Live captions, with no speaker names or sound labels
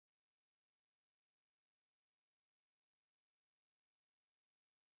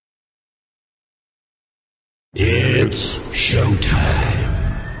It's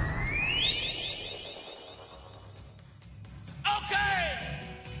showtime. Okay,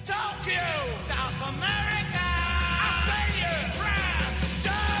 Tokyo, South America, Australia, France,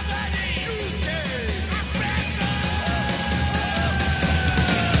 Germany, UK,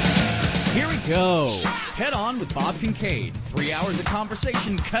 Here we go. Head on with Bob Kincaid. 3 hours of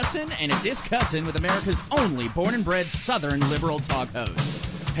conversation, cussin' and a discussin' with America's only born and bred Southern liberal talk host.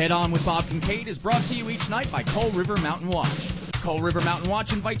 Head On with Bob Kincaid is brought to you each night by Coal River Mountain Watch. Coal River Mountain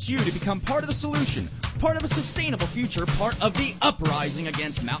Watch invites you to become part of the solution, part of a sustainable future, part of the uprising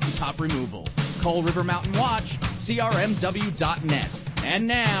against mountaintop removal. Coal River Mountain Watch, crmw.net. And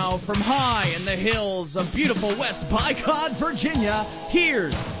now, from high in the hills of beautiful West Bicod, Virginia,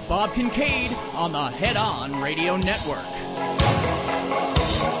 here's Bob Kincaid on the Head On Radio Network.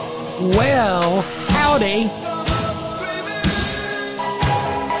 Well, howdy.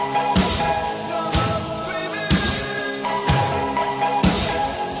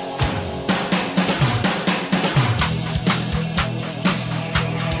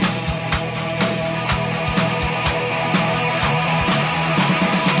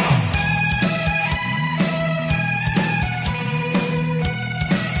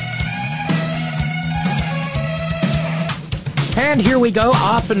 And here we go,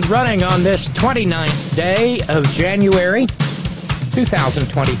 off and running on this 29th day of January,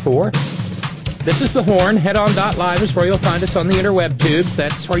 2024. This is The Horn. Headon.live is where you'll find us on the interweb tubes.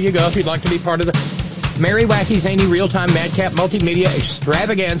 That's where you go if you'd like to be part of the merry, wacky, zany, real-time, madcap, multimedia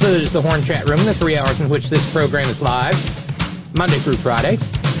extravaganza that is The Horn chat room, the 3 hours in which this program is live, Monday through Friday,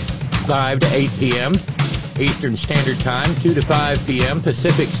 5 to 8 p.m. Eastern Standard Time, 2 to 5 p.m.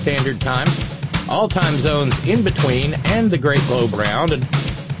 Pacific Standard Time. All time zones in between and the Great Globe Round, and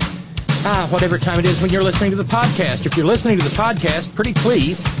whatever time it is when you're listening to the podcast. If you're listening to the podcast, pretty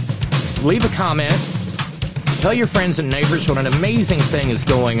please leave a comment. Tell your friends and neighbors what an amazing thing is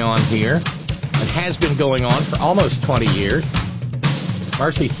going on here and has been going on for almost 20 years.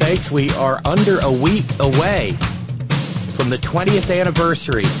 Mercy sakes, we are under a week away from the 20th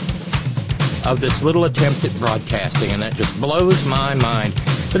anniversary of this little attempt at broadcasting, and that just blows my mind.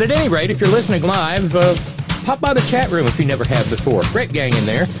 But at any rate, if you're listening live, pop by the chat room if you never have before. Great gang in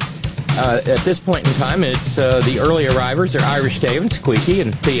there. At this point in time, it's the early arrivers are Irish Dave and Squeaky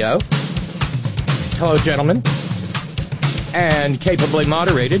and Theo. Hello, gentlemen. And capably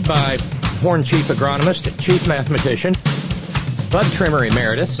moderated by Horn Chief Agronomist, Chief Mathematician, Bud Trimmer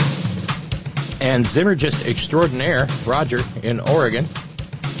Emeritus, and Zimmergist Extraordinaire, Roger in Oregon.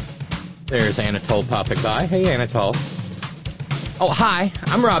 There's Anatole popping by. Hey, Anatole. Oh, hi,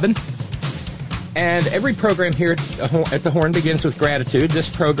 I'm Robyn, and every program here at the Horn begins with gratitude. This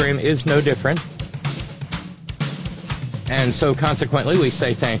program is no different, and so consequently we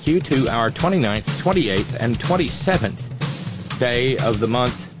say thank you to our 29th, 28th, and 27th day of the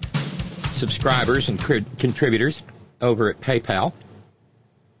month subscribers and contributors over at PayPal.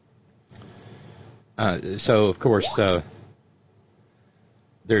 So, of course,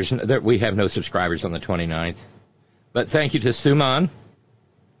 we have no subscribers on the 29th. But thank you to Suman.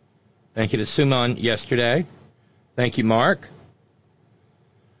 Thank you to Suman yesterday. Thank you, Mark.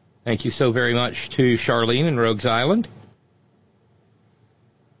 Thank you so very much to Charlene in Rogues Island.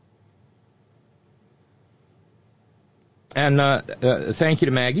 And thank you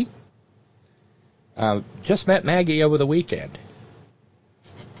to Maggie. Just met Maggie over the weekend.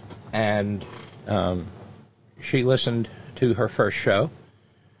 And she listened to her first show.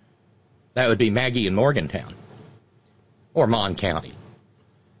 That would be Maggie in Morgantown. Or Mon County,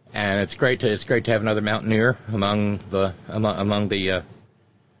 and it's great to have another mountaineer among the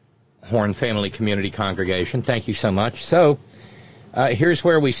Horn Family Community Congregation. Thank you so much. So here's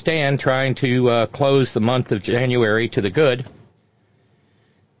where we stand, trying to close the month of January to the good.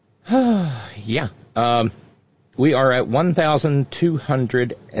 Yeah, we are at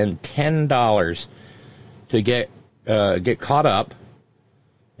 $1,210 to get caught up.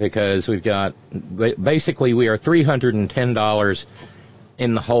 Because we've got, basically we are $310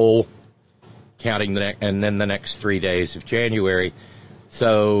 in the hole, counting and then the next 3 days of January.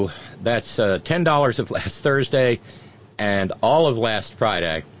 So that's $10 of last Thursday and all of last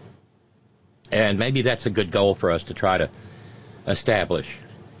Friday. And maybe that's a good goal for us to try to establish,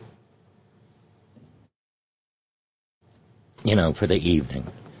 for the evening.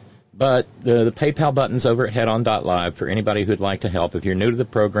 But the PayPal button's over at headon.live for anybody who'd like to help. If you're new to the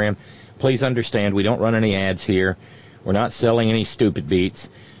program, please understand we don't run any ads here. We're not selling any stupid beats.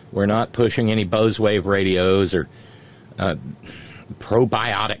 We're not pushing any Bose Wave radios or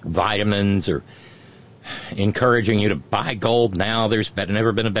probiotic vitamins or encouraging you to buy gold now. There's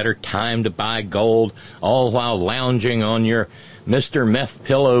never been a better time to buy gold, all while lounging on your Mr. Meth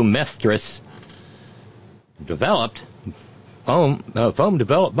Pillow Methress. Developed, foam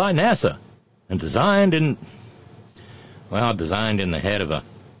developed by NASA and designed in the head of a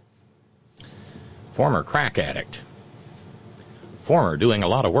former crack addict. Former doing a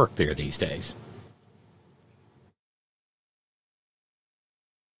lot of work there these days.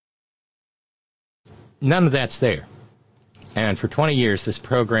 None of that's there. And for 20 years, this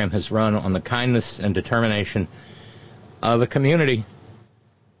program has run on the kindness and determination of a community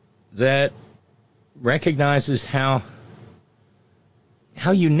that recognizes how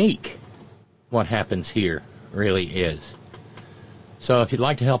unique what happens here really is. So if you'd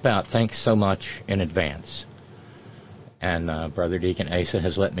like to help out, thanks so much in advance. And Brother Deacon Asa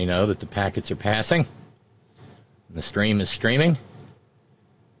has let me know that the packets are passing. The stream is streaming.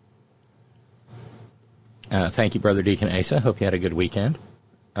 Thank you, Brother Deacon Asa. Hope you had a good weekend.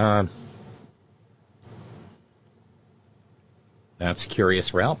 That's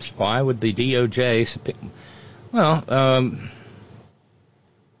curious, Ralphs. Why would the DOJ... Well,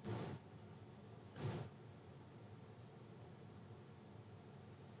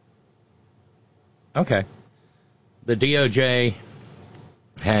 okay. The DOJ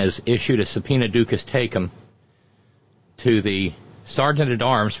has issued a subpoena ducis tecum to the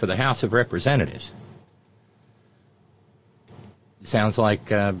Sergeant-at-Arms for the House of Representatives. Sounds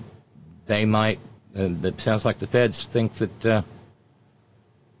like they might... it sounds like the feds think that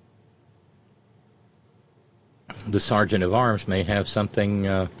the Sergeant of Arms may have something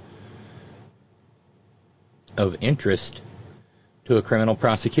of interest to a criminal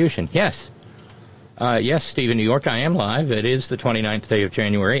prosecution. Yes. Yes, Steve in New York, I am live. It is the 29th day of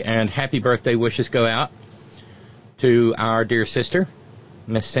January, and happy birthday wishes go out to our dear sister,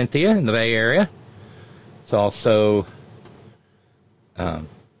 Miss Cynthia in the Bay Area. It's also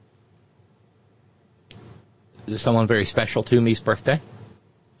someone very special to me's birthday.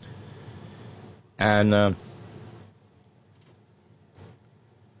 And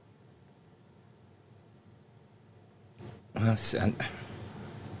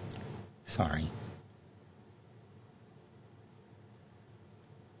sorry.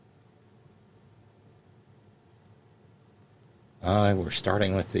 We're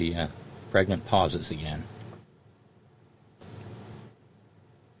starting with the pregnant pauses again.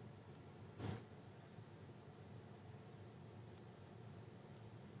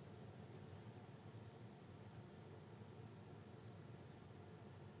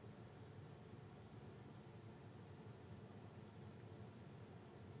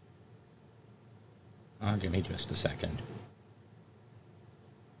 Give me just a second.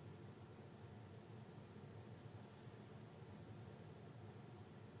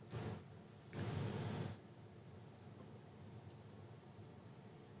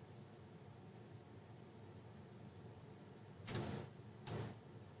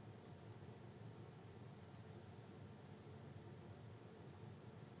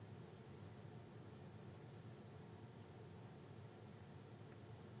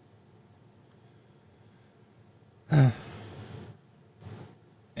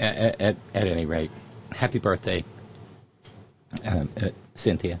 At any rate, happy birthday,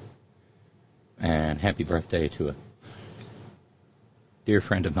 Cynthia, and happy birthday to a dear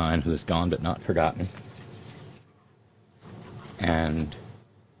friend of mine who is gone but not forgotten, and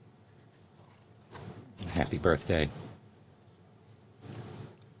happy birthday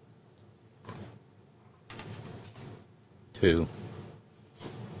to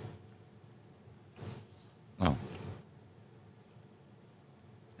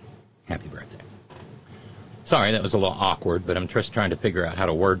happy birthday. Sorry, that was a little awkward, but I'm just trying to figure out how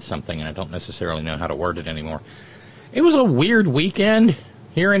to word something, and I don't necessarily know how to word it anymore. It was a weird weekend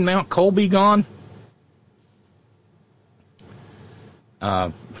here in Mount Colby gone.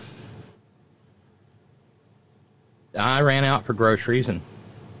 I ran out for groceries and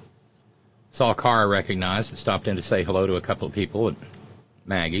saw a car I recognized and stopped in to say hello to a couple of people at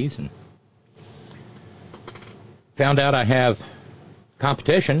Maggie's, and found out I have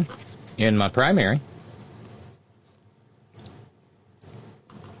competition in my primary.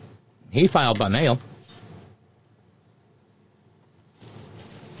 He filed by mail.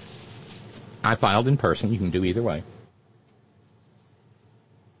 I filed in person. You can do either way.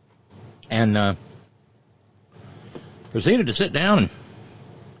 And proceeded to sit down and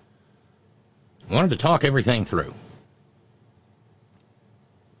wanted to talk everything through.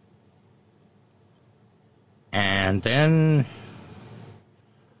 And then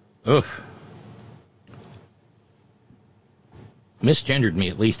misgendered me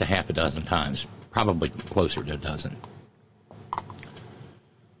at least a half a dozen times probably closer to a dozen.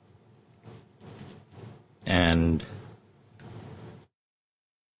 And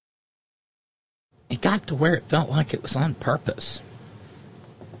it got to where it felt like it was on purpose.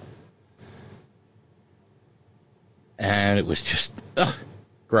 And it was just,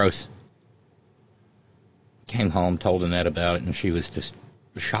 gross. Came home, told Annette about it, and she was just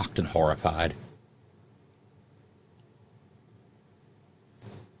shocked and horrified.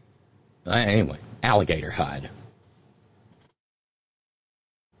 Anyway, alligator hide.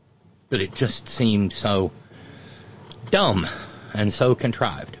 But it just seemed so dumb and so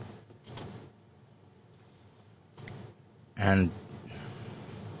contrived. And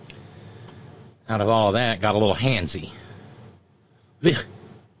out of all of that, got a little handsy.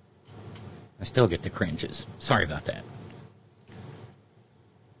 I still get the cringes. Sorry about that.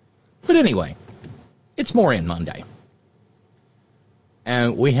 But anyway, it's Moran Monday.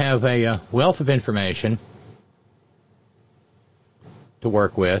 And we have a wealth of information to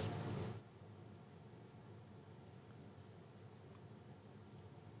work with.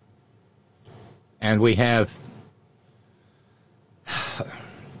 And we have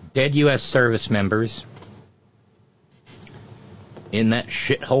dead U.S. service members in that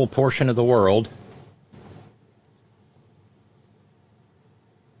shithole portion of the world.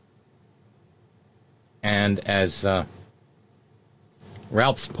 And as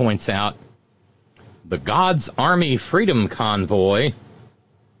Ralphs points out, the God's Army Freedom Convoy,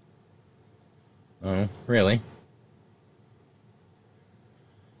 oh, really,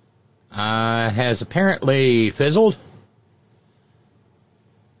 has apparently fizzled.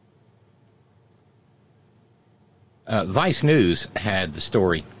 Vice News had the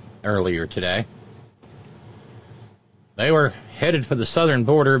story earlier today. They were headed for the southern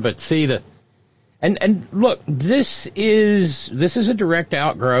border, but see the and look, this is a direct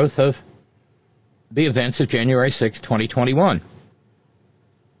outgrowth of the events of January 6, 2021.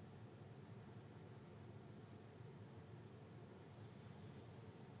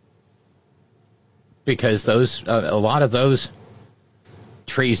 Because a lot of those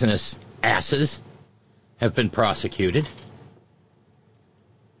treasonous asses have been prosecuted.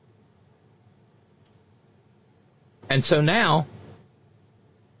 And so now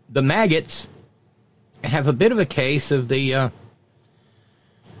the maggots have a bit of a case of the,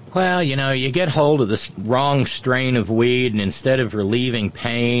 you get hold of this wrong strain of weed, and instead of relieving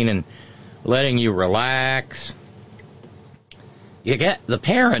pain and letting you relax, you get the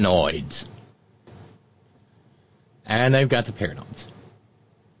paranoids. And they've got the paranoids.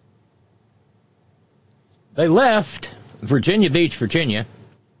 They left Virginia Beach, Virginia,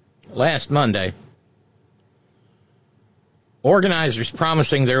 last Monday. Organizers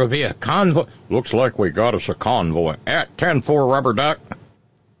promising there would be a convoy. Looks like we got us a convoy at 10-4 Rubber Duck.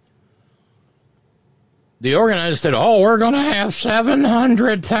 The organizers said, we're going to have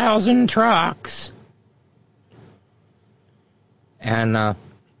 700,000 trucks. And,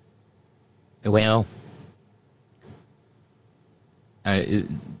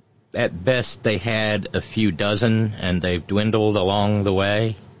 at best they had a few dozen, and they've dwindled along the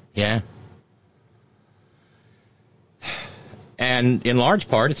way. Yeah. And in large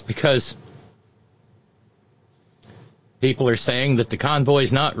part, it's because people are saying that the convoy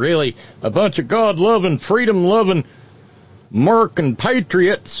is not really a bunch of God-loving, freedom-loving, American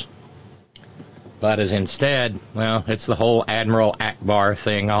patriots, but is instead, it's the whole Admiral Akbar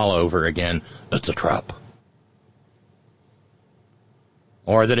thing all over again. It's a trap.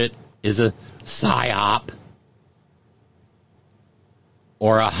 Or that it is a psyop,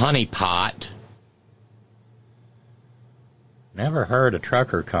 or a honeypot. Never heard a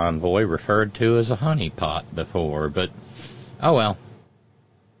trucker convoy referred to as a honeypot before, but oh well.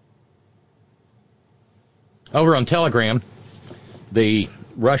 Over on Telegram, the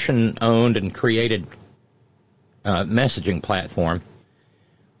Russian-owned and created messaging platform,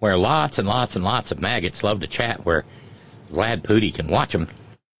 where lots and lots and lots of maggots love to chat, where Vlad Pooty can watch them.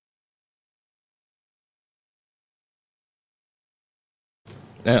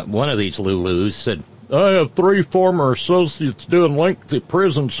 One of these Lulus said, I have 3 former associates doing lengthy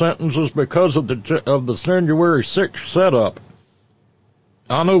prison sentences because of the January 6th setup.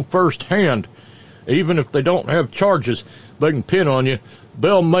 I know firsthand, even if they don't have charges they can pin on you,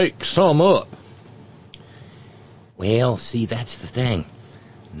 they'll make some up. Well, see, that's the thing.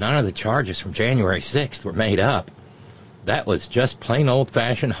 None of the charges from January 6th were made up. That was just plain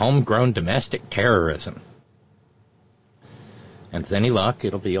old-fashioned, homegrown domestic terrorism. And with any luck,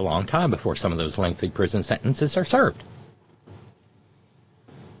 it'll be a long time before some of those lengthy prison sentences are served.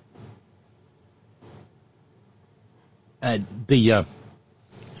 The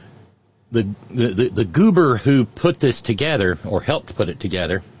the goober who put this together, or helped put it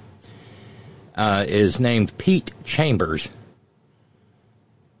together, is named Pete Chambers.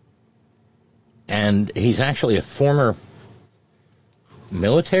 And he's actually a former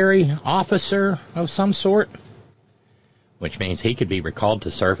military officer of some sort, which means he could be recalled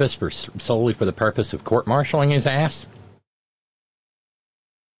to service solely for the purpose of court-martialing his ass.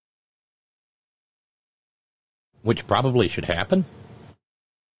 Which probably should happen.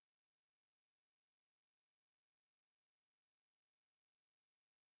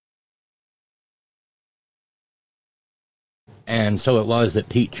 And so it was that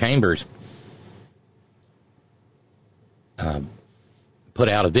Pete Chambers put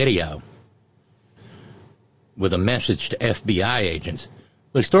out a video with a message to FBI agents.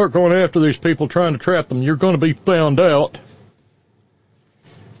 They start going after these people trying to trap them, you're going to be found out.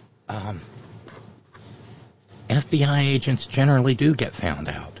 FBI agents generally do get found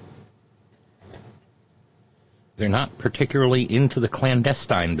out. They're not particularly into the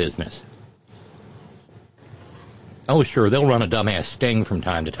clandestine business. Oh, sure, they'll run a dumbass sting from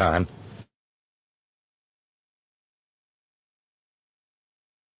time to time.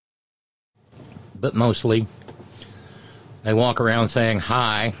 But mostly, they walk around saying,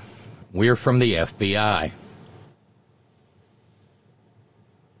 "Hi, we're from the FBI."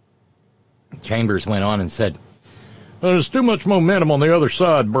 Chambers went on and said, "There's too much momentum on the other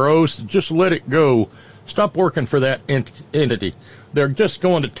side, bros. Just let it go. Stop working for that entity. They're just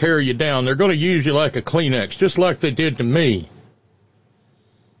going to tear you down. They're going to use you like a Kleenex, just like they did to me."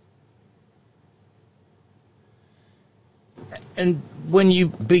 And when you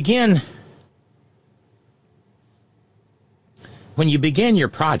begin your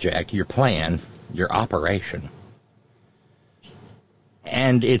project, your plan, your operation,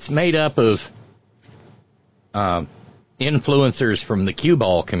 and it's made up of influencers from the cue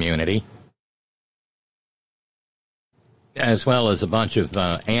ball community, as well as a bunch of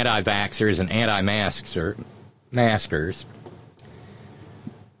anti-vaxxers and anti-maskers,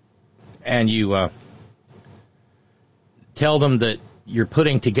 and you tell them that you're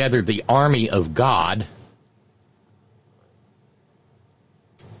putting together the army of God,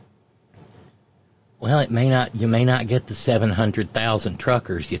 well, you may not get the 700,000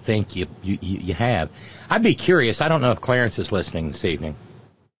 truckers you think you have. I'd be curious. I don't know if Clarence is listening this evening,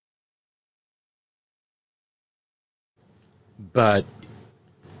 but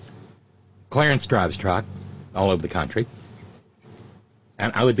Clarence drives truck all over the country,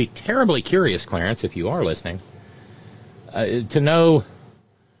 and I would be terribly curious, Clarence, if you are listening, to know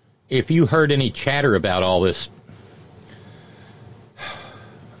if you heard any chatter about all this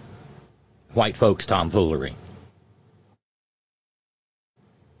white folks tomfoolery.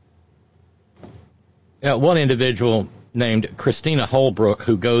 One individual named Christina Holbrook,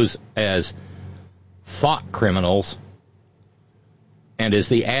 who goes as Thought Criminals and is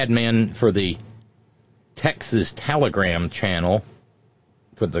the admin for the Texas Telegram channel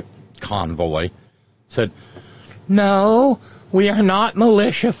for the convoy, said, "No, we are not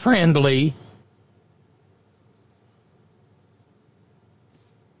militia friendly."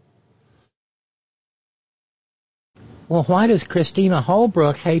 Well, why does Christina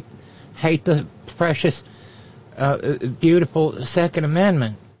Holbrook hate the precious, beautiful Second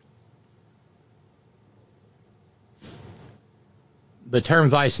Amendment? The term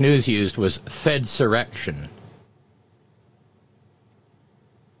Vice News used was Fedsurrection.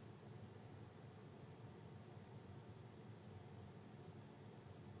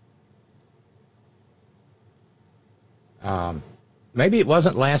 Maybe it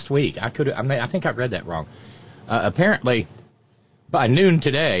wasn't last week. I think I read that wrong. Apparently, by noon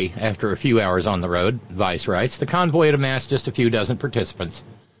today, after a few hours on the road, Vice writes, the convoy had amassed just a few dozen participants,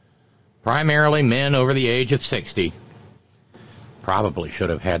 primarily men over the age of 60. Probably should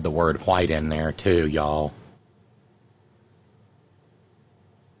have had the word white in there, too, y'all.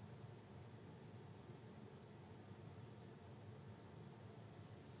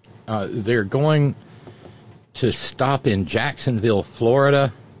 They're going to stop in Jacksonville,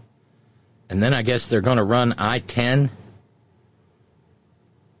 Florida, and then I guess they're going to run I-10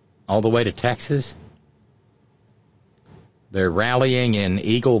 all the way to Texas. They're rallying in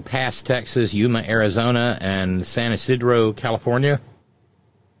Eagle Pass, Texas, Yuma, Arizona, and San Isidro, California.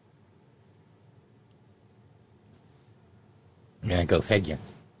 Yeah, go figure.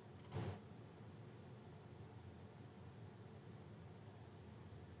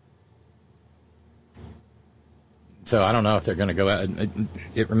 So I don't know if they're going to go out.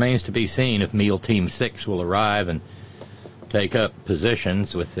 It remains to be seen if Meal Team 6 will arrive and take up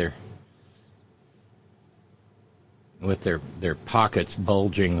positions with their pockets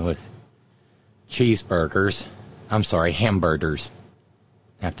bulging with cheeseburgers. I'm sorry, hamburgers.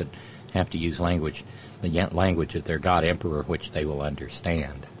 Have to use language, the language of their God Emperor, which they will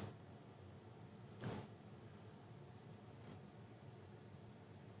understand.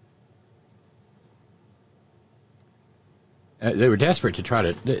 They were desperate to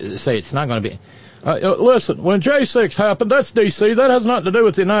try to say it's not going to be. Listen, when J6 happened, that's D.C. That has nothing to do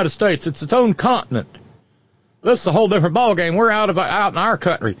with the United States. It's its own continent. This is a whole different ballgame. We're out in our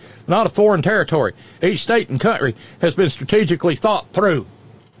country, not a foreign territory. Each state and country has been strategically thought through.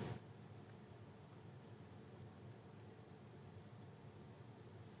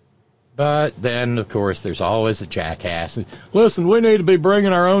 But then, of course, there's always a jackass. Listen, we need to be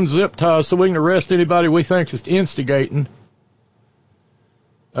bringing our own zip ties so we can arrest anybody we think is instigating.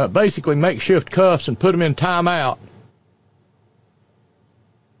 Basically makeshift cuffs and put them in timeout.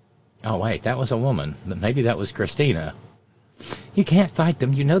 Oh, wait, that was a woman. Maybe that was Christina. You can't fight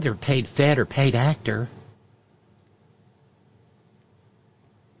them. You know they're paid Fed or paid actor.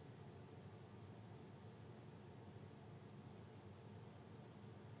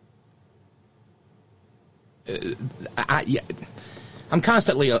 I'm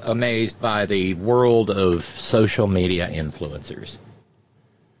constantly amazed by the world of social media influencers.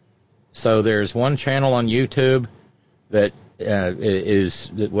 So there's one channel on YouTube that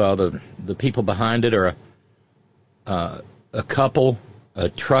the people behind it are a couple, a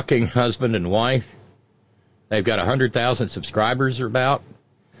trucking husband and wife. They've got 100,000 subscribers or about.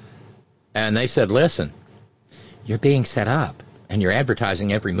 And they said, listen, you're being set up, and you're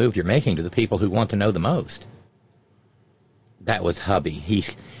advertising every move you're making to the people who want to know the most. That was hubby.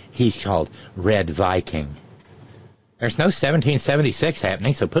 He's called Red Viking. There's no 1776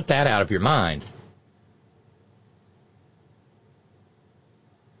 happening, so put that out of your mind.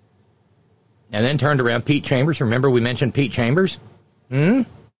 And then turned around Pete Chambers. Remember we mentioned Pete Chambers?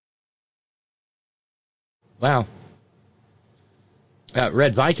 Wow.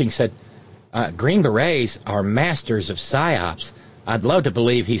 Red Viking said, Green Berets are masters of psyops. I'd love to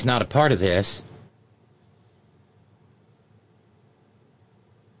believe he's not a part of this.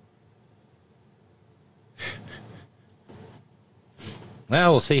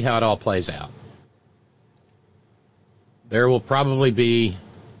 Well, we'll see how it all plays out. There will probably be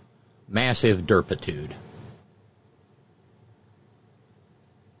massive derpitude.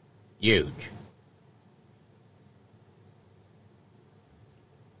 Huge.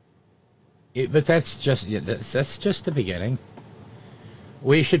 But that's just the beginning.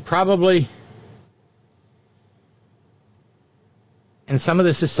 We should probably, and some of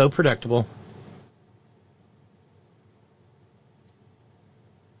this is so predictable.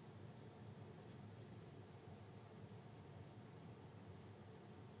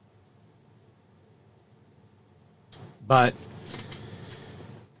 But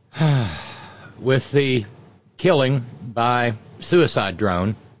with the killing by suicide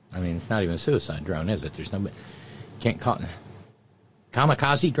drone, I mean, it's not even a suicide drone, is it? There's no, can't call it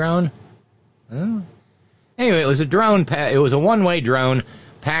kamikaze drone. Oh. Anyway, it was a drone. It was a one-way drone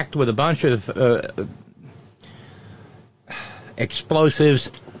packed with a bunch of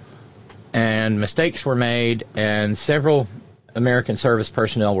explosives, and mistakes were made, and several American service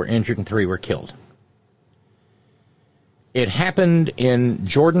personnel were injured, and 3 were killed. It happened in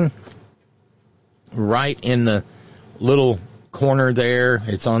Jordan, right in the little corner there.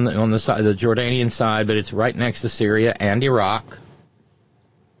 It's on the side, the Jordanian side, but it's right next to Syria and Iraq.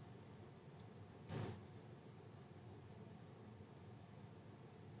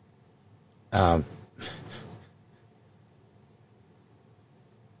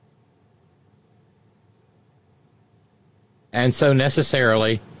 And so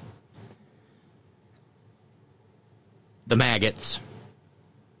necessarily, the maggots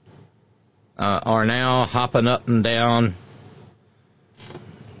are now hopping up and down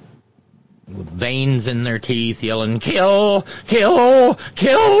with veins in their teeth, yelling, "Kill! Kill!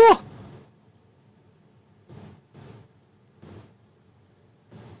 Kill!"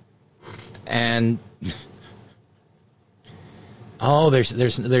 And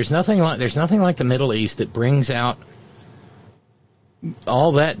there's nothing like the Middle East that brings out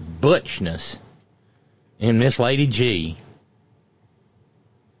all that butchness in Miss Lady G.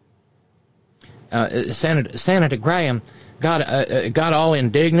 Senator Graham got all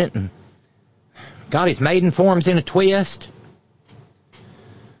indignant and got his maiden forms in a twist.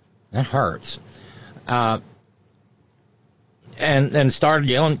 That hurts. And then started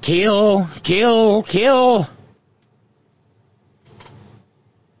yelling, "Kill! Kill! Kill!"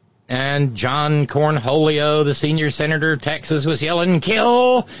 And John Cornholio, the senior senator of Texas, was yelling,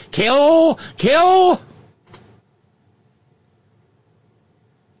 "Kill! Kill! Kill!"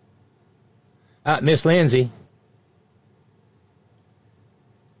 Miss Lindsay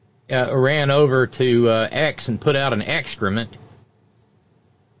ran over to X and put out an excrement.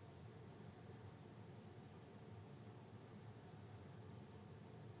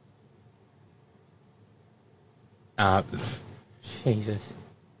 Jesus.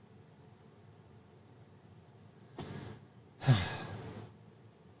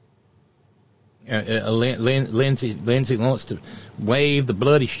 Lindsay wants to wave the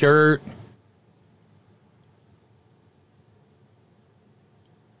bloody shirt.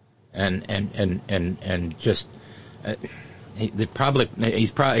 And just he's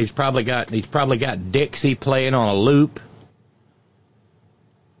probably got Dixie playing on a loop.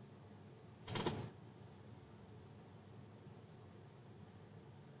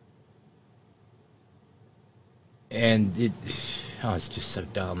 And it's just so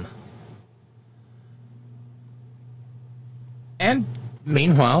dumb. And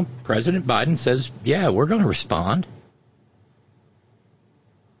meanwhile, President Biden says, yeah, we're going to respond.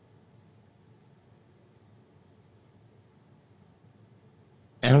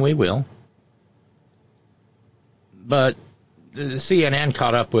 And we will. But the CNN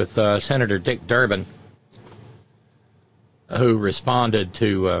caught up with Senator Dick Durbin, who responded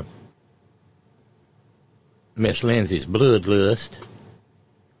to Miss Lindsay's bloodlust.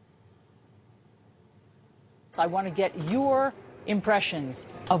 I want to get your impressions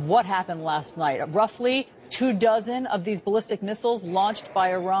of what happened last night. Roughly 24 of these ballistic missiles launched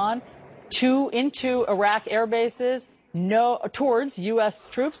by Iran, 2 into Iraq air bases, towards U.S.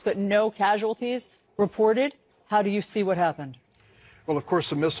 troops, but no casualties reported. How do you see what happened? Well, of course,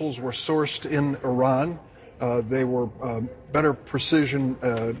 the missiles were sourced in Iran. They were better precision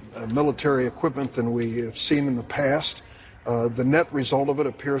military equipment than we have seen in the past. The net result of it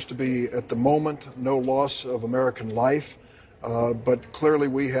appears to be, at the moment, no loss of American life. But clearly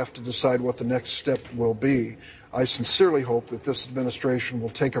we have to decide what the next step will be. I sincerely hope that this administration will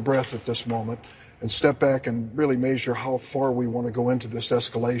take a breath at this moment and step back and really measure how far we want to go into this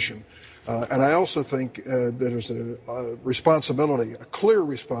escalation. And I also think there's a responsibility, a clear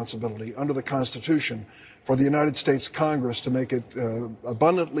responsibility under the Constitution for the United States Congress to make it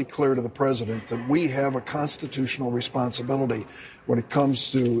abundantly clear to the President that we have a constitutional responsibility when it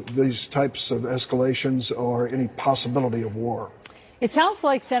comes to these types of escalations or any possibility of war. It sounds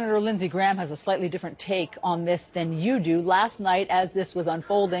like Senator Lindsey Graham has a slightly different take on this than you do. Last night, as this was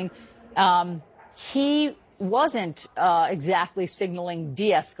unfolding, he wasn't exactly signaling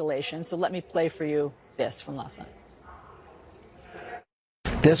de-escalation. So let me play for you this from last night.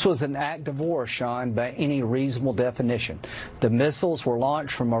 This was an act of war, Sean, by any reasonable definition. The missiles were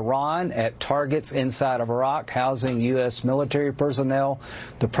launched from Iran at targets inside of Iraq, housing U.S. military personnel.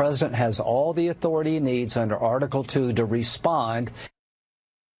 The president has all the authority he needs under Article 2 to respond.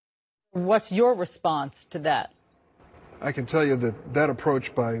 What's your response to that? I can tell you that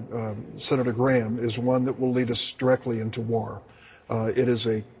approach by Senator Graham is one that will lead us directly into war. It is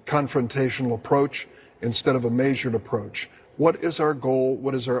a confrontational approach instead of a measured approach. What is our goal?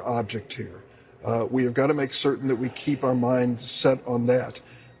 What is our object here? We have got to make certain that we keep our mind set on that.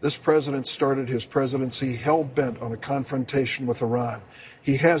 This president started his presidency hell-bent on a confrontation with Iran.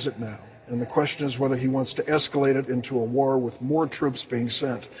 He has it now. And the question is whether he wants to escalate it into a war with more troops being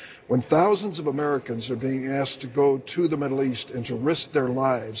sent. When thousands of Americans are being asked to go to the Middle East and to risk their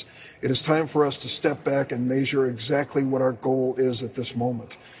lives, it is time for us to step back and measure exactly what our goal is at this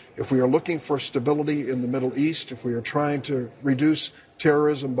moment. If we are looking for stability in the Middle East, if we are trying to reduce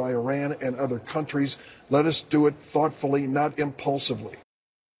terrorism by Iran and other countries, let us do it thoughtfully, not impulsively.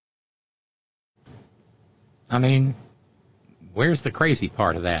 I mean, where's the crazy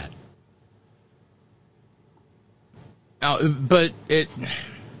part of that? But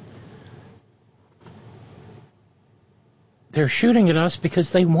they're shooting at us because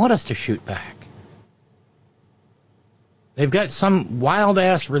they want us to shoot back. They've got some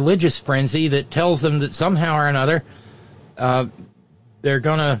wild-ass religious frenzy that tells them that somehow or another they're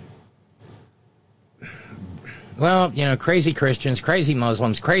going to, crazy Christians, crazy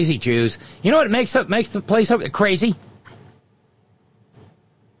Muslims, crazy Jews. You know what makes the place up crazy?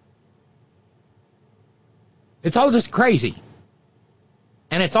 It's all just crazy.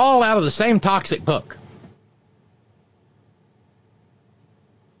 And it's all out of the same toxic book.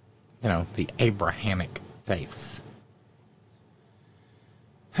 The Abrahamic faiths.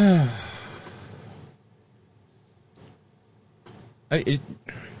 It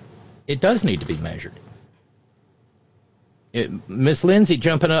does need to be measured. Miss Lindsay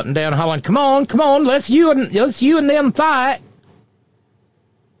jumping up and down hollering, come on, let's you and them fight.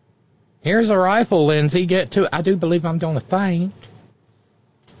 Here's a rifle, Lindsay. Get to it. I do believe I'm going to faint.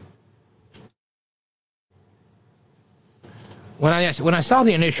 when I saw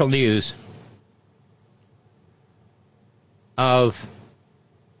the initial news of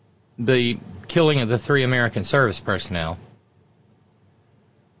the killing of the 3 American service personnel,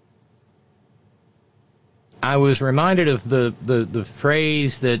 I was reminded of the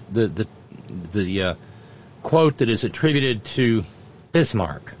phrase that the quote that is attributed to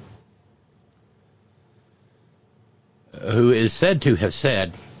Bismarck, who is said to have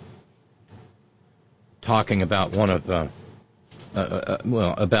said, talking about one of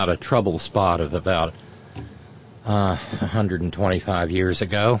about a trouble spot of about 125 years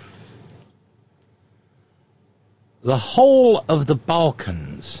ago, the whole of the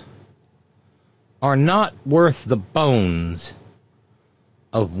Balkans are not worth the bones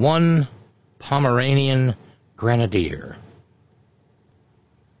of one Pomeranian grenadier.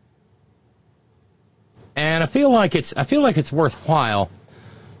 And I feel like it's worthwhile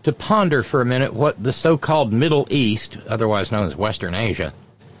to ponder for a minute what the so-called Middle East, otherwise known as Western Asia,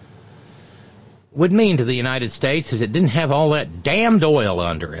 would mean to the United States if it didn't have all that damned oil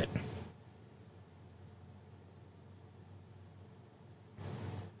under it.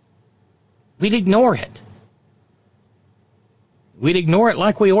 We'd ignore it. We'd ignore it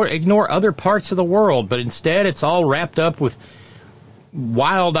like we ignore other parts of the world, but instead it's all wrapped up with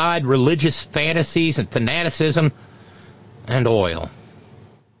wild-eyed religious fantasies and fanaticism and oil.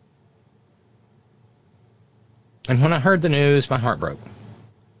 And when I heard the news, my heart broke.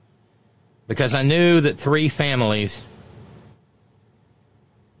 Because I knew that 3 families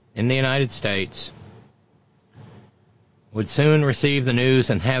in the United States would soon receive the news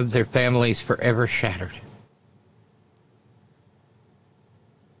and have their families forever shattered.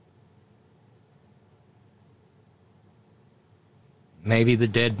 Maybe the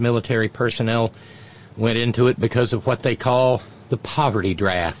dead military personnel went into it because of what they call the poverty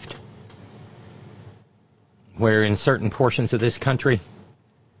draft, where in certain portions of this country,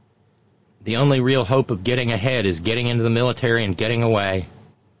 the only real hope of getting ahead is getting into the military and getting away,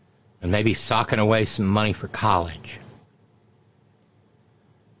 and maybe socking away some money for college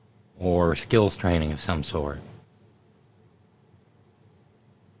or skills training of some sort.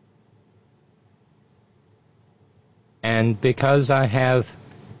 And because I have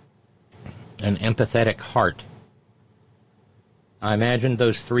an empathetic heart, I imagined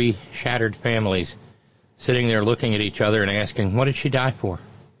those 3 shattered families sitting there looking at each other and asking, what did she die for?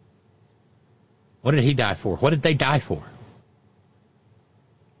 What did he die for? What did they die for?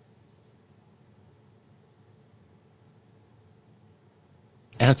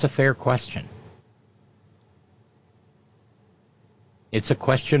 And it's a fair question. It's a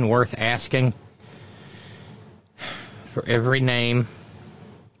question worth asking for every name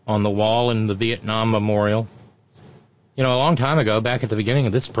on the wall in the Vietnam Memorial. You know, a long time ago, back at the beginning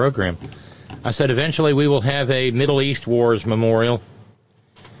of this program, I said eventually we will have a Middle East Wars Memorial.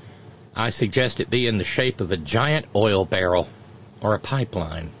 I suggest it be in the shape of a giant oil barrel or a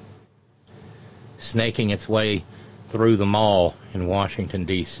pipeline snaking its way through the mall in Washington,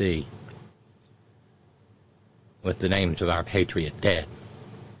 D.C., with the names of our patriot dead.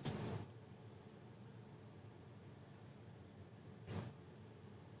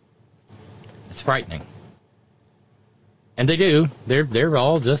 It's frightening. And they do. They're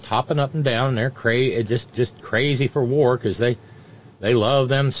all just hopping up and down. They're just crazy for war because they love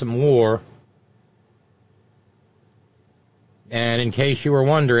them some war. And in case you were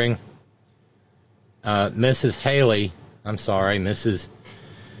wondering, Mrs.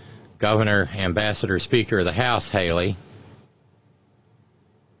 Governor, Ambassador, Speaker of the House Haley,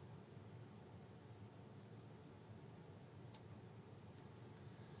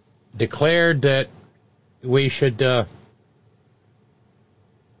 declared that we should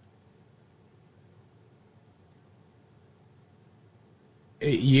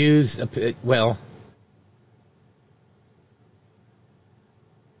use, that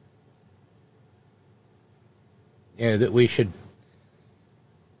we should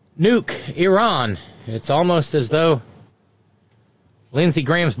nuke Iran. It's almost as though Lindsey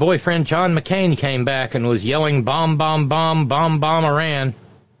Graham's boyfriend John McCain came back and was yelling bomb, bomb, bomb, bomb, bomb Iran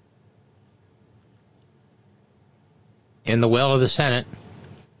in the well of the Senate.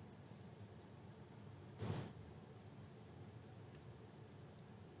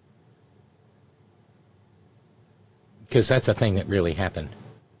 Because that's a thing that really happened.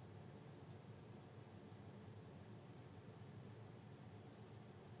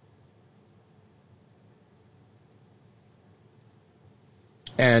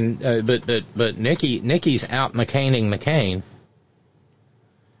 And but Nikki's out McCaining McCain.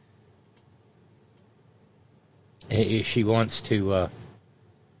 She wants to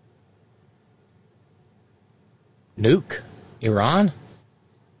nuke Iran?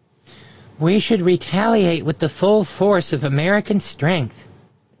 We should retaliate with the full force of American strength.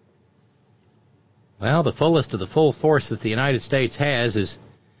 Well, the fullest of the full force that the United States has is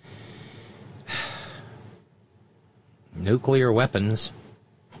nuclear weapons.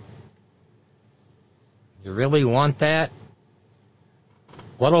 You really want that?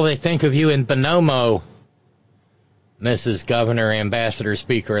 What'll they think of you in Bonomo, Mrs. Governor, Ambassador,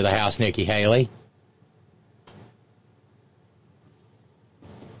 Speaker of the House, Nikki Haley?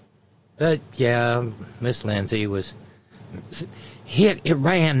 But, yeah, Miss Lindsay was... Hit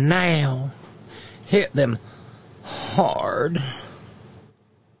Iran now. Hit them hard.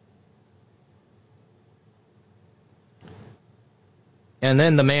 And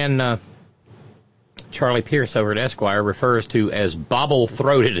then the man, Charlie Pierce over at Esquire, refers to as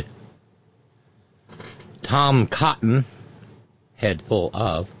bobble-throated Tom Cotton, head full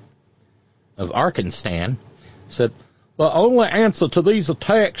of Arkansas, said, the only answer to these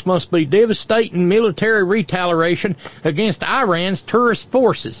attacks must be devastating military retaliation against Iran's terrorist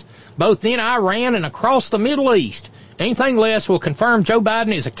forces, both in Iran and across the Middle East. Anything less will confirm Joe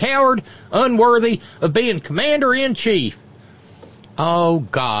Biden is a coward, unworthy of being commander-in-chief. Oh,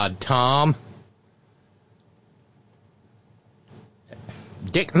 God, Tom.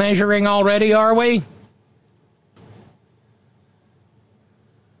 Dick measuring already, are we?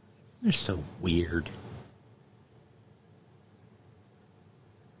 They're so weird.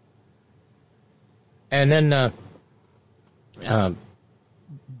 And then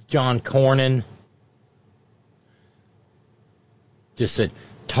John Cornyn just said,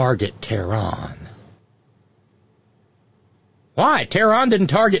 target Tehran. Why? Tehran didn't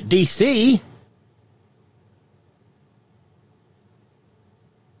target D.C.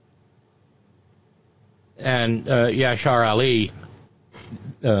 And Yashar Ali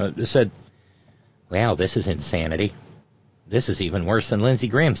said, well, this is insanity. This is even worse than Lindsey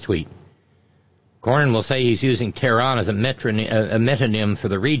Graham's tweet. Cornyn will say he's using Tehran as a metonym for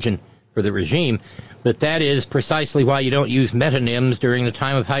the region, for the regime, but that is precisely why you don't use metonyms during the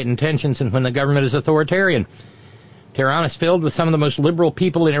time of heightened tensions and when the government is authoritarian. Tehran is filled with some of the most liberal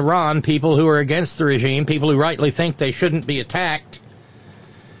people in Iran, people who are against the regime, people who rightly think they shouldn't be attacked.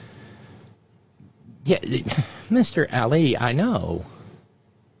 Yeah, Mr. Ali, I know.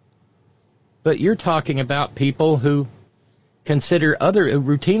 But you're talking about people who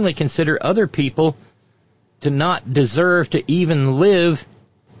routinely consider other people to not deserve to even live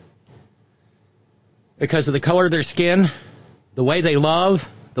because of the color of their skin, the way they love,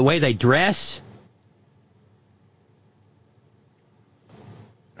 the way they dress.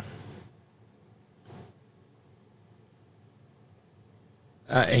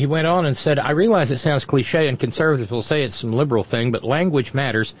 He went on and said, I realize it sounds cliche and conservatives will say it's some liberal thing, but language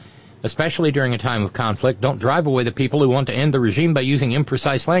matters, especially during a time of conflict. Don't drive away the people who want to end the regime by using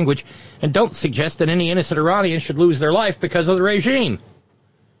imprecise language, and don't suggest that any innocent Iranian should lose their life because of the regime.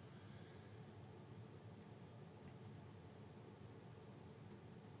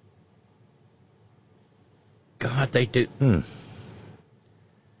 God, they do.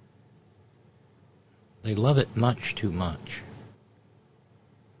 They love it much too much.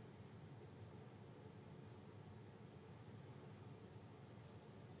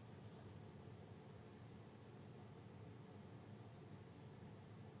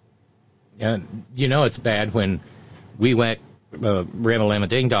 You know it's bad when we went Ramalama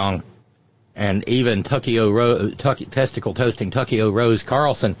Ding Dong and even testicle toasting Tuckio Rose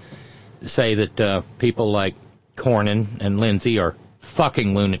Carlson say that people like Cornyn and Lindsay are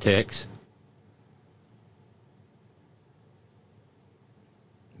fucking lunatics.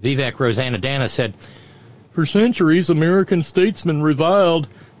 Vivek Rosanna Dana said, for centuries, American statesmen reviled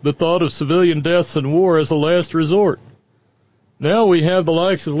the thought of civilian deaths in war as a last resort. Now we have the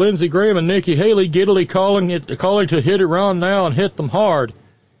likes of Lindsey Graham and Nikki Haley giddily calling to hit Iran now and hit them hard.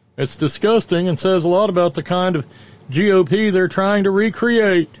 It's disgusting and says a lot about the kind of GOP they're trying to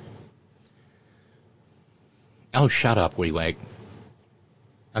recreate. Oh, shut up, Weewake.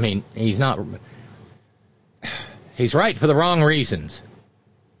 I mean, he's right for the wrong reasons.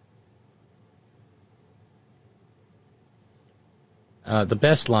 The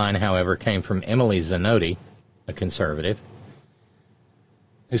best line, however, came from Emily Zanotti, a conservative,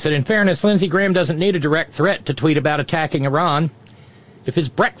 who said, in fairness, Lindsey Graham doesn't need a direct threat to tweet about attacking Iran. If his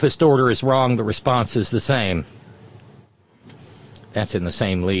breakfast order is wrong, the response is the same. That's in the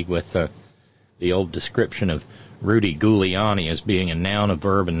same league with the old description of Rudy Giuliani as being a noun, a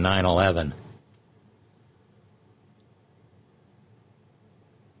verb, and 9/11.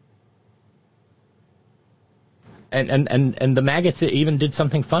 And the maggots even did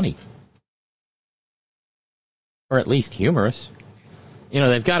something funny. or at least humorous. You know,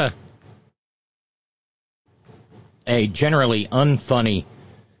 they've got a generally unfunny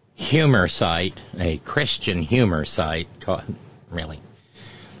humor site, a Christian humor site called, really,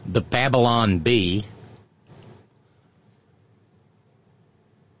 the Babylon Bee.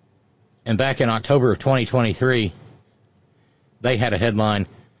 And back in October of 2023, they had a headline,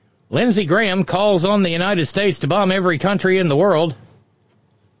 Lindsey Graham calls on the United States to bomb every country in the world.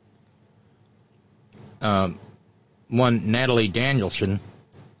 One, Natalie Danielson,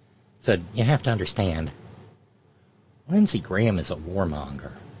 said, you have to understand, Lindsey Graham is a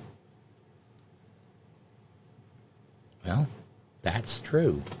warmonger. Well, that's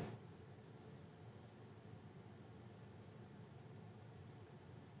true.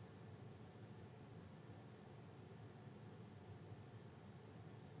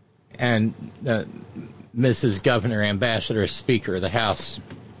 And Mrs. Governor, Ambassador, Speaker of the House,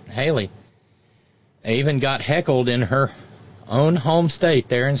 Haley, even got heckled in her own home state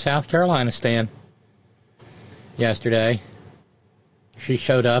there in South Carolina, Stan, yesterday. She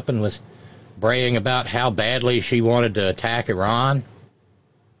showed up and was braying about how badly she wanted to attack Iran.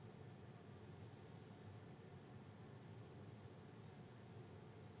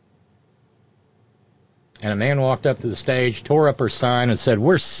 And a man walked up to the stage, tore up her sign, and said,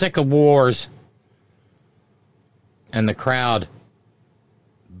 we're sick of wars. And the crowd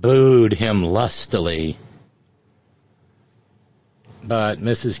booed him lustily. But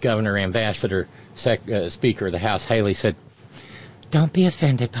Mrs. Governor, Ambassador, Speaker of the House, Haley, said, don't be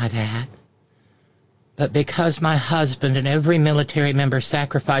offended by that. But because my husband and every military member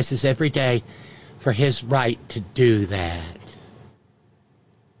sacrifices every day for his right to do that.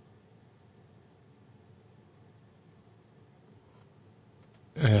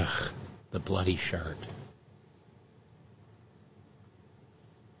 Ugh, the bloody shirt.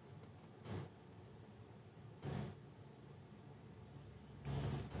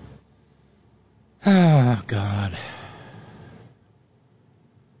 Oh, God.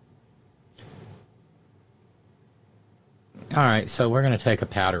 All right, so we're going to take a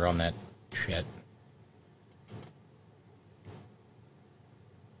powder on that shit.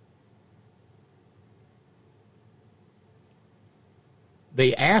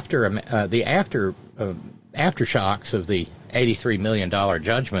 The aftershocks of the $83 million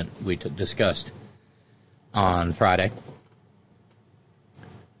judgment we discussed on Friday.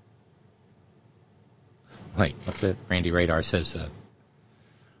 Wait, what's that? Randy Radar says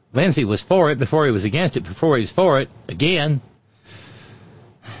Lindsey was for it before he was against it, before he was for it again.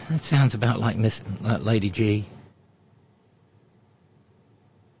 That sounds about like Miss Lady G.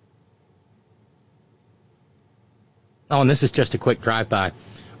 Oh, and this is just a quick drive-by.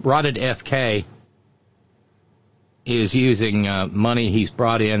 Rotted FK is using money he's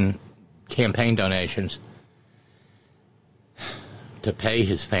brought in, campaign donations, to pay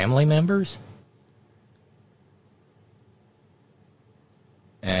his family members,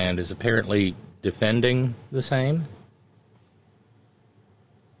 and is apparently defending the same.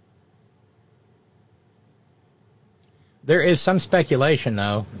 There is some speculation,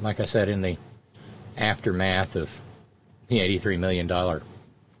 though, like I said, in the aftermath of the $83 million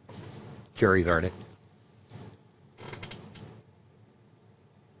jury verdict.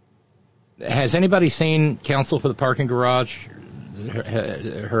 Has anybody seen Counsel for the Parking Garage,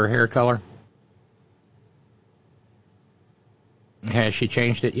 her hair color? Has she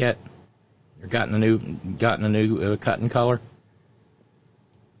changed it yet? Or gotten a new cut and color?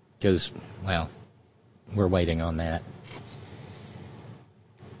 Because, well, we're waiting on that.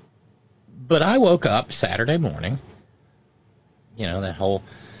 But I woke up Saturday morning, you know, that whole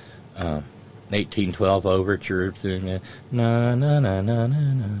 1812 overture thing. Na na na na na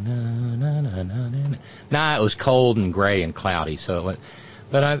na na na na na. Nah, it was cold and gray and cloudy, so it went.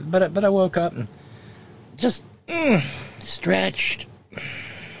 But I woke up and just stretched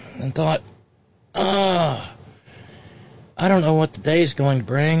and thought, I don't know what the day is going to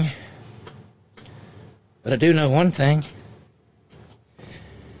bring, but I do know one thing.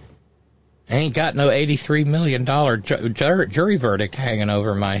 I ain't got no $83 million jury verdict hanging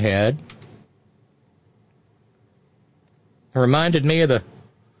over my head. It reminded me of the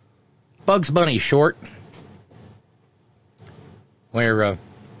Bugs Bunny short, where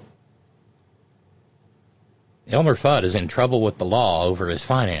Elmer Fudd is in trouble with the law over his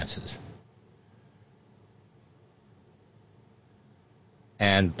finances.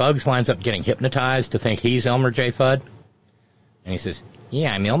 And Bugs winds up getting hypnotized to think he's Elmer J. Fudd. And he says,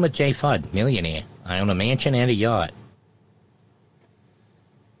 yeah, I'm Elmer J. Fudd, millionaire. I own a mansion and a yacht.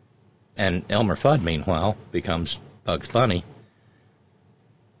 And Elmer Fudd, meanwhile, becomes Bugs Bunny.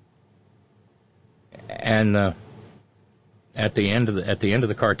 And at the end of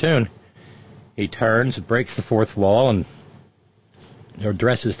the cartoon, he turns, breaks the fourth wall, and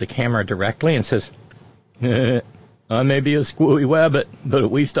addresses the camera directly and says, "I may be a squirrely wabbit, but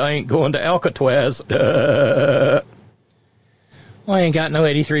at least I ain't going to Alcatraz." Well, I ain't got no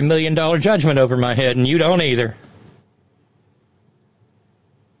 $83 million judgment over my head, and you don't either.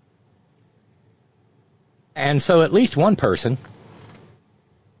 And so at least one person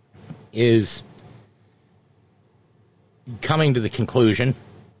is coming to the conclusion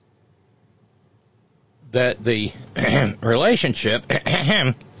that the relationship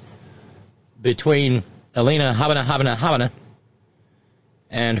between Alina Habana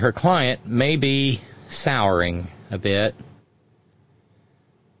and her client may be souring a bit.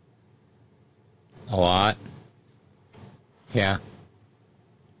 A lot. Yeah.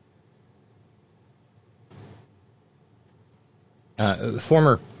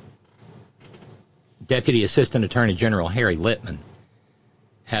 Former Deputy Assistant Attorney General Harry Litman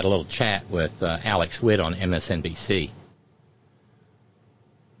had a little chat with Alex Witt on MSNBC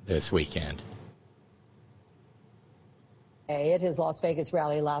this weekend. At his Las Vegas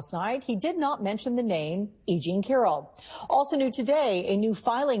rally last night, he did not mention the name E. Jean Carroll. Also new today, a new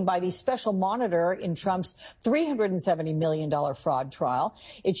filing by the special monitor in Trump's $370 million fraud trial.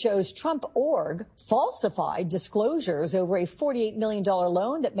 It shows Trump Org falsified disclosures over a $48 million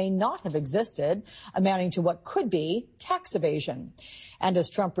loan that may not have existed, amounting to what could be tax evasion. And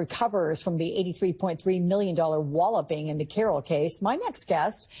as Trump recovers from the $83.3 million walloping in the Carroll case, my next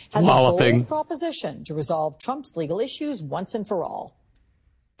guest has a bold proposition to resolve Trump's legal issues once and for all.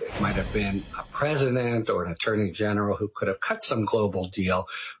 It might have been a president or an attorney general who could have cut some global deal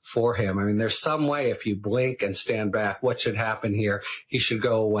for him. I mean, there's some way if you blink and stand back, what should happen here? He should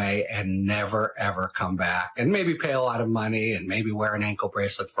go away and never, ever come back and maybe pay a lot of money and maybe wear an ankle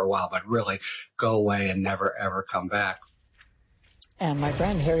bracelet for a while, but really go away and never, ever come back. And my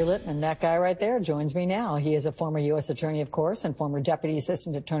friend Harry Litman, that guy right there, joins me now. He is a former U.S. attorney, of course, and former Deputy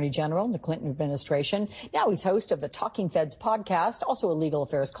Assistant Attorney General in the Clinton administration. Now he's host of the Talking Feds podcast, also a legal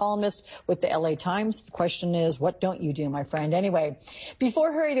affairs columnist with the L.A. Times. The question is, what don't you do, my friend? Anyway,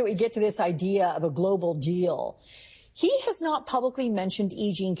 before, Harry, that we get to this idea of a global deal, he has not publicly mentioned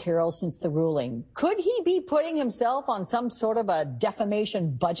E. Jean Carroll since the ruling. Could he be putting himself on some sort of a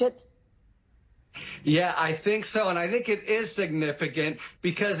defamation budget? Yeah, I think so. And I think it is significant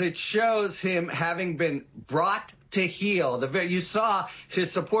because it shows him having been brought to heel. You saw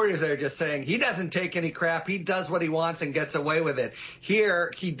his supporters there just saying he doesn't take any crap. He does what he wants and gets away with it.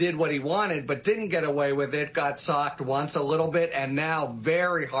 Here, he did what he wanted, but didn't get away with it, got socked once a little bit, and now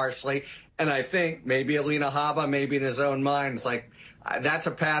very harshly. And I think maybe Alina Habba, maybe in his own mind, is like, that's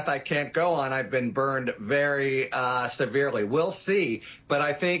a path I can't go on. I've been burned very severely. We'll see. But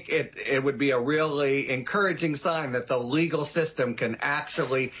I think it would be a really encouraging sign that the legal system can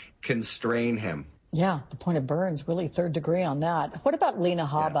actually constrain him. Yeah, the point of Burns, really third degree on that. What about Alina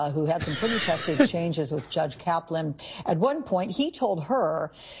Habba, who had some pretty testy exchanges with Judge Kaplan? At one point, he told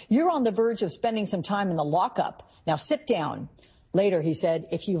her, "You're on the verge of spending some time in the lockup. Now sit down." Later, he said,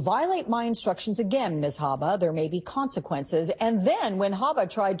 "If you violate my instructions again, Ms. Habba, there may be consequences." And then when Habba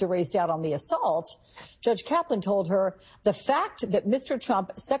tried to raise doubt on the assault, Judge Kaplan told her, "The fact that Mr.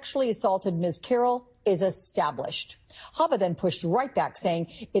 Trump sexually assaulted Ms. Carroll is established." Habba then pushed right back, saying,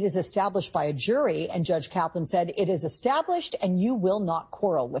 "It is established by a jury." And Judge Kaplan said, "It is established and you will not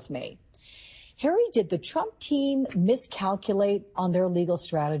quarrel with me." Harry, did the Trump team miscalculate on their legal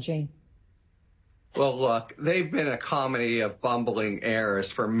strategy? Well, look, they've been a comedy of bumbling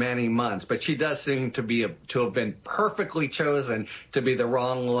errors for many months, but she does seem to have been perfectly chosen to be the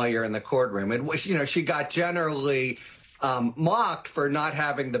wrong lawyer in the courtroom. And, she got generally mocked for not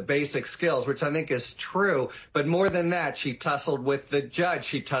having the basic skills, which I think is true. But more than that, she tussled with the judge.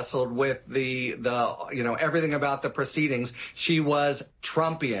 She tussled with the everything about the proceedings. She was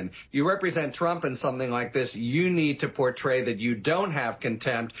Trumpian. You represent Trump in something like this, you need to portray that you don't have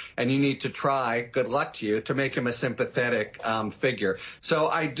contempt, and you need to try, good luck to you, to make him a sympathetic figure. So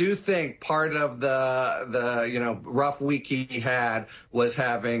I do think part of the rough week he had was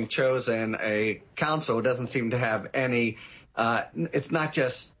having chosen a counsel who doesn't seem to have any it's not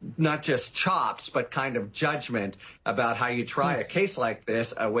just chops, but kind of judgment about how you try a case like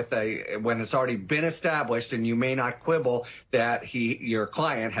this when it's already been established, and you may not quibble that your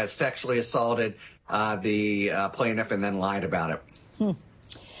client has sexually assaulted the plaintiff and then lied about it.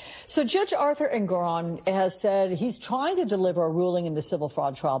 So Judge Arthur Engoron has said he's trying to deliver a ruling in the civil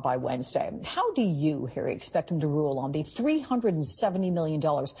fraud trial by Wednesday. How do you, Harry, expect him to rule on the $370 million?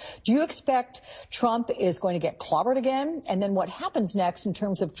 Do you expect Trump is going to get clobbered again? And then what happens next in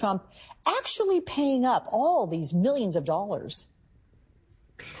terms of Trump actually paying up all these millions of dollars?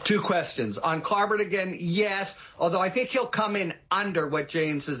 Two questions. On clobbered again, yes, although I think he'll come in under what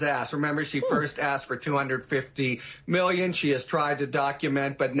James has asked. Remember, she first asked for $250 million. She has tried to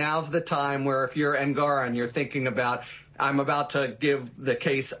document, but now's the time where if you're Engoron, you're thinking about, I'm about to give the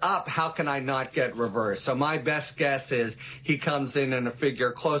case up. How can I not get reversed? So my best guess is he comes in a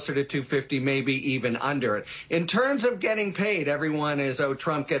figure closer to 250, maybe even under it. In terms of getting paid, everyone is, oh,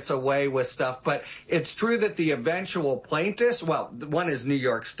 Trump gets away with stuff. But it's true that the eventual plaintiffs, well, one is New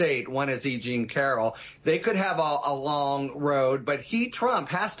York State, one is E. Jean Carroll. They could have a long road, but Trump,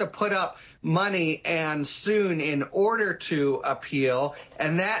 has to put up money and soon in order to appeal.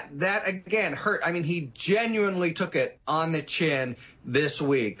 And that again hurt. I mean, he genuinely took it on the chin this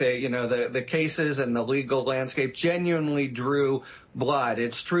week. The cases and the legal landscape genuinely drew blood.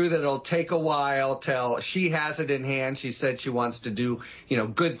 It's true that it'll take a while till she has it in hand. She said she wants to do,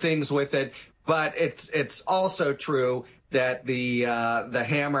 good things with it. But it's also true that the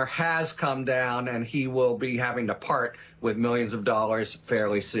hammer has come down and he will be having to part with millions of dollars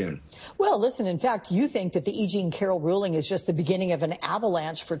fairly soon. Well, listen, in fact, you think that the E. Jean Carroll ruling is just the beginning of an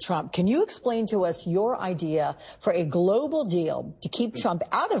avalanche for Trump. Can you explain to us your idea for a global deal to keep Trump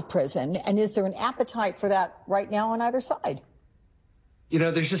out of prison? And is there an appetite for that right now on either side?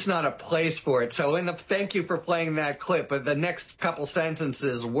 There's just not a place for it. So thank you for playing that clip. But the next couple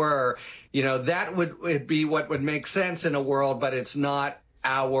sentences were, that would be what would make sense in a world, but it's not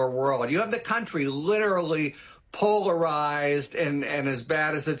our world. You have the country literally polarized and as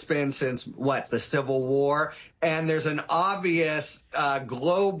bad as it's been since the Civil War. And there's an obvious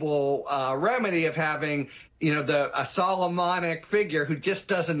global remedy of having a Solomonic figure who just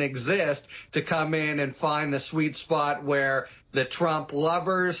doesn't exist to come in and find the sweet spot where the Trump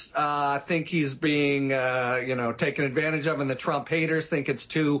lovers think he's being taken advantage of, and the Trump haters think it's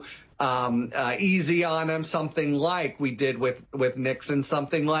too easy on him. Something like we did with Nixon,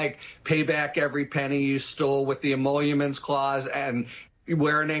 something like pay back every penny you stole with the emoluments clause and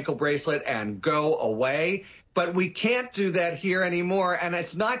wear an ankle bracelet and go away. But we can't do that here anymore. And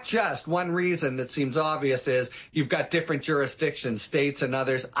it's not just one reason that seems obvious is you've got different jurisdictions, states and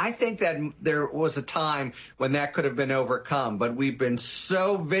others. I think that there was a time when that could have been overcome. But we've been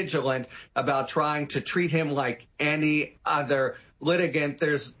so vigilant about trying to treat him like any other litigant.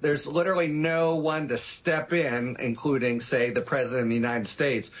 There's literally no one to step in, including, say, the president of the United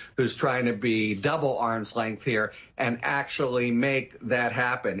States, who's trying to be double arm's length here and actually make that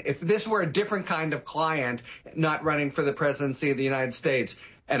happen. If this were a different kind of client, not running for the presidency of the United States,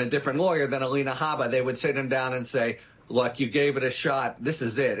 and a different lawyer than Alina Habba, they would sit him down and say, look, you gave it a shot. This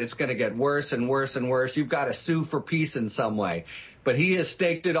is it. It's going to get worse and worse and worse. You've got to sue for peace in some way. But he has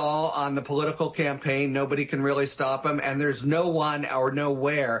staked it all on the political campaign. Nobody can really stop him. And there's no one or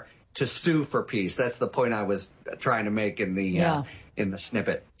nowhere to sue for peace. That's the point I was trying to make in the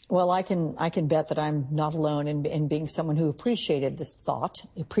snippet. Well, I can bet that I'm not alone in being someone who appreciated this thought,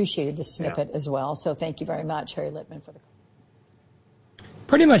 appreciated this snippet as well. So thank you very much, Harry Litman, for the.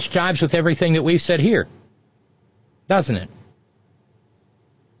 Pretty much jives with everything that we've said here, doesn't it?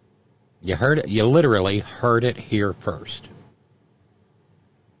 You heard it. You literally heard it here first.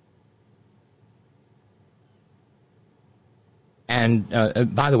 And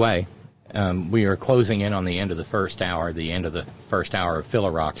by the way, we are closing in on the end of the first hour, of Phila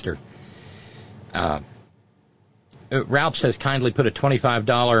Rockster. Ralph has kindly put a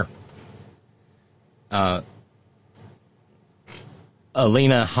 $25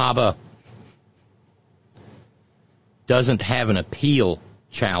 Alina Habba doesn't have an appeal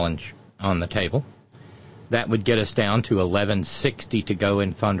challenge on the table. That would get us down to $11.60 to go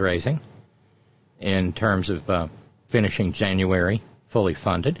in fundraising in terms of finishing January fully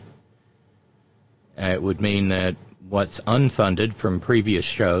funded. It would mean that what's unfunded from previous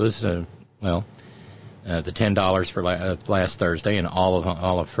shows, the $10 for last Thursday and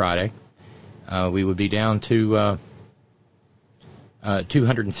all of Friday, we would be down to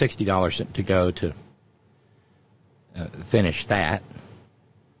 $260 to go to finish that,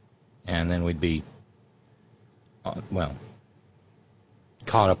 and then we'd be caught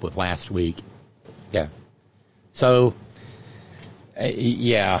up with last week. Yeah. So,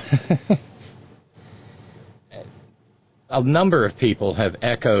 yeah. A number of people have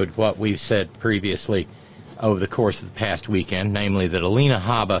echoed what we've said previously over the course of the past weekend, namely that Alina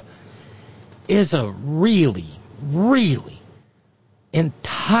Habba is a really, really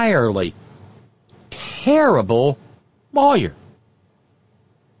entirely terrible lawyer.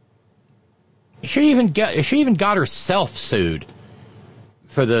 She even got herself sued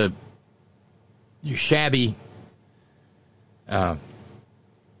for the shabby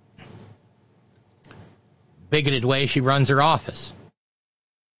bigoted way she runs her office.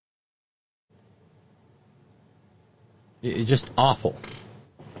 It's just awful.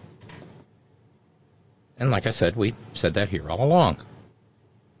 And like I said, we said that here all along.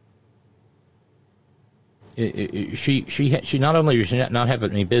 She not only does not have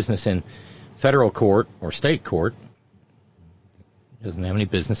any business in federal court or state court, doesn't have any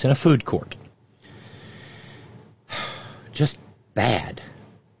business in a food court. Just bad.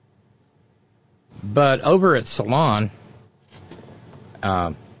 But over at Salon,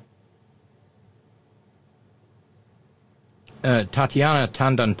 Tatiana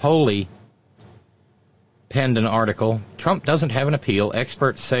Tandonpoli penned an article. Trump doesn't have an appeal.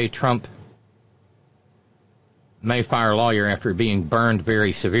 Experts say Trump may fire lawyer after being burned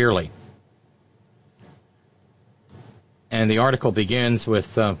very severely. And the article begins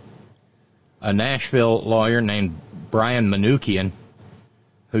with a Nashville lawyer named Brian Manoukian,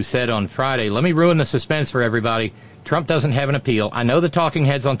 who said on Friday, "Let me ruin the suspense for everybody. Trump doesn't have an appeal. I know the talking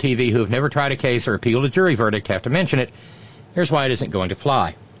heads on TV who have never tried a case or appealed a jury verdict have to mention it. Here's why it isn't going to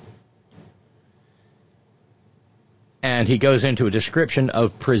fly." And he goes into a description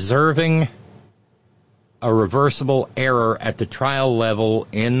of preserving a reversible error at the trial level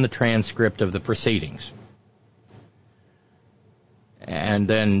in the transcript of the proceedings. And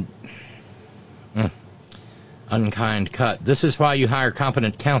then, unkind cut. "This is why you hire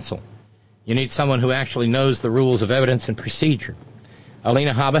competent counsel. You need someone who actually knows the rules of evidence and procedure.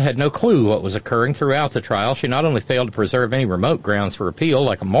 Alina Habba had no clue what was occurring throughout the trial. She not only failed to preserve any remote grounds for appeal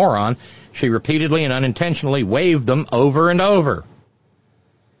like a moron, she repeatedly and unintentionally waived them over and over.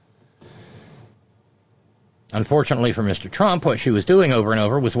 Unfortunately for Mr. Trump, what she was doing over and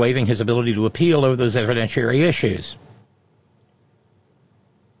over was waiving his ability to appeal over those evidentiary issues.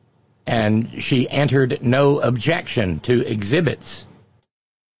 And she entered no objection to exhibits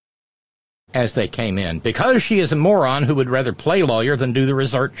as they came in, because she is a moron who would rather play lawyer than do the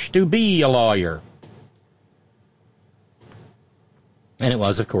research to be a lawyer." And it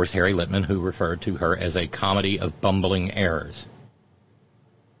was, of course, Harry Litman who referred to her as a comedy of bumbling errors.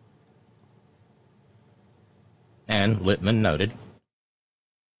 And Litman noted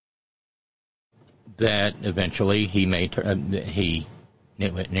that eventually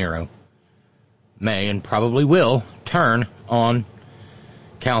Nitwit Nero, may and probably will turn on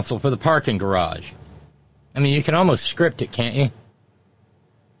counsel for the parking garage. I mean, you can almost script it, can't you?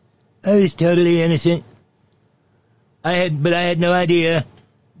 "I was totally innocent. I had no idea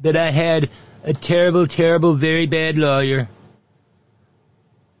that I had a terrible, terrible, very bad lawyer.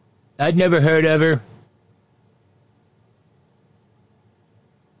 I'd never heard of her.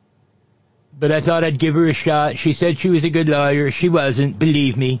 But I thought I'd give her a shot. She said she was a good lawyer. She wasn't,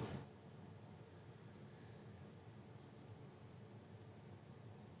 believe me."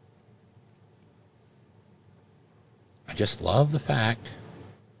 I just love the fact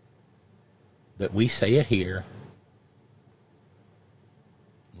that we say it here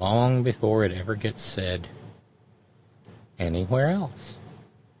long before it ever gets said anywhere else.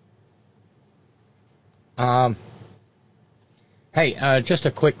 Hey, just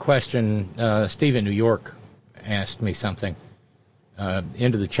a quick question. Steve in New York asked me something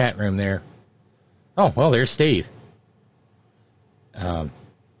into the chat room there. Oh, well, there's Steve.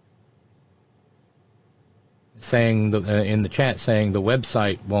 Saying in the chat saying the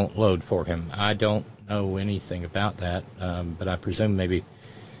website won't load for him. I don't know anything about that, but I presume maybe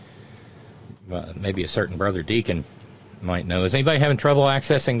a certain brother Deacon might know. Is anybody having trouble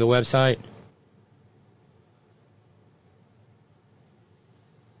accessing the website?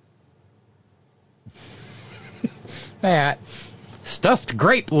 Matt. Stuffed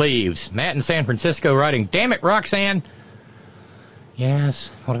grape leaves. Matt in San Francisco writing, "Damn it, Roxanne." Yes,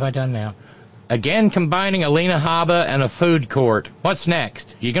 what have I done now? Again, combining Alina Habba and a food court. What's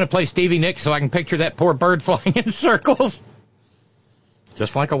next? You going to play Stevie Nicks so I can picture that poor bird flying in circles?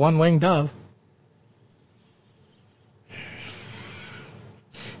 Just like a one-winged dove.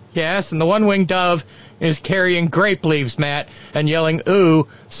 Yes, and the one-winged dove is carrying grape leaves, Matt, and yelling, "Ooh,"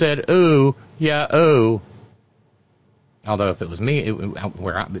 said, "Ooh, yeah, ooh." Although if it was me,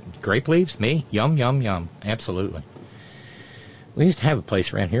 grape leaves? Me? Yum, yum, yum. Absolutely. We used to have a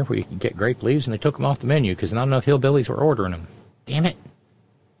place around here where you could get grape leaves, and they took them off the menu because not enough hillbillies were ordering them. Damn it.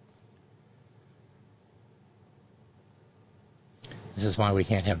 This is why we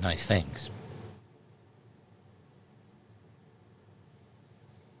can't have nice things.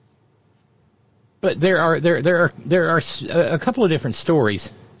 But there are a couple of different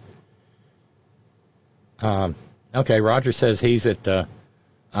stories. Okay, Roger says he's at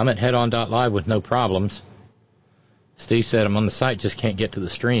I'm at headon.live with no problems. Steve said I'm on the site, just can't get to the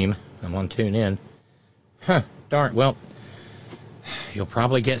stream. I'm on TuneIn. Huh, darn. Well, you'll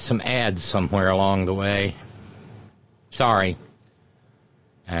probably get some ads somewhere along the way. Sorry.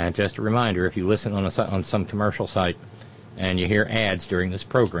 And just a reminder, if you listen on some commercial site and you hear ads during this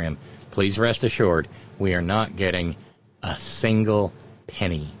program, please rest assured we are not getting a single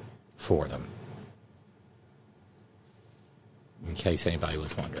penny for them. In case anybody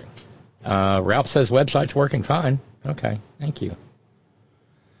was wondering. Ralph says website's working fine. Okay, thank you.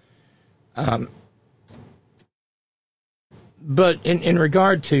 But in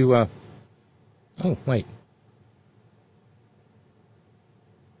regard to... oh, wait.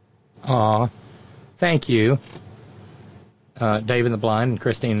 Aw, thank you, Dave in the Blind and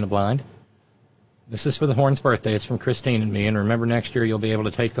Christine in the Blind. This is for the Horn's birthday. It's from Christine and me. And remember, next year you'll be able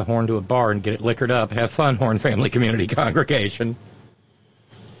to take the Horn to a bar and get it liquored up. Have fun, Horn Family Community Congregation.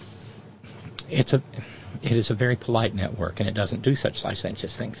 It is a very polite network, and it doesn't do such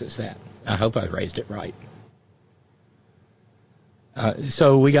licentious things as that. I hope I raised it right.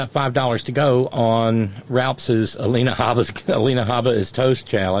 So we got $5 to go on Ralph's Alina Habba is Toast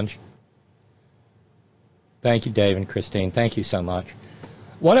challenge. Thank you, Dave and Christine. Thank you so much.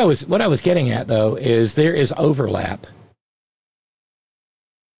 What I was getting at, though, is there is overlap.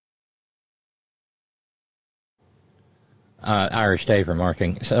 Irish Dave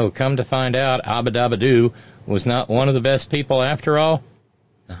remarking, so come to find out, Abba Dabba Doo was not one of the best people after all?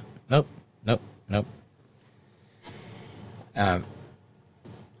 Nope.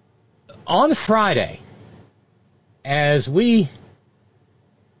 On Friday, as we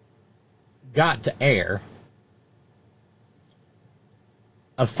got to air,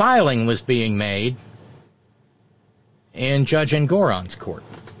 a filing was being made in Judge Engoron's court.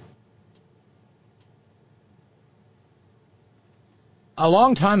 A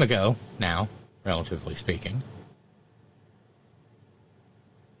long time ago now, relatively speaking,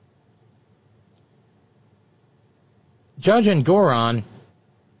 Judge Engoron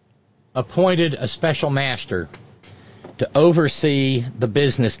appointed a special master to oversee the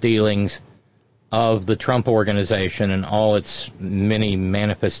business dealings of the Trump organization and all its many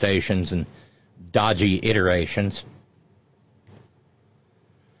manifestations and dodgy iterations.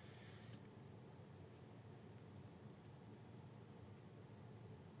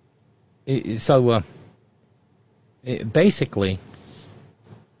 So, basically,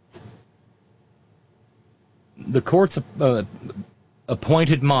 the court's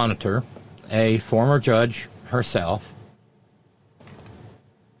appointed monitor, a former judge herself,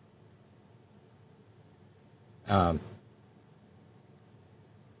 has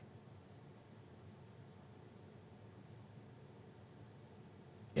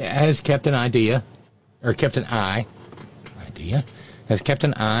kept an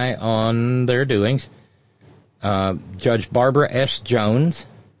eye on their doings. Judge Barbara S. Jones,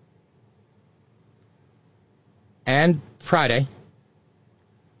 and Friday,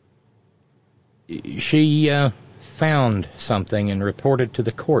 she found something and reported to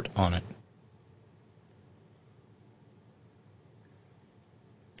the court on it.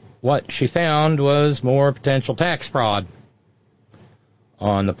 What she found was more potential tax fraud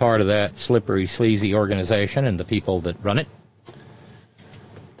on the part of that slippery, sleazy organization and the people that run it.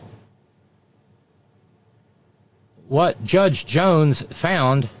 What Judge Jones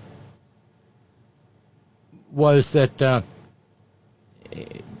found was that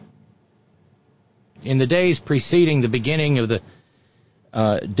in the days preceding the beginning of the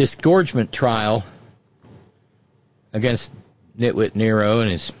disgorgement trial against Nitwit Nero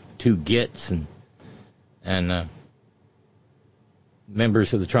and his two gits and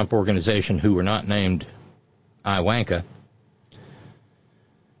members of the Trump organization who were not named Iwanka.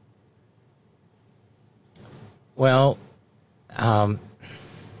 Well,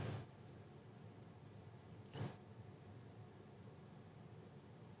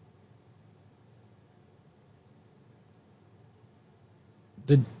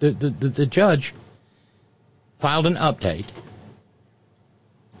 the judge filed an update,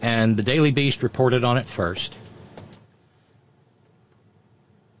 and the Daily Beast reported on it first.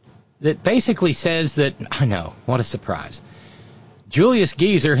 That basically says that, I know, what a surprise, Julius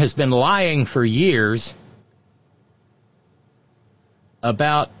Geezer has been lying for years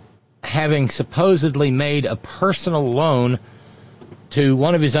about having supposedly made a personal loan to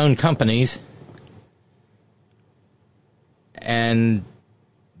one of his own companies and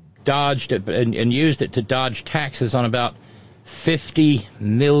dodged it and used it to dodge taxes on about $50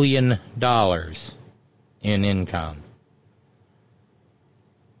 million in income.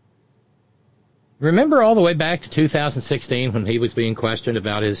 Remember all the way back to 2016 when he was being questioned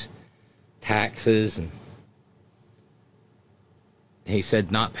about his taxes, and he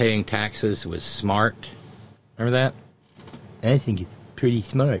said not paying taxes was smart. Remember that? I think it's pretty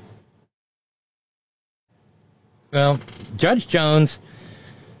smart. Well, Judge Jones,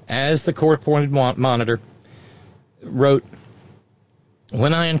 as the court-appointed monitor, wrote,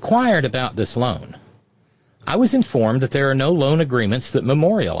 "When I inquired about this loan, I was informed that there are no loan agreements that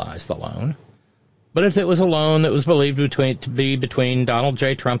memorialize the loan, but if it was a loan that was believed to be between Donald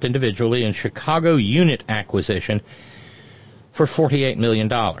J. Trump individually and Chicago Unit Acquisition for $48 million.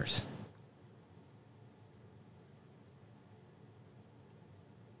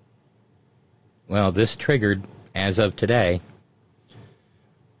 Well, this triggered, as of today,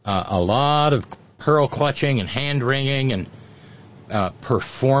 a lot of pearl clutching and hand wringing and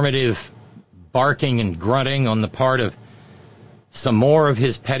performative barking and grunting on the part of some more of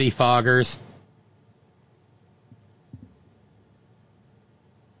his pettifoggers.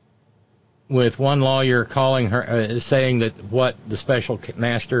 With one lawyer calling her, saying that what the special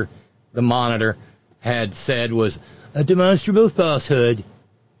master, the monitor, had said was a demonstrable falsehood.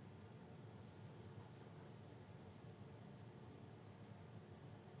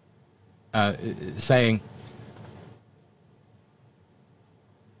 Saying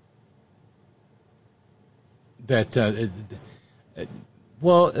that,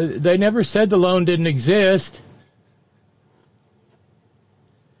 well, they never said the loan didn't exist.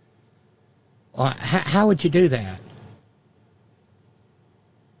 Well, how would you do that?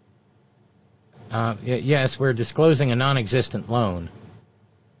 Yes, we're disclosing a non-existent loan.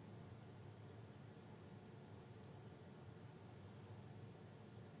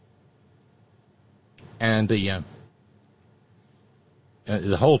 And the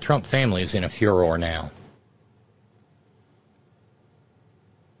whole Trump family is in a furor now.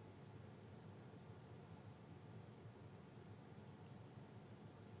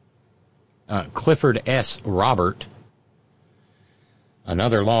 Clifford S. Robert,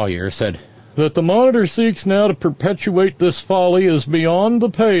 another lawyer, said that the monitor seeks now to perpetuate this folly is beyond the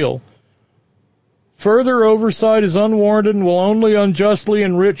pale. Further oversight is unwarranted and will only unjustly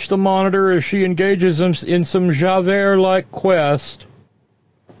enrich the monitor as she engages in some Javert-like quest.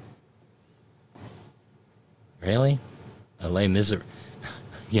 Really? Les Miserables.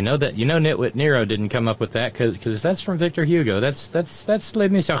 You know Nitwit Nero didn't come up with that because that's from Victor Hugo. That's Les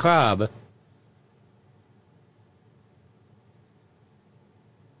Miserables.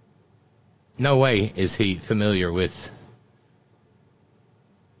 No way is he familiar with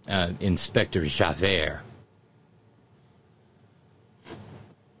Inspector Javert.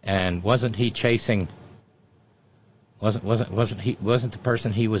 And wasn't he chasing? Wasn't the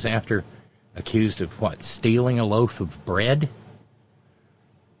person he was after accused of what? Stealing a loaf of bread?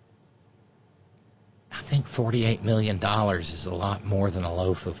 I think $48 million is a lot more than a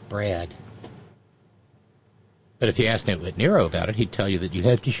loaf of bread. But if you ask Nitwit Nero about it, he'd tell you that you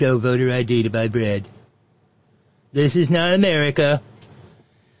have to show voter ID to buy bread. This is not America.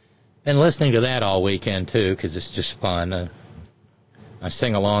 Been listening to that all weekend, too, because it's just fun. I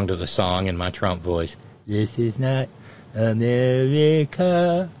sing along to the song in my Trump voice. This is not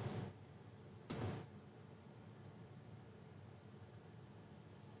America.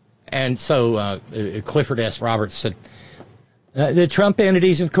 And so Clifford S. Roberts said, the Trump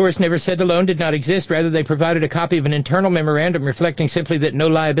entities, of course, never said the loan did not exist. Rather, they provided a copy of an internal memorandum reflecting simply that no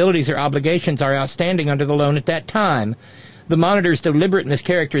liabilities or obligations are outstanding under the loan at that time. The monitor's deliberate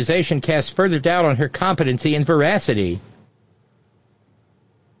mischaracterization casts further doubt on her competency and veracity.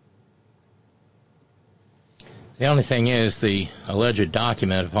 The only thing is, the alleged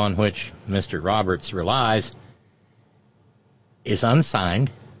document upon which Mr. Roberts relies is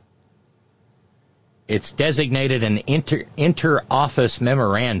unsigned. It's designated an inter-office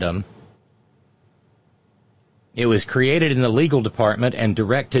memorandum. It was created in the legal department and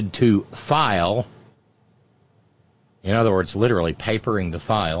directed to file. In other words, literally papering the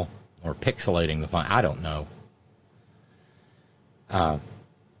file or pixelating the file. I don't know.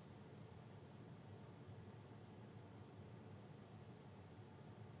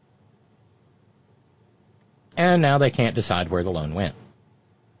 And now they can't decide where the loan went.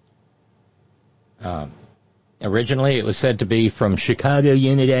 Originally, it was said to be from Chicago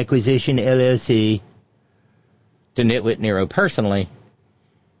Unit Acquisition, LLC, to Nitwit Nero personally.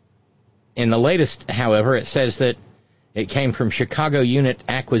 In the latest, however, it says that it came from Chicago Unit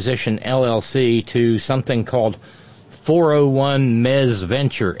Acquisition, LLC, to something called 401 Mez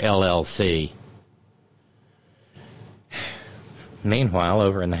Venture, LLC. Meanwhile,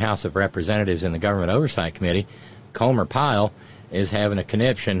 over in the House of Representatives in the Government Oversight Committee, Comer Pyle is having a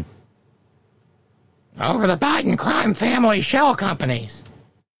conniption over the Biden crime family shell companies.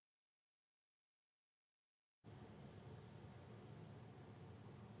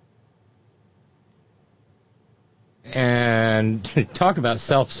 And talk about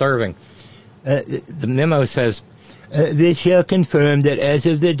self-serving. The memo says, this shall confirm that as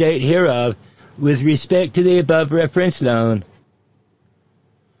of the date hereof, with respect to the above referenced loan,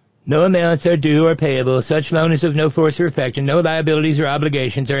 no amounts are due or payable. Such loan is of no force or effect, and no liabilities or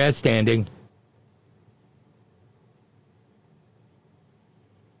obligations are outstanding.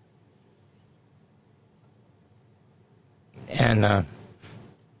 And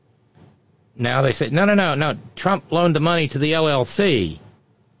now they say, no. Trump loaned the money to the LLC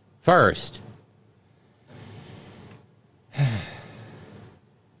first.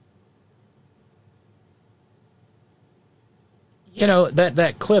 You know,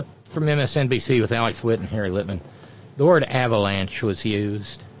 that clip from MSNBC with Alex Witt and Harry Litman, the word avalanche was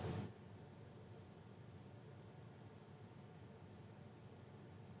used.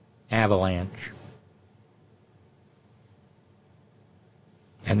 Avalanche.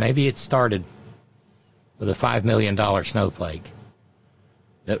 And maybe it started with a $5 million snowflake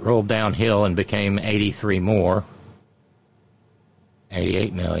that rolled downhill and became 83 more,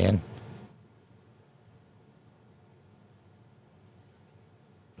 88 million.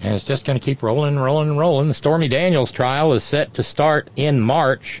 And it's just going to keep rolling and rolling and rolling. The Stormy Daniels trial is set to start in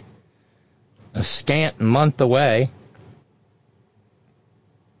March, a scant month away.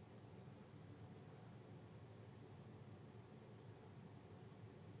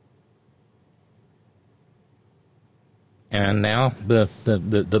 And now the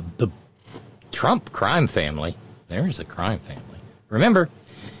Trump crime family, there's a crime family. Remember,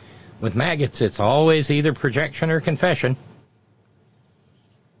 with maggots, it's always either projection or confession.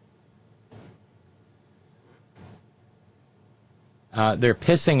 They're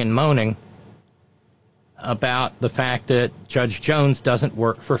pissing and moaning about the fact that Judge Jones doesn't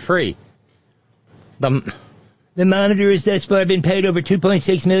work for free. The Monitor has thus far been paid over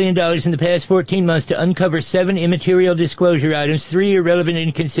 $2.6 million in the past 14 months to uncover 7 immaterial disclosure items, 3 irrelevant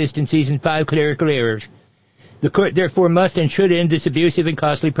inconsistencies, and 5 clerical errors. The court therefore must and should end this abusive and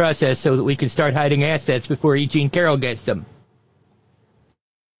costly process so that we can start hiding assets before E. Jean Carroll gets them.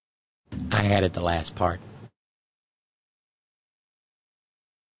 I added the last part.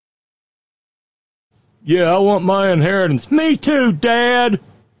 Yeah, I want my inheritance. Me too, Dad.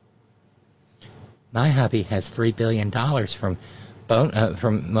 My hubby has $3 billion from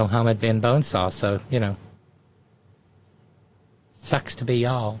Mohammed bin Bonesaw, so, you know. Sucks to be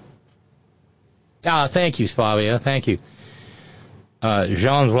y'all. Ah, thank you, Fabio. Thank you.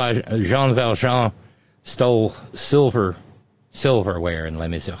 Jean Valjean stole silverware in Les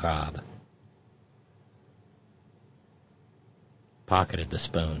Miserables. Pocketed the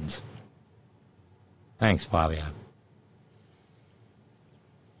spoons. Thanks, Fabio.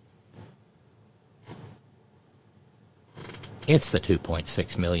 It's the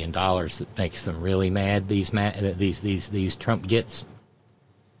 $2.6 million that makes them really mad, these Trump gets.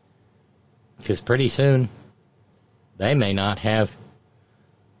 Because pretty soon, they may not have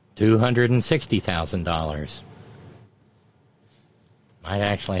 $260,000. Might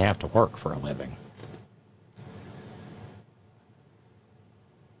actually have to work for a living.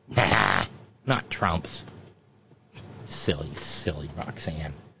 Nah, not Trump's. Silly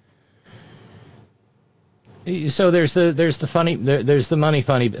Roxanne. So there's the funny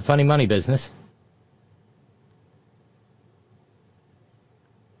money business.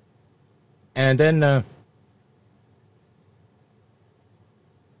 And then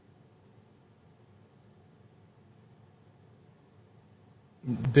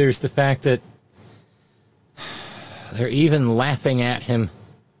there's the fact that they're even laughing at him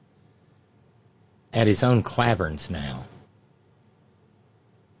at his own claverns now.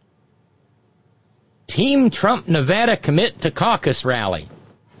 Team Trump Nevada commit to caucus rally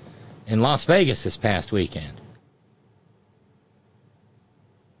in Las Vegas this past weekend.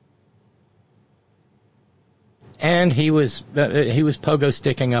 And he was pogo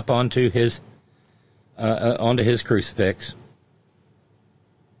sticking up onto his crucifix.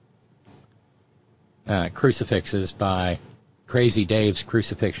 Crucifixes by Crazy Dave's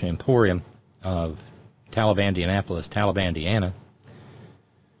Crucifixion Emporium of Indianapolis, Indiana.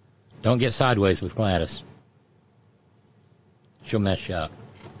 Don't get sideways with Gladys. She'll mess you up.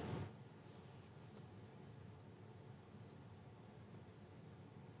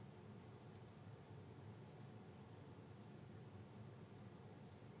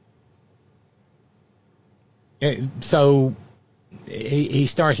 So he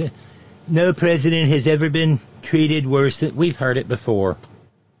starts, no president has ever been treated worse than, we've heard it before.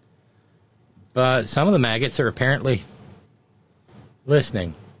 But some of the maggots are apparently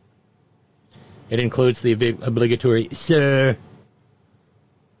listening. It includes the obligatory, sir,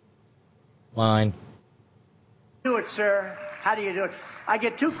 line. Do it, sir. How do you do it? I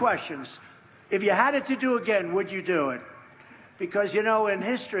get two questions. If you had it to do again, would you do it? Because, you know, in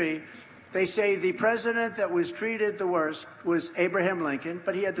history, they say the president that was treated the worst was Abraham Lincoln,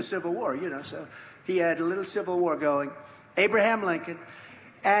 but he had the Civil War, you know, so he had a little Civil War going. Abraham Lincoln.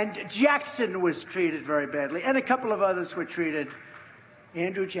 And Jackson was treated very badly, and a couple of others were treated.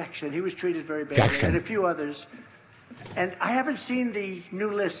 Andrew Jackson, he was treated very badly, and a few others. And I haven't seen the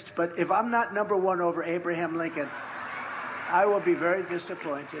new list, but if I'm not number one over Abraham Lincoln, I will be very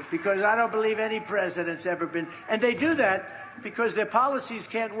disappointed, because I don't believe any president's ever been. And they do that because their policies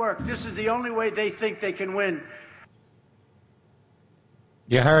can't work. This is the only way they think they can win.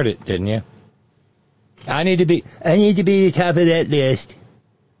 You heard it, didn't you? I need to be the top of that list.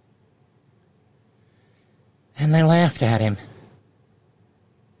 And they laughed at him.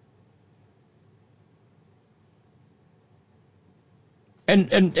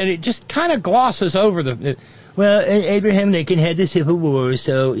 And it just kind of glosses over the... Well, Abraham Lincoln had the Civil War,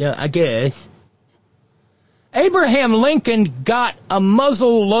 so, yeah, I guess. Abraham Lincoln got a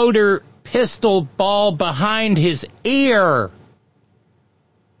muzzle loader pistol ball behind his ear.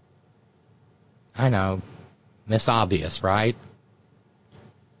 I know. Miss Obvious, right?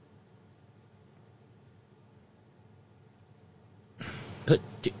 But,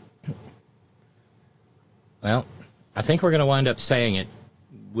 well, I think we're going to wind up saying it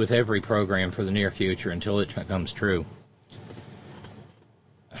with every program for the near future until it comes true.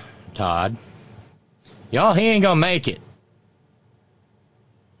 Todd, y'all, he ain't going to make it.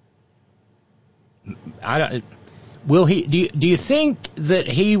 Will he? Do you think that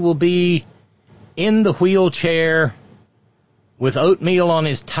he will be in the wheelchair with oatmeal on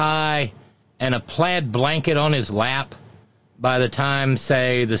his tie and a plaid blanket on his lap by the time,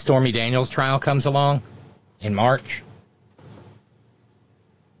 say, the Stormy Daniels trial comes along in March?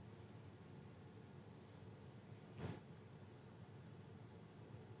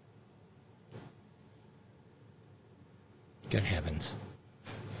 Good heavens.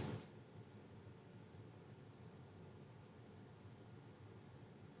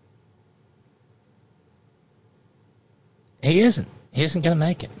 He isn't. He isn't going to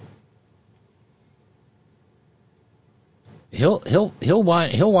make it. He'll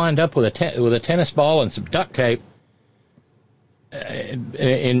wind up with a tennis ball and some duct tape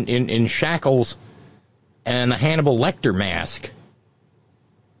in shackles and the Hannibal Lecter mask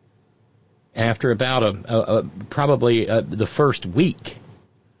after about probably the first week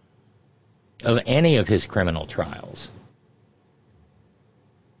of any of his criminal trials.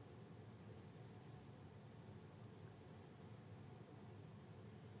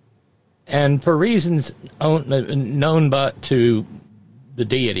 And for reasons known but to the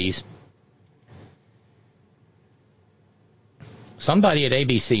deities, somebody at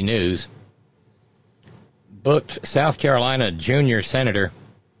ABC News booked South Carolina junior senator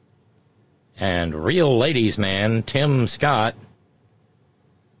and real ladies man Tim Scott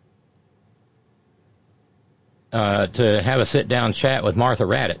to have a sit-down chat with Martha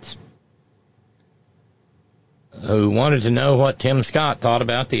Raddatz, who wanted to know what Tim Scott thought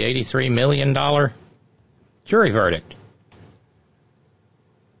about the $83 million jury verdict.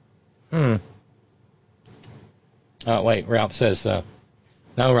 Oh, wait, Ralph says,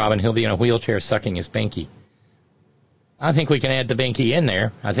 no, Robyn, he'll be in a wheelchair sucking his binky. I think we can add the binky in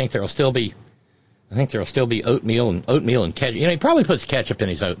there. I think there'll still be oatmeal and ketchup. You know, he probably puts ketchup in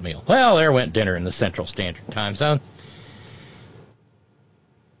his oatmeal. Well, there went dinner in the Central Standard Time Zone.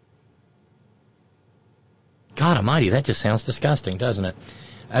 God Almighty, that just sounds disgusting, doesn't it?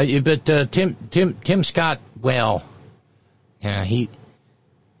 But Tim Scott, well, yeah, he's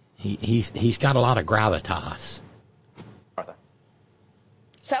got a lot of gravitas.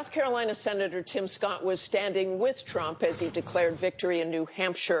 South Carolina Senator Tim Scott was standing with Trump as he declared victory in New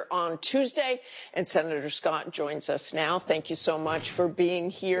Hampshire on Tuesday. And Senator Scott joins us now. Thank you so much for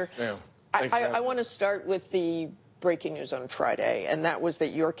being here. Yes, ma'am. I want to start with the breaking news on Friday, and that was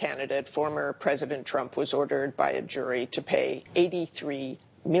that your candidate, former President Trump, was ordered by a jury to pay $83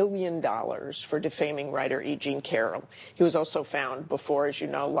 million for defaming writer E. Jean Carroll. He was also found before, as you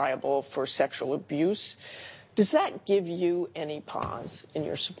know, liable for sexual abuse. Does that give you any pause in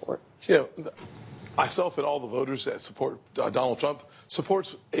your support? Myself and all the voters that support Donald Trump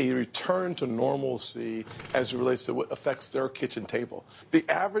supports a return to normalcy as it relates to what affects their kitchen table. The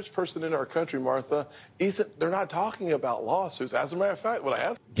average person in our country, Martha, they're not talking about lawsuits. As a matter of fact, what I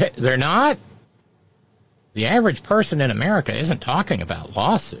have... They're not? The average person in America isn't talking about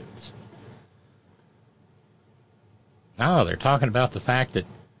lawsuits. No, they're talking about the fact that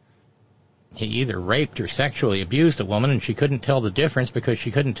he either raped or sexually abused a woman, and she couldn't tell the difference because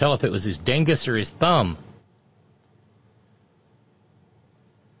she couldn't tell if it was his dingus or his thumb.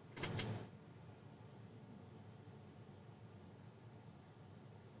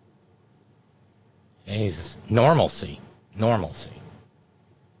 Jesus. Normalcy.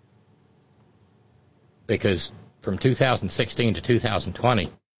 Because from 2016 to 2020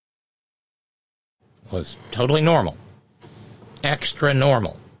 was totally normal. Extra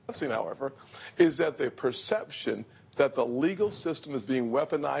normal. However, is that the perception that the legal system is being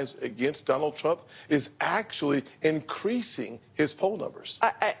weaponized against Donald Trump is actually increasing his poll numbers.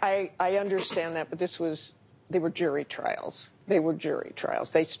 I understand that, but they were jury trials.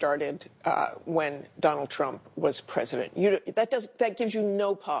 They started when Donald Trump was president. That gives you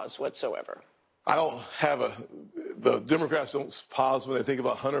no pause whatsoever. I don't have the Democrats don't pause when they think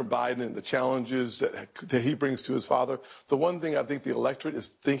about Hunter Biden and the challenges that he brings to his father. The one thing I think the electorate is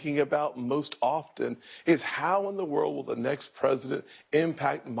thinking about most often is how in the world will the next president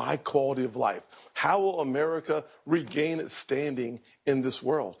impact my quality of life? How will America regain its standing in this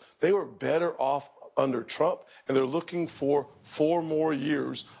world? They were better off under Trump, and they're looking for 4 more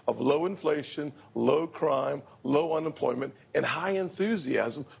years of low inflation, low crime, low unemployment, and high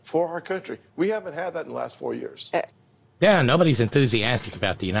enthusiasm for our country. We haven't had that in the last 4 years. Yeah, nobody's enthusiastic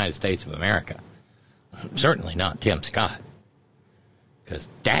about the United States of America. Certainly not Tim Scott, because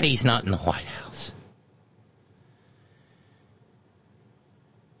Daddy's not in the White House.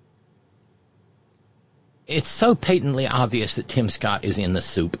 It's so patently obvious that Tim Scott is in the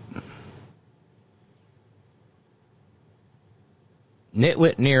soup.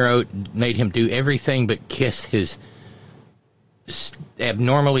 Nitwit Nero made him do everything but kiss his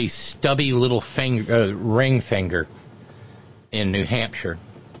abnormally stubby little ring finger in New Hampshire,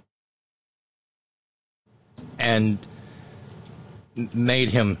 and made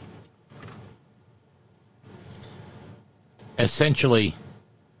him essentially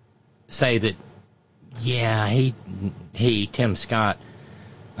say that, yeah, he Tim Scott,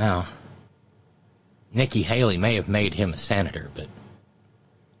 well, Nikki Haley may have made him a senator, but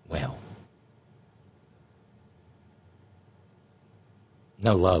well,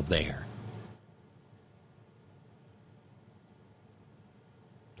 no love there.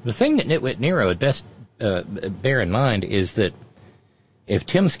 The thing that Nitwit Nero had best bear in mind is that if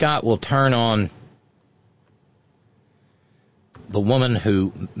Tim Scott will turn on the woman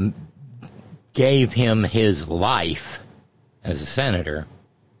who gave him his life as a senator,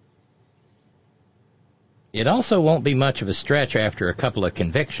 it also won't be much of a stretch after a couple of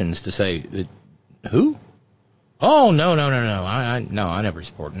convictions to say, who? Oh, no. I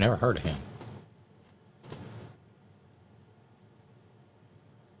never heard of him.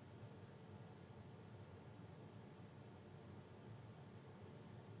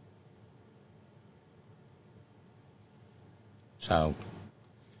 So,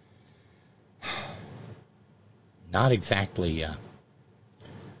 not exactly a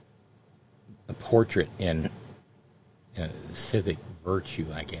portrait in civic virtue,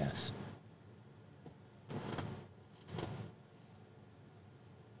 I guess.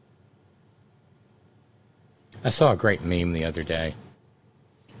 I saw a great meme the other day.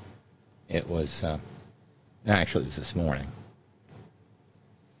 It was, actually it was this morning.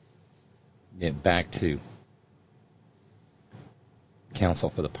 Back to Counsel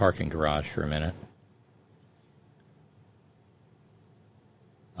for the parking garage for a minute.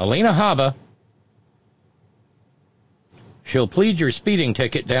 Alina Habba, she'll plead your speeding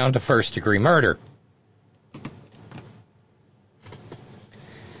ticket down to first-degree murder.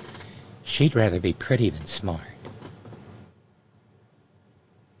 She'd rather be pretty than smart.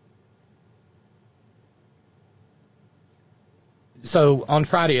 So, on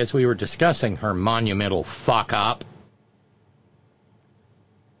Friday, as we were discussing her monumental fuck-up,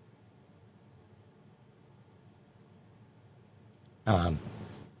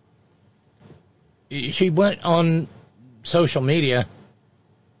 she went on social media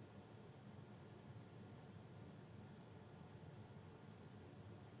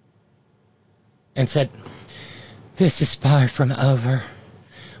and said, "This is far from over.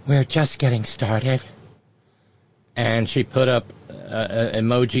 We're just getting started." And she put up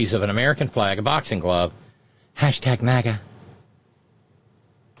emojis of an American flag, a boxing glove, Hashtag MAGA.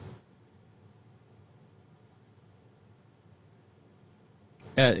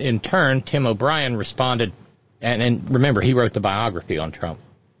 In turn, Tim O'Brien responded, and remember, he wrote the biography on Trump.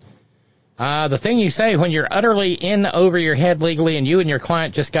 The thing you say when you're utterly in over your head legally and you and your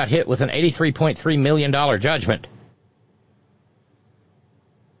client just got hit with an $83.3 million judgment.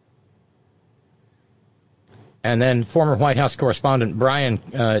 And then former White House correspondent Brian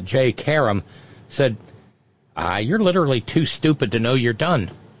J. Karam said, you're literally too stupid to know you're done.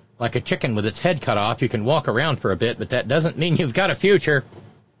 Like a chicken with its head cut off, you can walk around for a bit, but that doesn't mean you've got a future.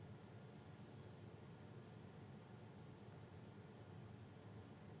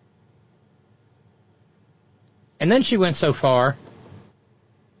 And then she went so far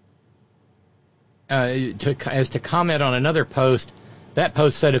as to comment on another post. That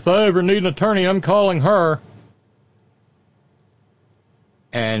post said, if I ever need an attorney, I'm calling her.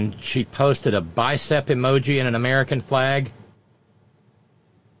 And she posted a bicep emoji and an American flag.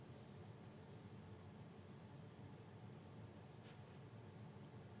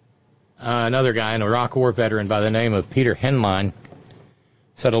 Another guy, an Iraq War veteran by the name of Peter Henline,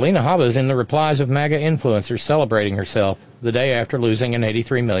 said Alina Habba's in the replies of MAGA influencers celebrating herself the day after losing an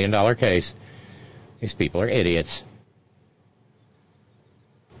 $83 million case. These people are idiots.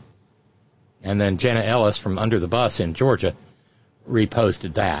 And then Jenna Ellis from Under the Bus in Georgia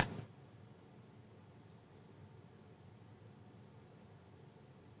reposted that.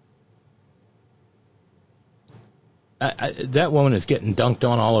 That woman is getting dunked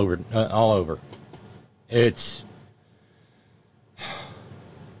on all over. It's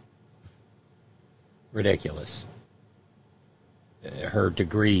ridiculous. Her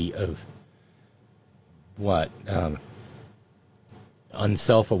degree of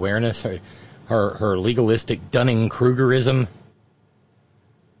unself-awareness, her legalistic Dunning-Krugerism.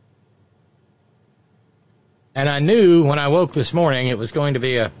 And I knew when I woke this morning it was going to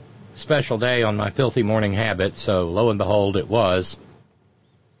be a special day on my filthy morning habit, so lo and behold, it was.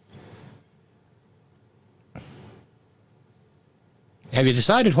 Have you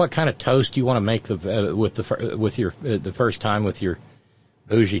decided what kind of toast you want to make the first time with your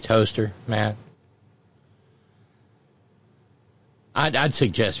bougie toaster, Matt? I'd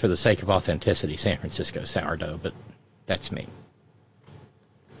suggest, for the sake of authenticity, San Francisco sourdough, but that's me.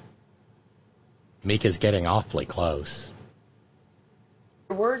 Mika's getting awfully close.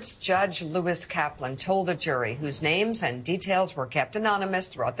 Words Judge Lewis Kaplan told a jury, whose names and details were kept anonymous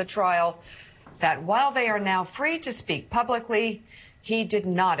throughout the trial, that while they are now free to speak publicly, he did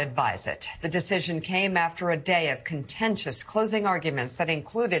not advise it. The decision came after a day of contentious closing arguments that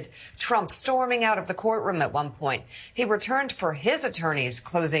included Trump storming out of the courtroom at one point. He returned for his attorney's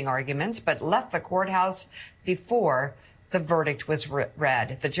closing arguments, but left the courthouse before the verdict was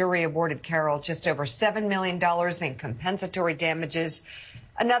read. The jury awarded Carroll just over $7 million in compensatory damages,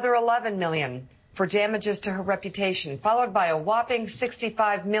 another $11 million for damages to her reputation, followed by a whopping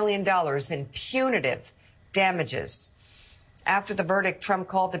 $65 million in punitive damages. After the verdict, Trump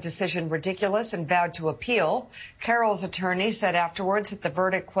called the decision ridiculous and vowed to appeal. Carroll's attorney said afterwards that the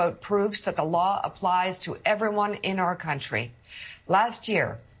verdict, quote, proves that the law applies to everyone in our country. Last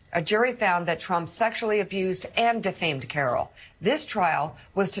year, a jury found that Trump sexually abused and defamed Carroll. This trial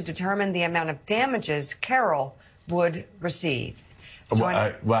was to determine the amount of damages Carroll would receive.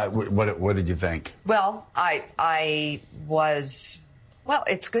 What did you think? Well,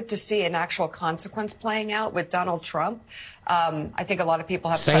 it's good to see an actual consequence playing out with Donald Trump. I think a lot of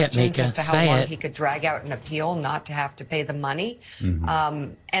people have questions as to how long he could drag out an appeal not to have to pay the money.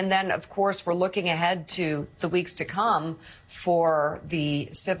 Mm-hmm. And then, of course, we're looking ahead to the weeks to come for the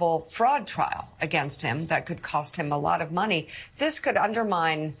civil fraud trial against him that could cost him a lot of money. This could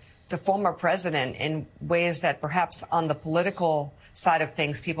undermine the former president in ways that perhaps on the political side of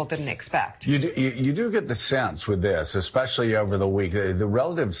things people didn't expect. You do get the sense with this, especially over the week, the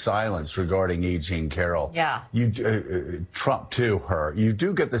relative silence regarding E. Jean Carroll. Yeah. Trump to her. You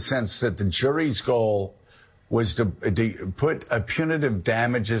do get the sense that the jury's goal was to put a punitive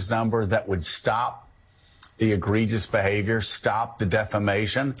damages number that would stop the egregious behavior, stop the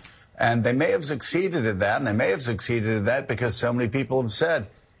defamation. And they may have succeeded at that, and they may have succeeded at that because so many people have said,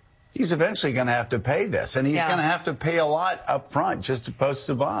 he's eventually going to have to pay this, and he's going to have to pay a lot up front just to post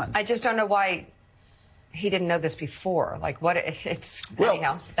the bond. I just don't know why he didn't know this before. Like, what it's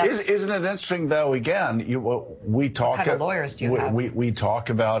anyhow. Isn't it interesting though? Again, we talk. What kind of lawyers do you have? We talk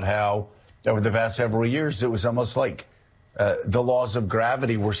about how over the past several years it was almost like the laws of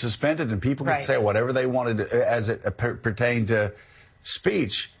gravity were suspended, and people could say whatever they wanted as it pertained to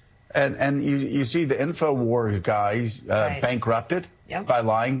speech. And you see the InfoWars guys bankrupted by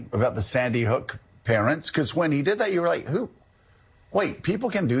lying about the Sandy Hook parents, because when he did that, you were like, who? Wait, people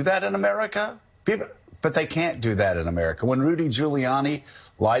can do that in America? But they can't do that in America. When Rudy Giuliani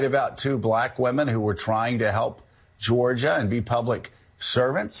lied about 2 black women who were trying to help Georgia and be public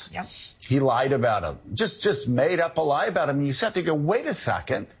servants, yep. He lied about them. Just made up a lie about them. You just have to go, wait a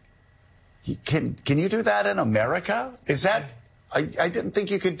second. Can you do that in America? Is that, I didn't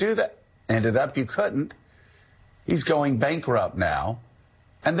think you could do that. Ended up you couldn't. He's going bankrupt now.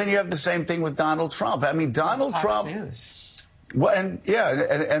 And then you have the same thing with Donald Trump. I mean, Donald Trump. News. Well,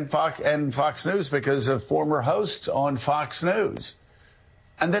 and Fox News, because of former hosts on Fox News.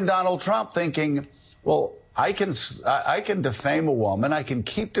 And then Donald Trump thinking, well, I can defame a woman. I can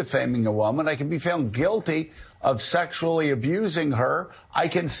keep defaming a woman. I can be found guilty of sexually abusing her. I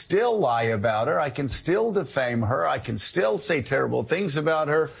can still lie about her. I can still defame her. I can still say terrible things about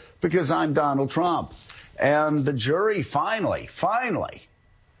her because I'm Donald Trump. And the jury finally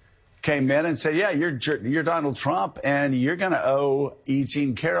came in and said, yeah, you're Donald Trump, and you're going to owe E.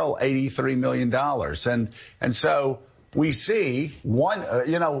 Jean Carroll $83 million. And so we see one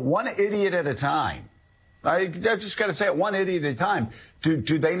idiot at a time. I've just got to say it, one idiot at a time. Do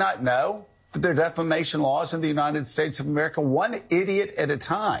they not know that there are defamation laws in the United States of America? One idiot at a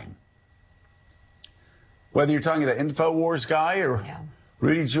time. Whether you're talking the InfoWars guy or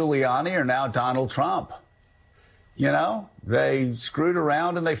Rudy Giuliani or now Donald Trump. They screwed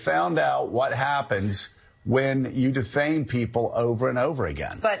around and they found out what happens when you defame people over and over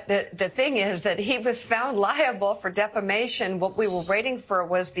again. But the thing is that he was found liable for defamation. What we were waiting for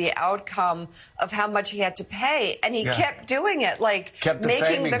was the outcome of how much he had to pay. And he kept doing it, kept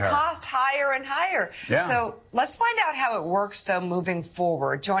making the cost higher and higher. Yeah. So let's find out how it works, though, moving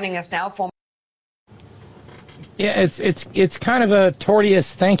forward. Joining us now, former. Yeah, it's kind of a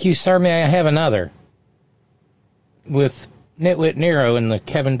tortuous, thank you, sir, may I have another, with Nitwit Nero in the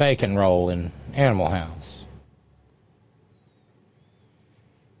Kevin Bacon role in Animal House.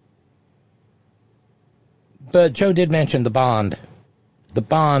 But Joe did mention the bond. The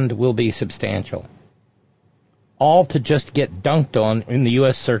bond will be substantial. All to just get dunked on in the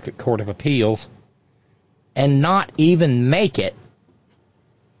U.S. Circuit Court of Appeals and not even make it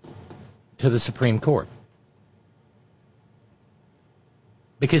to the Supreme Court.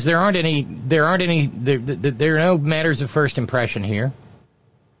 Because there are no matters of first impression here.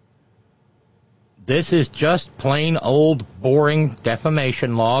 This is just plain old boring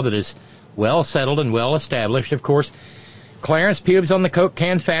defamation law that is well settled and well established. Of course, Clarence Pubes on the Coke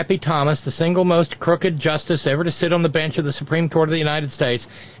can, Fappy Thomas, the single most crooked justice ever to sit on the bench of the Supreme Court of the United States,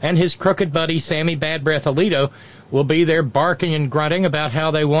 and his crooked buddy Sammy Bad Breath Alito will be there barking and grunting about how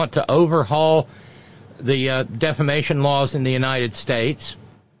they want to overhaul the defamation laws in the United States.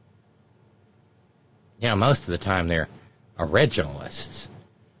 Most of the time they're originalists.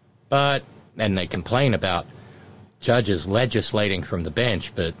 And they complain about judges legislating from the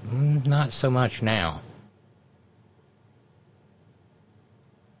bench, but not so much now.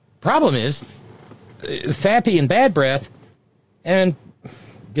 Problem is, Fappy and Bad Breath, and,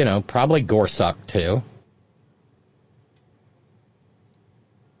 probably Gorsuch too,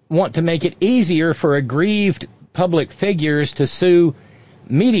 want to make it easier for aggrieved public figures to sue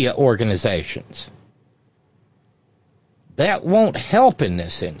media organizations. That won't help in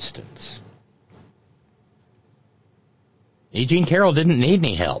this instance. E. Jean Carroll didn't need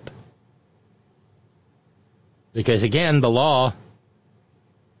any help. Because, again, the law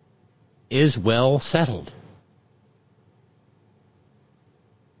is well settled.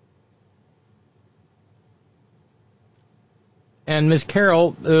 And Ms.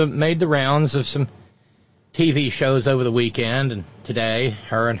 Carroll made the rounds of some TV shows over the weekend and today,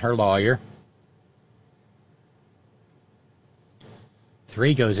 her and her lawyer.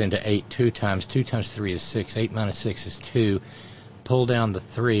 3 goes into 8, 2 times 3 is 6, 8 minus 6 is 2. Pull down the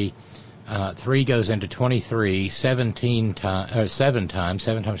 3. 3 goes into 23, 7 times, 7 times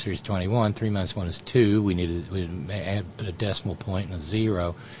 3 is 21, 3 minus 1 is 2. We add a decimal point and a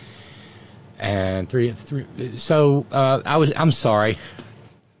 0. And 3, so I'm sorry.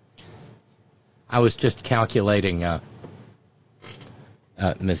 I was just calculating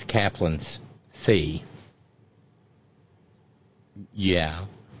Ms. Kaplan's fee. Yeah.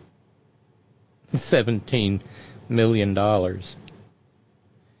 $17 million.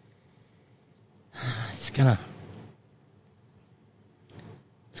 It's gonna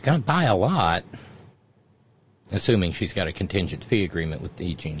buy a lot, assuming she's got a contingent fee agreement with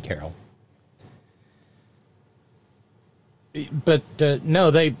E. Jean Carroll. But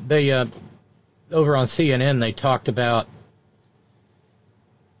no, they over on CNN they talked about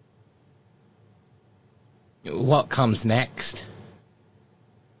what comes next.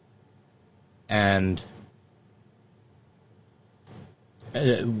 and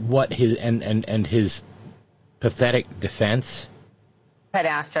what his pathetic defense. I'd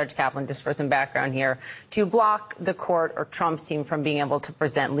asked Judge Kaplan, just for some background here, to block the court or Trump's team from being able to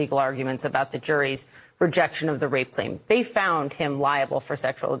present legal arguments about the jury's rejection of the rape claim. They found him liable for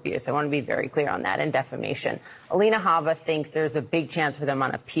sexual abuse. I want to be very clear on that, and defamation. Alina Habba thinks there's a big chance for them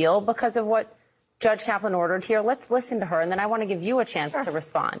on appeal because of what Judge Kaplan ordered here. Let's listen to her, and then I want to give you a chance to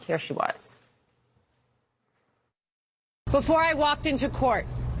respond. Here she was. Before I walked into court,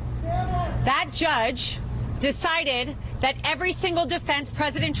 that judge decided that every single defense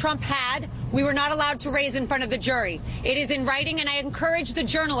President Trump had, we were not allowed to raise in front of the jury. It is in writing, and I encourage the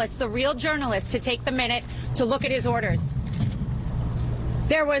journalists, the real journalists, to take the minute to look at his orders.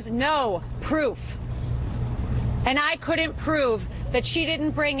 There was no proof, and I couldn't prove that she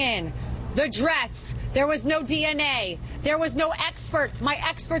didn't bring in the dress. There was no DNA. There was no expert. My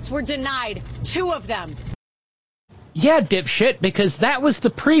experts were denied, 2 of them. Yeah, dipshit, because that was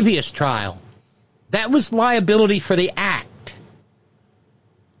the previous trial. That was liability for the act.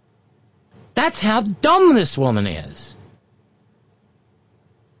 That's how dumb this woman is.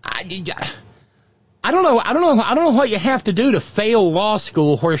 I don't know what you have to do to fail law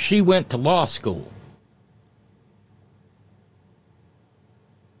school where she went to law school.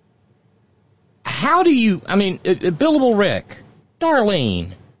 How do you, Billable Rick,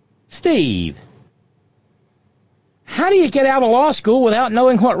 Darlene, Steve, how do you get out of law school without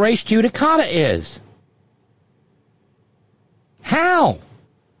knowing what res judicata is? How?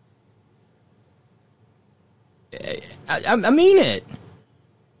 I mean it.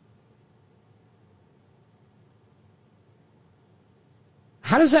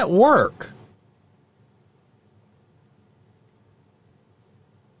 How does that work?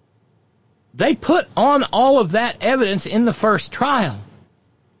 They put on all of that evidence in the first trial.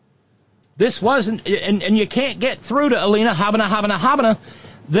 This wasn't, and you can't get through to Alina Habba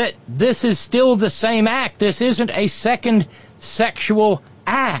that this is still the same act. This isn't a second sexual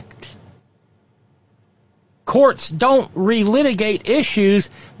act. Courts don't relitigate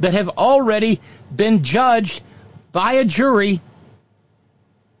issues that have already been judged by a jury,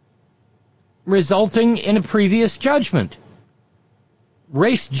 resulting in a previous judgment.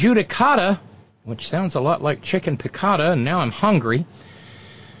 Res judicata, which sounds a lot like chicken piccata, and now I'm hungry.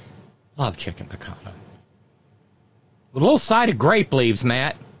 Love chicken piccata. With a little side of grape leaves,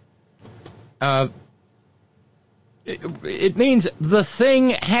 Matt. It means the thing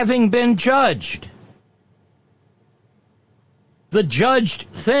having been judged. The judged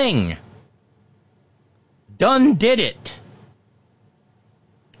thing. Done did it.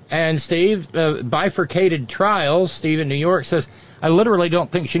 And Steve, bifurcated trials, Steve in New York says, I literally don't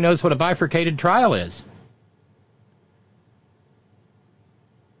think she knows what a bifurcated trial is.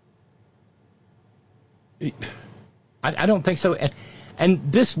 I don't think so.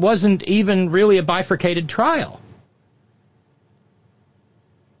 And this wasn't even really a bifurcated trial.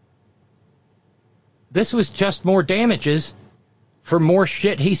 This was just more damages for more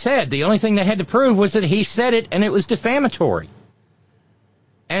shit he said. The only thing they had to prove was that he said it and it was defamatory.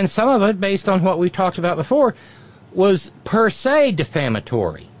 And some of it, based on what we talked about before, was per se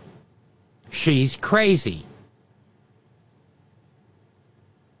defamatory. She's crazy.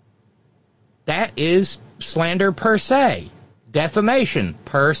 That is slander per se. Defamation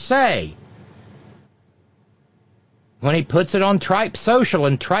per se. When he puts it on Tripe Social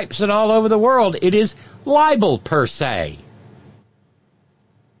and tripes it all over the world, it is libel per se.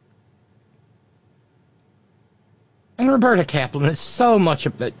 And Roberta Kaplan is so much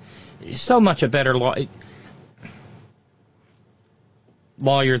a better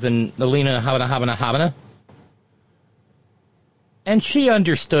lawyer than Alina Habba. And she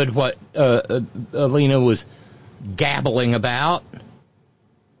understood what Alina was gabbling about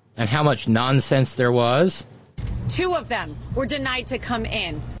and how much nonsense there was. 2 of them were denied to come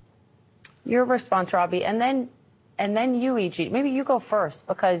in. Your response, Robbie, and then you, E.G. Maybe you go first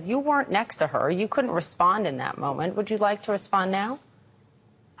because you weren't next to her. You couldn't respond in that moment. Would you like to respond now?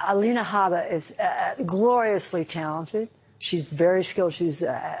 Alina Habba is gloriously talented. She's very skilled. She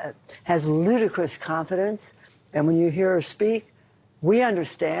has ludicrous confidence. And when you hear her speak, we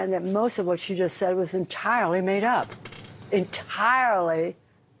understand that most of what she just said was entirely made up, entirely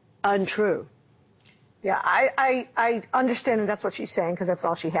untrue. Yeah, I understand that that's what she's saying because that's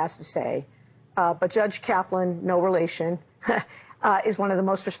all she has to say. But Judge Kaplan, no relation, is one of the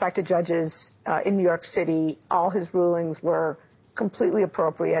most respected judges in New York City. All his rulings were completely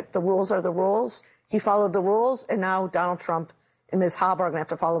appropriate. The rules are the rules. He followed the rules, and now Donald Trump and Ms. Habba are going to have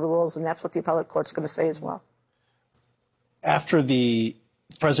to follow the rules, and that's what the appellate court's going to say as well. After the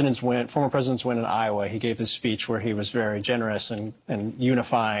former president's win in Iowa, he gave this speech where he was very generous and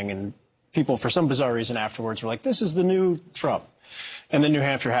unifying, and people, for some bizarre reason afterwards, were like, this is the new Trump. And then New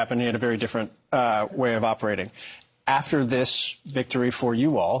Hampshire happened. He had a very different way of operating. After this victory for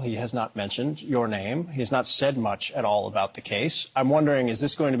you all, he has not mentioned your name. He has not said much at all about the case. I'm wondering, is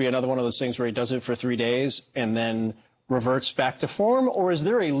this going to be another one of those things where he does it for 3 days and then reverts back to form? Or is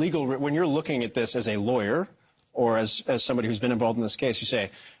there a legal, when you're looking at this as a lawyer or as somebody who's been involved in this case, you say,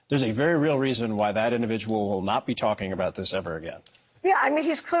 there's a very real reason why that individual will not be talking about this ever again? Yeah, I mean,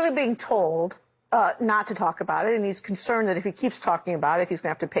 he's clearly being told not to talk about it, and he's concerned that if he keeps talking about it, he's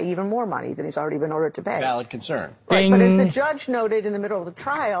going to have to pay even more money than he's already been ordered to pay. Valid concern. Right, but as the judge noted in the middle of the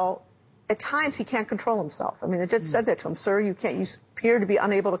trial, at times he can't control himself. I mean, the judge said that to him, sir, you appear to be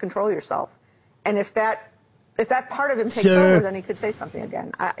unable to control yourself. And if that part of him takes over, then he could say something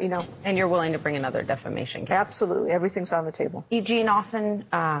again. And you're willing to bring another defamation case? Absolutely. Everything's on the table. Eugene, often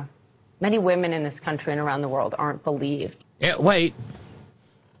many women in this country and around the world aren't believed. Yeah, wait.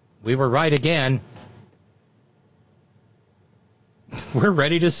 We were right again. We're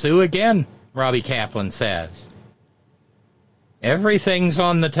ready to sue again, Robbie Kaplan says. Everything's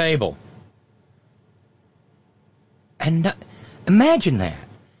on the table. And imagine that.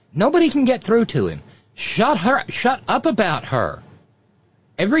 Nobody can get through to him. Shut up about her.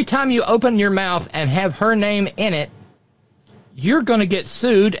 Every time you open your mouth and have her name in it, you're going to get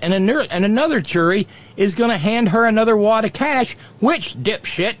sued, and another jury is going to hand her another wad of cash, which,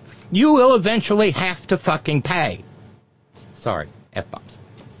 dipshit, you will eventually have to fucking pay. Sorry, F-bombs.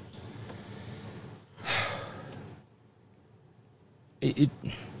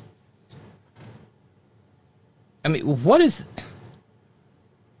 I mean, what is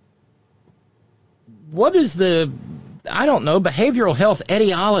the, I don't know, behavioral health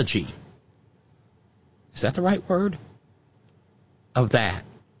etiology? Is that the right word? Of that?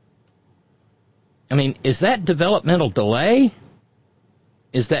 I mean, is that developmental delay?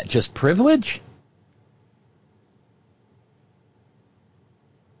 Is that just privilege?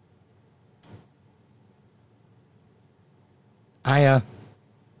 I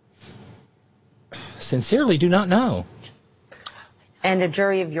sincerely do not know. And a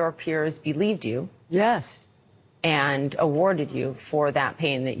jury of your peers believed you. Yes. And awarded you for that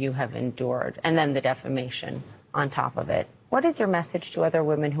pain that you have endured, and then the defamation on top of it. What is your message to other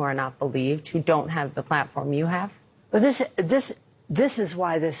women who are not believed, who don't have the platform you have? Well, this is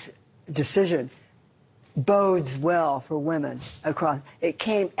why this decision bodes well for women across. It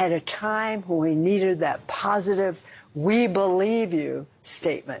came at a time when we needed that positive, we believe you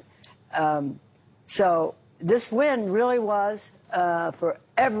statement. So this win really was for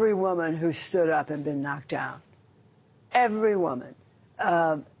every woman who stood up and been knocked down. Every woman.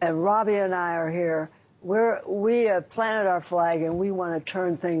 And Robbie and I are here. We have planted our flag, and we want to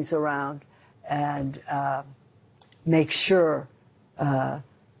turn things around and make sure that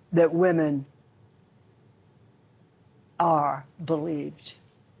women are believed.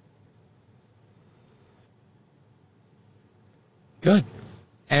 Good.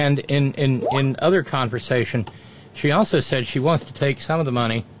 And in other conversation, she also said she wants to take some of the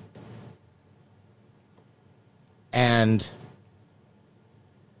money and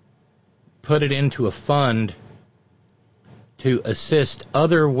put it into a fund to assist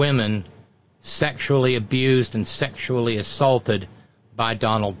other women sexually abused and sexually assaulted by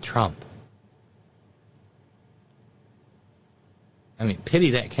Donald Trump. I mean,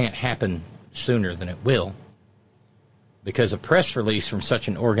 pity that can't happen sooner than it will, because a press release from such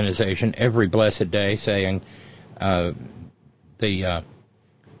an organization every blessed day saying the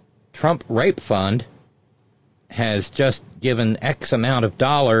Trump Rape Fund has just given X amount of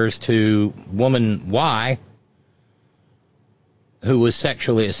dollars to woman Y who was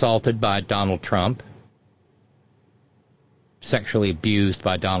sexually assaulted by Donald Trump, sexually abused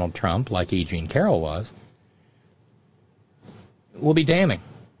by Donald Trump, like E. Jean Carroll was, will be damning.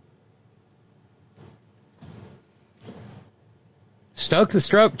 Stoke the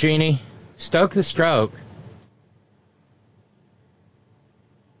stroke, Jeannie. Stoke the stroke.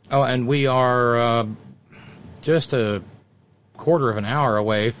 Oh, and we are just a quarter of an hour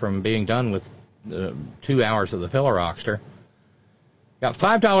away from being done with 2 hours of the Pillow Rockster. Got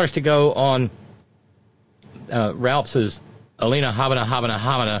 $5 to go on Ralph's Alina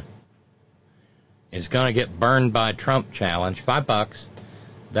Habana is going to get burned by Trump challenge. $5.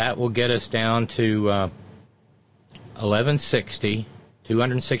 That will get us down to $1160,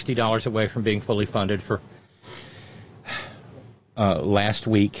 $260 away from being fully funded for last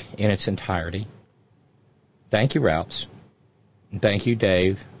week in its entirety. Thank you, Ralphs. And thank you,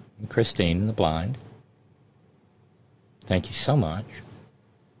 Dave and Christine and the Blind. Thank you so much.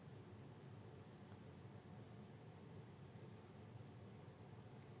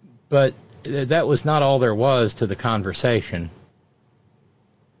 But that was not all there was to the conversation.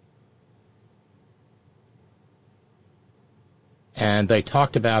 And they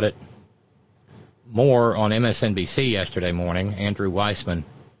talked about it more on MSNBC yesterday morning. Andrew Weissman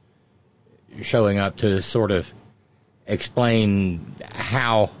showing up to sort of explain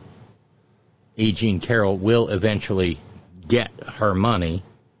how E. Jean Carroll will eventually get her money.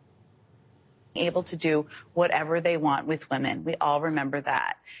 Able to do whatever they want with women. We all remember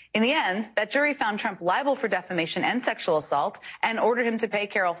that. In the end, that jury found Trump liable for defamation and sexual assault and ordered him to pay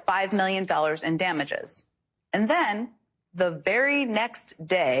Carroll $5 million in damages. And then, the very next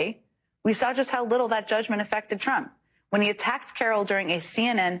day, we saw just how little that judgment affected Trump when he attacked Carroll during a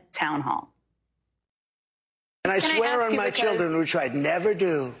CNN town hall. And I swear on my children, which I'd never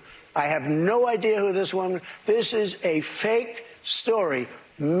do, I have no idea who this woman, this is a fake story,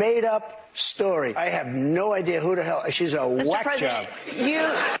 made up story. I have no idea who the hell, she's a whack job.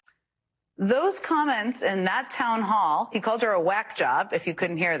 Those comments in that town hall, he called her a whack job, if you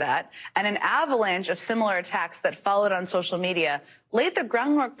couldn't hear that, and an avalanche of similar attacks that followed on social media laid the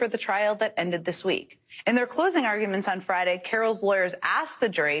groundwork for the trial that ended this week. In their closing arguments on Friday, Carroll's lawyers asked the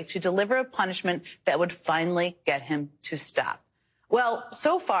jury to deliver a punishment that would finally get him to stop. Well,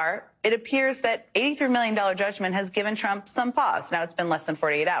 so far, it appears that $83 million judgment has given Trump some pause. Now, it's been less than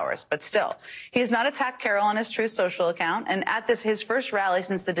 48 hours, but still. He has not attacked Carroll on his Truth Social account, and at his first rally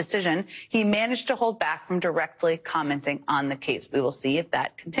since the decision, he managed to hold back from directly commenting on the case. We will see if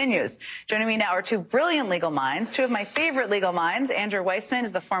that continues. Joining me now are two brilliant legal minds, two of my favorite legal minds. Andrew Weissman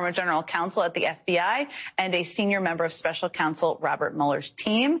is the former general counsel at the FBI and a senior member of special counsel Robert Mueller's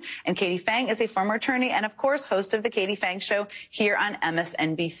team. And Katie Fang is a former attorney and, of course, host of the Katie Fang Show here on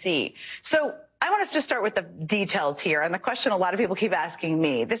MSNBC. So I want us to start with the details here, and the question a lot of people keep asking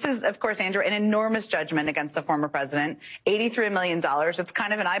me. This is, of course, Andrew, an enormous judgment against the former president, $83 million. It's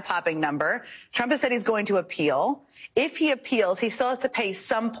kind of an eye-popping number. Trump has said he's going to appeal. If he appeals, he still has to pay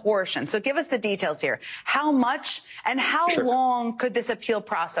some portion. So give us the details here. How much and how long could this appeal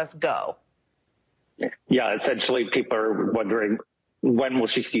process go? Yeah, essentially people are wondering, when will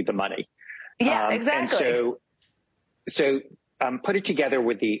she see the money? Yeah, exactly. And so put it together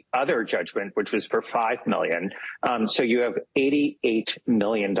with the other judgment, which was for $5 million. So you have $88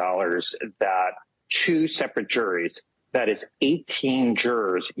 million that two separate juries, that is 18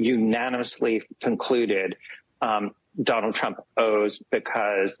 jurors, unanimously concluded Donald Trump owes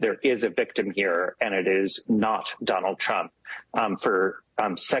because there is a victim here, and it is not Donald Trump. For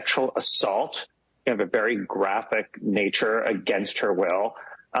sexual assault of a very graphic nature against her will,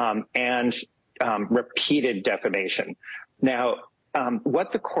 and repeated defamation. Now,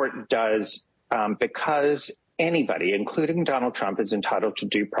 what the court does, because anybody, including Donald Trump, is entitled to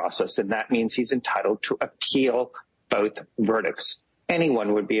due process, and that means he's entitled to appeal both verdicts.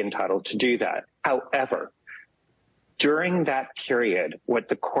 Anyone would be entitled to do that. However, during that period, what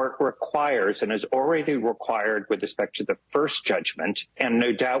the court requires, and has already required with respect to the first judgment, and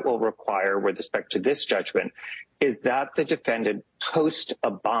no doubt will require with respect to this judgment, is that the defendant post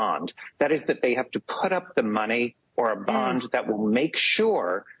a bond. That is, that they have to put up the money or a bond that will make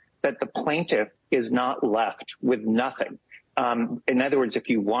sure that the plaintiff is not left with nothing. In other words, if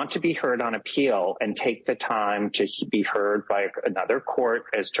you want to be heard on appeal and take the time to be heard by another court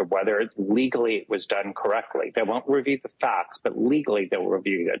as to whether legally it was done correctly, they won't review the facts, but legally they'll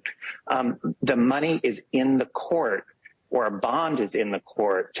review it. The money is in the court, or a bond is in the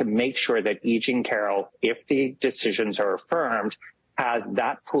court, to make sure that E. Jean Carroll, if the decisions are affirmed, has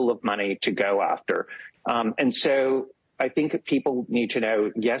that pool of money to go after. And so I think people need to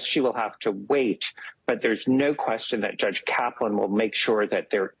know, yes, she will have to wait, but there's no question that Judge Kaplan will make sure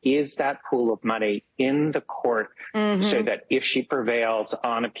that there is that pool of money in the court so that if she prevails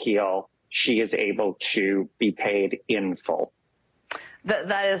on appeal, she is able to be paid in full.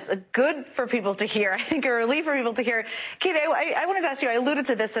 That is good for people to hear. I think a relief for people to hear. Kate, I wanted to ask you, I alluded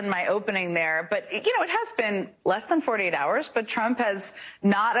to this in my opening there, but, it has been less than 48 hours, but Trump has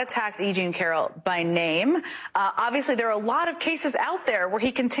not attacked E. Jean Carroll by name. Obviously, there are a lot of cases out there where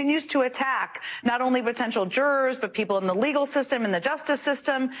he continues to attack not only potential jurors, but people in the legal system and the justice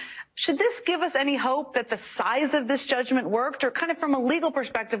system. Should this give us any hope that the size of this judgment worked, or kind of from a legal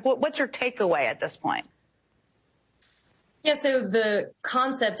perspective, what's your takeaway at this point? Yeah, so the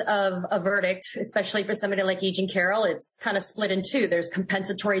concept of a verdict, especially for somebody like E. Jean Carroll, it's kind of split in two. There's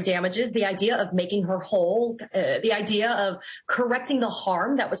compensatory damages, the idea of making her whole, the idea of correcting the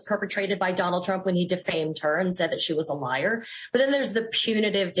harm that was perpetrated by Donald Trump when he defamed her and said that she was a liar. But then there's the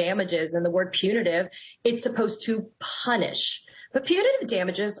punitive damages, and the word punitive, it's supposed to punish. But punitive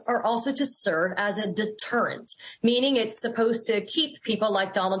damages are also to serve as a deterrent, meaning it's supposed to keep people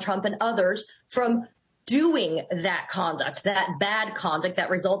like Donald Trump and others from doing that conduct, that bad conduct that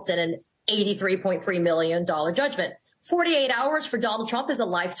results in an $83.3 million judgment. 48 hours for Donald Trump is a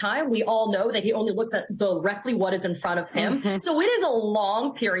lifetime. We all know that he only looks at directly what is in front of him. Mm-hmm. So it is a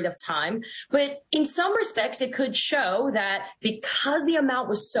long period of time. But in some respects, it could show that because the amount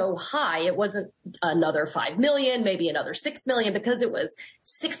was so high, it wasn't another 5 million, maybe another 6 million, because it was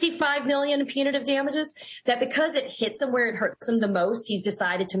 65 million in punitive damages, that because it hits him where it hurts him the most, he's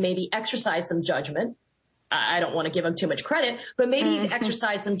decided to maybe exercise some judgment. I don't want to give him too much credit, but maybe he's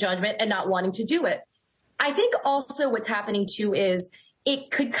exercised some judgment and not wanting to do it. I think also what's happening too is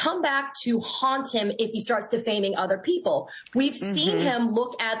it could come back to haunt him if he starts defaming other people. We've seen him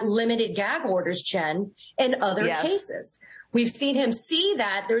look at limited gag orders, Jen, in other cases. We've seen him see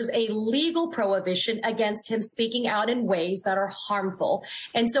that there's a legal prohibition against him speaking out in ways that are harmful.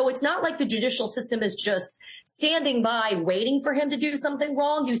 And so it's not like the judicial system is just standing by waiting for him to do something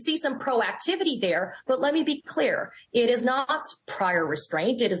wrong. You see some proactivity there, but let me be clear. It is not prior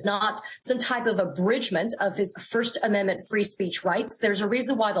restraint. It is not some type of abridgment of his First Amendment free speech rights. There's a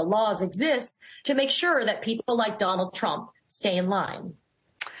reason why the laws exist, to make sure that people like Donald Trump stay in line.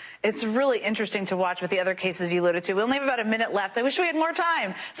 It's really interesting to watch with the other cases you alluded to. We only have about a minute left. I wish we had more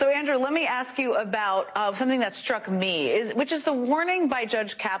time. So, Andrew, let me ask you about something that struck me, which is the warning by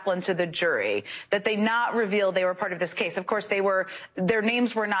Judge Kaplan to the jury that they not reveal they were part of this case. Of course, their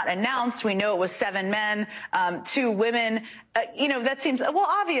names were not announced. We know it was 7 men, 2 women. That seems, well,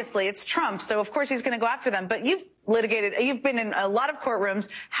 obviously it's Trump, so of course he's going to go after them. But you've been in a lot of courtrooms.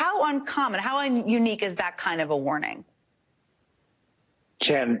 How uncommon, how unique is that kind of a warning?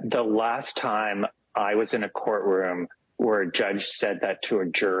 Jen, the last time I was in a courtroom where a judge said that to a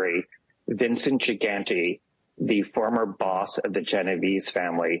jury, Vincent Gigante, the former boss of the Genovese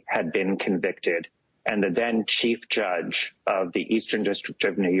family, had been convicted. And the then chief judge of the Eastern District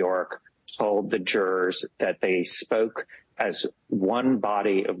of New York told the jurors that they spoke as one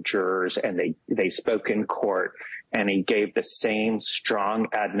body of jurors and they spoke in court. And he gave the same strong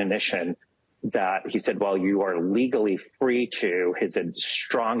admonition that he said, while you are legally free to, his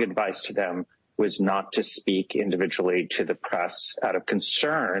strong advice to them was not to speak individually to the press out of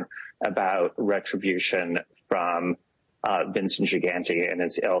concern about retribution from Vincent Gigante and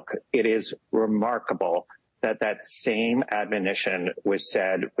his ilk. It is remarkable that that same admonition was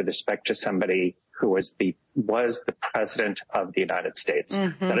said with respect to somebody who was the president of the United States.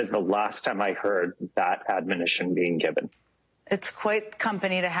 That is the last time I heard that admonition being given. It's quite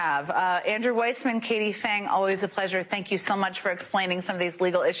company to have. Andrew Weissman, Katie Fang, always a pleasure. Thank you so much for explaining some of these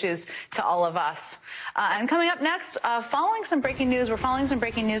legal issues to all of us. And coming up next, we're following some breaking news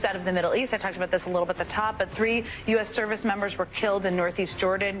out of the Middle East. I talked about this a little bit at the top, but 3 U.S. service members were killed in northeast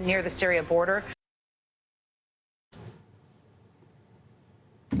Jordan near the Syria border.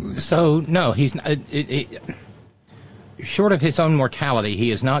 So, no, he's not. Short of his own mortality,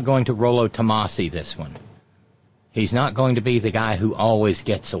 he is not going to Rollo Tomasi this one. He's not going to be the guy who always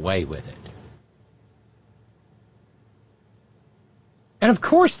gets away with it. And of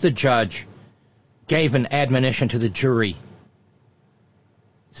course the judge gave an admonition to the jury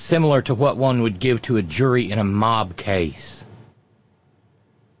similar to what one would give to a jury in a mob case.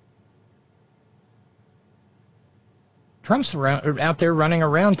 Trump's out there running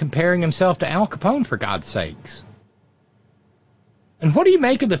around comparing himself to Al Capone, for God's sakes. And what do you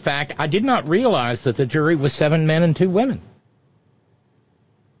make of the fact I did not realize that the jury was 7 men and 2 women?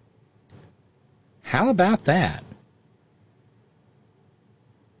 How about that?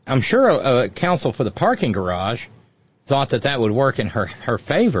 I'm sure a counsel for the parking garage thought that would work in her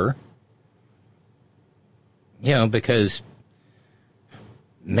favor. Because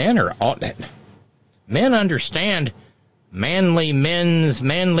men understand manly men's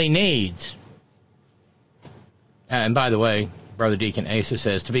manly needs. And by the way, Brother Deacon Asa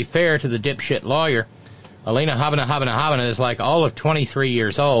says, to be fair to the dipshit lawyer, Alina Habana is like all of 23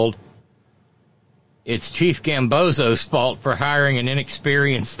 years old. It's Chief Gambozo's fault for hiring an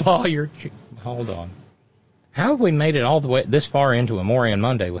inexperienced lawyer. Hold on. How have we made it all the way this far into a Moran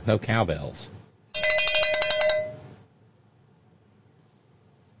Monday with no cowbells?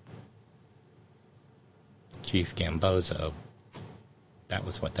 Chief Gambozo. That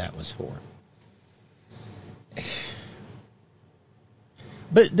was what that was for.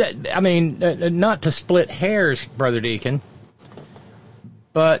 But, not to split hairs, Brother Deacon,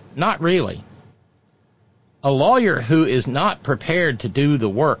 but not really. A lawyer who is not prepared to do the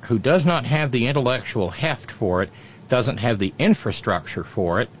work, who does not have the intellectual heft for it, doesn't have the infrastructure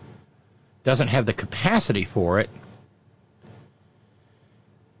for it, doesn't have the capacity for it,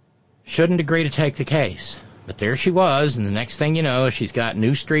 shouldn't agree to take the case. But there she was, and the next thing you know, she's got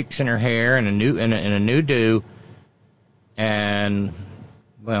new streaks in her hair and a new do. And,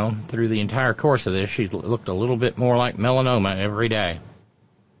 well, through the entire course of this, she looked a little bit more like melanoma every day.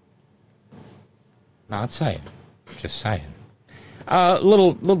 Not saying. Just saying. A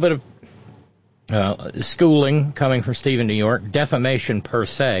little bit of schooling coming from Steve in New York. Defamation per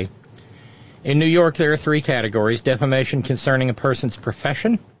se. In New York, there are 3 categories. Defamation concerning a person's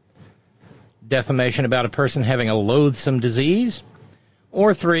profession. Defamation about a person having a loathsome disease.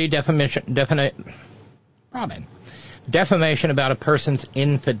 Or 3, defamation about a person's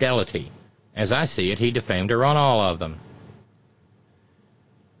infidelity. As I see it, he defamed her on all of them.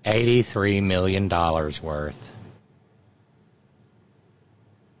 $83 million worth.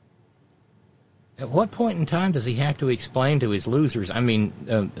 At what point in time does he have to explain to his losers,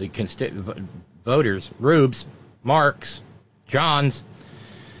 voters, Rubes, Marks, Johns,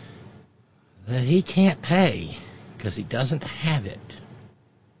 that he can't pay because he doesn't have it?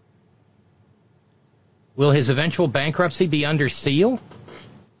 Will his eventual bankruptcy be under seal?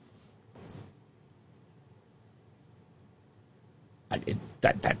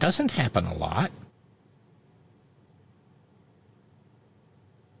 That doesn't happen a lot.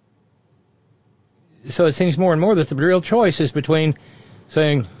 So it seems more and more that the real choice is between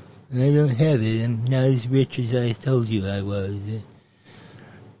saying, I don't have it, I'm not as rich as I told you I was,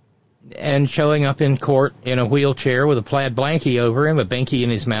 and showing up in court in a wheelchair with a plaid blankie over him, a binky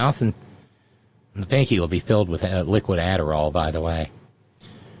in his mouth, and the binky will be filled with liquid Adderall, by the way,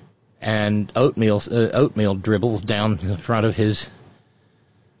 and oatmeal dribbles down the front of his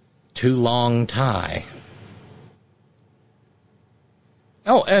too long tie.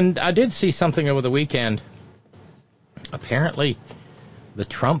 Oh, and I did see something over the weekend. Apparently, the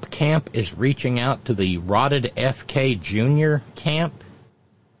Trump camp is reaching out to the rotted FK Jr. camp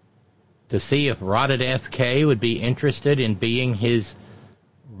to see if rotted FK would be interested in being his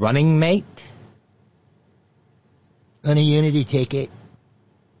running mate on a Unity ticket.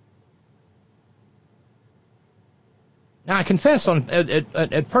 Now, I confess,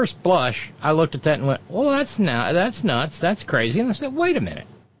 at first blush, I looked at that and went, well, that's nuts, that's crazy. And I said, wait a minute.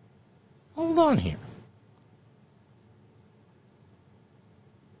 Hold on here.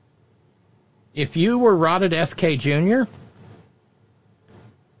 If you were rotted FK Jr.,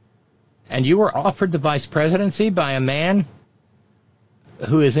 and you were offered the vice presidency by a man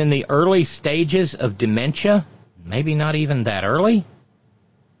who is in the early stages of dementia, maybe not even that early,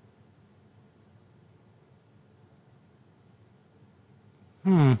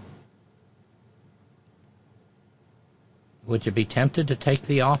 would you be tempted to take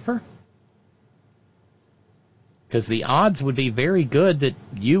the offer? Because the odds would be very good that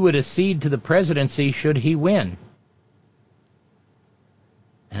you would accede to the presidency should he win.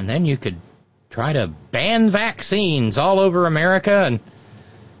 And then you could try to ban vaccines all over America and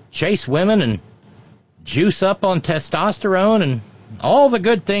chase women and juice up on testosterone and all the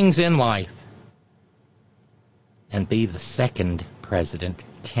good things in life. And be the second President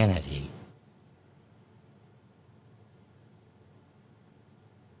Kennedy.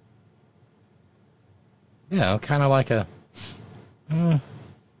 You know, kind of like a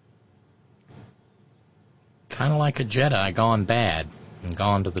Jedi gone bad and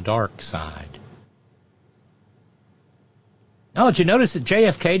gone to the dark side. Oh, did you notice that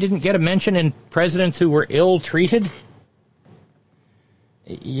JFK didn't get a mention in presidents who were ill-treated?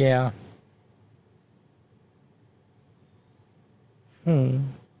 Yeah.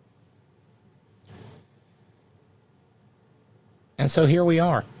 And so here we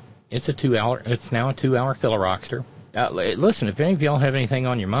are. It's now a 2-hour filirockster. Listen, if any of y'all have anything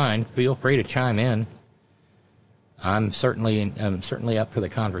on your mind, feel free to chime in. I'm certainly up for the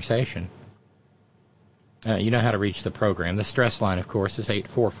conversation. You know how to reach the program. The stress line, of course, is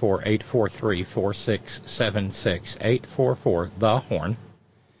 844-843-4676. 844-THE-HORN.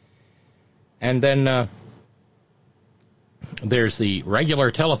 And then there's the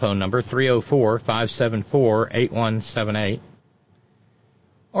regular telephone number, 304-574-8178.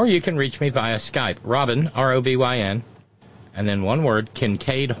 Or you can reach me via Skype, Robyn, R-O-B-Y-N, and then one word,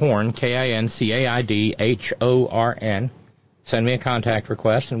 Kincaid Horn, Kincaidhorn. Send me a contact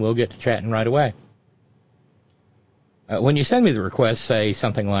request, and we'll get to chatting right away. When you send me the request, say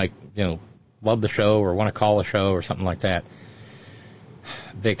something like, love the show or want to call the show or something like that,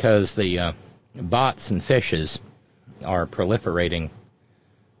 because the bots and fishes are proliferating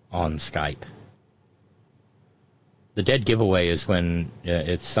on Skype. The dead giveaway is when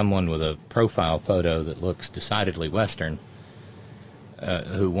it's someone with a profile photo that looks decidedly Western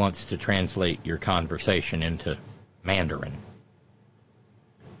who wants to translate your conversation into Mandarin.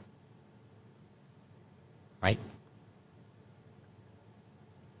 right?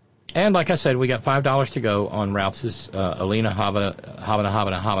 And like I said, we got $5 to go on Ralph's Alina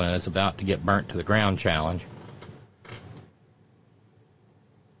Habana is about to get burnt to the ground challenge.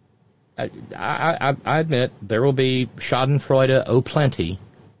 I admit there will be schadenfreude plenty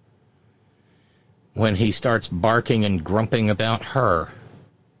when he starts barking and grumping about her.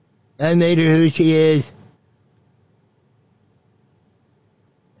 I made her who she is.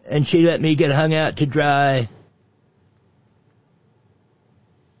 And she let me get hung out to dry.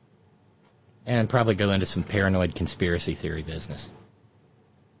 And probably go into some paranoid conspiracy theory business.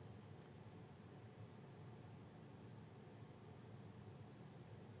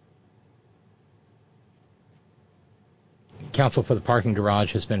 Counsel for the parking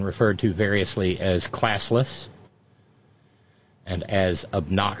garage has been referred to variously as classless and as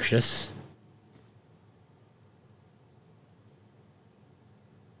obnoxious.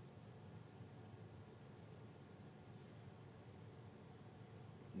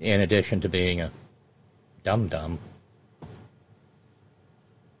 In addition to being a dum-dum.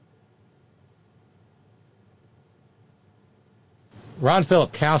 Ron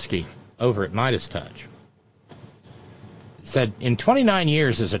Filipkowski over at Midas Touch said, in 29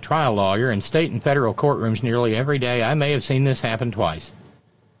 years as a trial lawyer in state and federal courtrooms nearly every day, I may have seen this happen twice.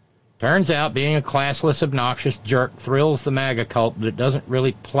 Turns out being a classless, obnoxious jerk thrills the MAGA cult, but it doesn't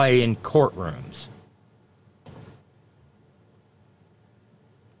really play in courtrooms.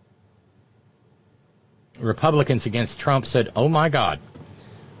 Republicans against Trump said, oh my God,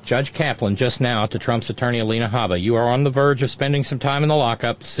 Judge Kaplan just now to Trump's attorney Alina Habba, you are on the verge of spending some time in the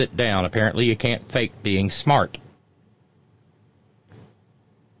lockup. Sit down. Apparently you can't fake being smart.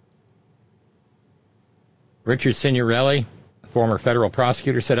 Richard Signorelli, former federal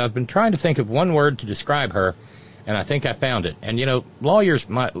prosecutor, said, I've been trying to think of one word to describe her, and I think I found it. And, you know, lawyers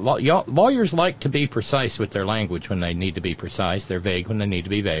like to be precise with their language when they need to be precise. They're vague when they need to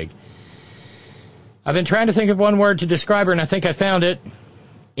be vague. I've been trying to think of one word to describe her, and I think I found it.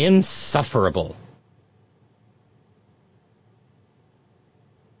 Insufferable.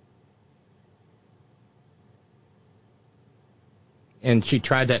 And she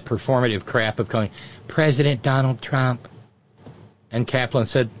tried that performative crap of calling President Donald Trump. And Kaplan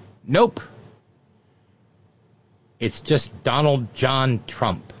said, nope. It's just Donald John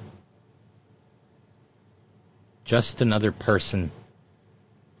Trump. Just another person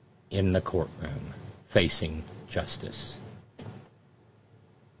in the courtroom facing justice.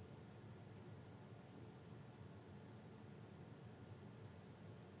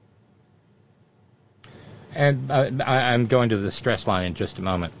 And I'm going to the stress line in just a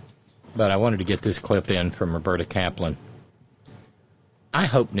moment, but I wanted to get this clip in from Roberta Kaplan. I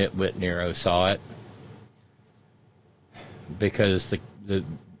hope Nitwit Nero saw it, because the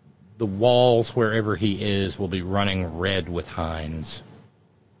walls wherever he is will be running red with Heinz.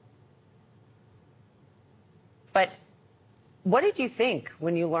 But what did you think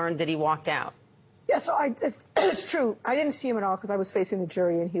when you learned that he walked out? Yeah, so it's true. I didn't see him at all because I was facing the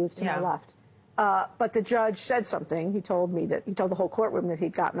jury and he was to my left. But the judge said something. He told the whole courtroom that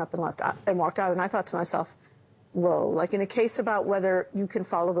he'd gotten up and left and walked out. And I thought to myself, whoa, like in a case about whether you can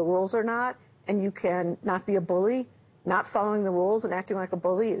follow the rules or not, and you can not be a bully, not following the rules and acting like a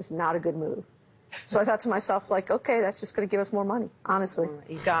bully is not a good move. So I thought to myself, like, okay, that's just going to give us more money, honestly.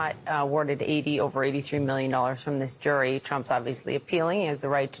 He got awarded over $83 million from this jury. Trump's obviously appealing. He has the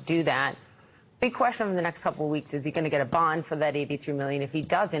right to do that. Big question over the next couple of weeks, is he going to get a bond for that $83 million? If he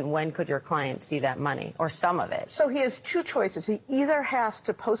doesn't, when could your client see that money, or some of it? So he has two choices. He either has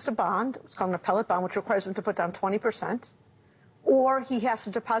to post a bond, it's called an appellate bond, which requires him to put down 20%, or he has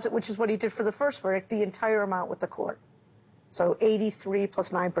to deposit, which is what he did for the first verdict, the entire amount with the court. So 83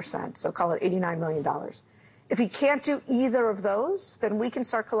 plus 9%, so call it $89 million. If he can't do either of those, then we can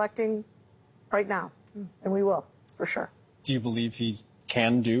start collecting right now, and we will, for sure. Do you believe he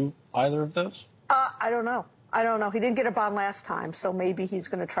can do either of those? I don't know. He didn't get a bond last time, so maybe he's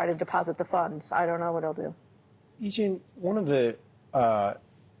going to try to deposit the funds. I don't know what he'll do. Eugene, one of the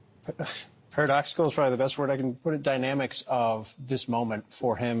paradoxical is probably the best word I can put it, dynamics of this moment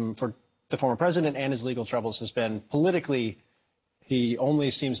for him, for the former president and his legal troubles, has been politically he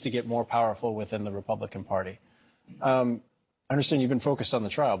only seems to get more powerful within the Republican Party. I understand you've been focused on the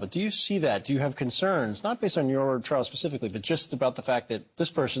trial, but do you see that? Do you have concerns, not based on your trial specifically, but just about the fact that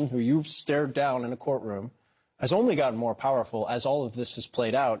this person who you've stared down in a courtroom has only gotten more powerful as all of this has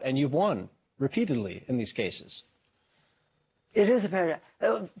played out, and you've won repeatedly in these cases? It is a paradox.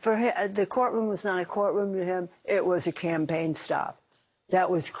 For him, the courtroom was not a courtroom to him. It was a campaign stop. That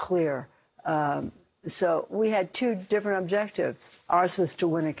was clear. So we had two different objectives. Ours was to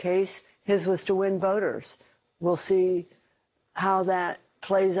win a case. His was to win voters we'll see how that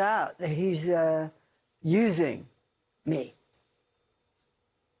plays out. He's using me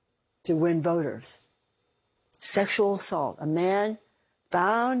to win voters. Sexual assault. A man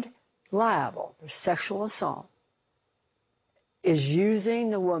found liable for sexual assault is using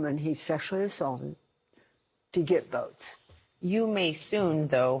the woman he sexually assaulted to get votes. You may soon,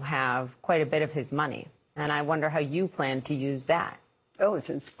 though, have quite a bit of his money, and I wonder how you plan to use that. Oh, it's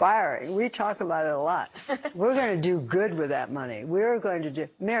inspiring. We talk about it a lot. We're going to do good with that money. We're going to do...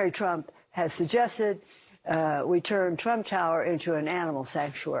 Mary Trump has suggested we turn Trump Tower into an animal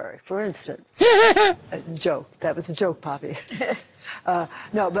sanctuary, for instance. A joke. That was a joke, Poppy.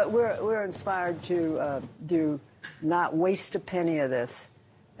 No, but we're inspired to do not waste a penny of this.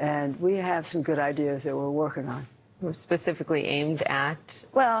 And we have some good ideas that we're working on. Specifically aimed at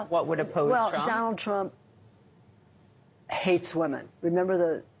what would oppose Trump? Well, Donald Trump hates women. Remember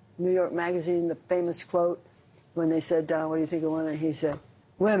the New York Magazine, the famous quote when they said, Donald, what do you think of women? He said,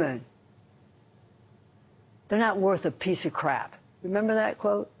 women, they're not worth a piece of crap. Remember that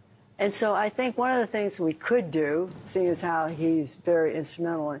quote? And so I think one of the things we could do, seeing as how he's very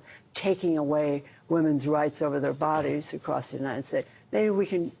instrumental in taking away women's rights over their bodies across the United States, maybe we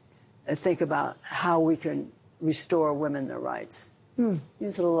can think about how we can restore women their rights.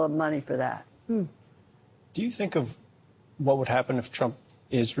 Use a little money for that. Do you think of what would happen if Trump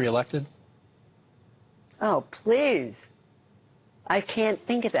is reelected? Oh, please. I can't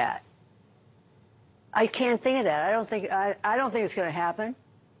think of that. I can't think of that. I don't think it's going to happen.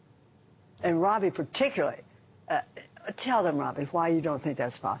 And Robbie particularly. Tell them, Robbie, why you don't think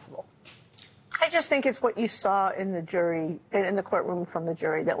that's possible. I just think it's what you saw in the jury, in the courtroom from the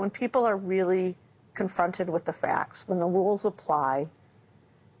jury, that when people are really confronted with the facts, when the rules apply,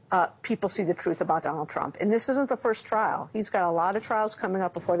 people see the truth about Donald Trump. And this isn't the first trial. He's got a lot of trials coming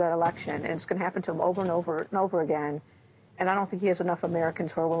up before that election, and it's going to happen to him over and over and over again. And I don't think he has enough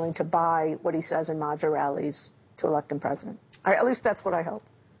Americans who are willing to buy what he says in Maja rallies to elect him president. At least that's what I hope.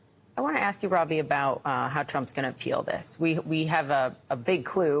 I want to ask you, Robbie, about how Trump's going to appeal this. We have a big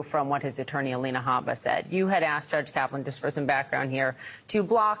clue from what his attorney, Alina Habba, said. You had asked Judge Kaplan, just for some background here, to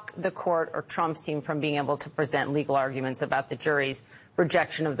block the court or Trump's team from being able to present legal arguments about the jury's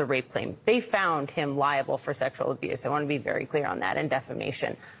rejection of the rape claim. They found him liable for sexual abuse. I want to be very clear on that, and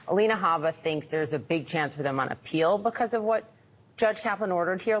defamation. Alina Habba thinks there's a big chance for them on appeal because of what Judge Kaplan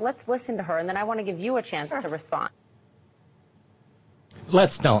ordered here. Let's listen to her, and then I want to give you a chance to respond.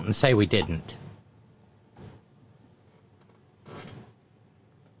 Let's don't and say we didn't.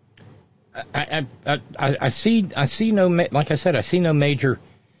 I see no, like I said, I see no major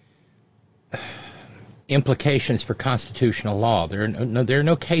implications for constitutional law. There are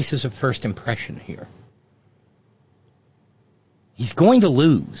no cases of first impression here. He's going to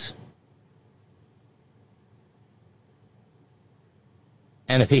lose.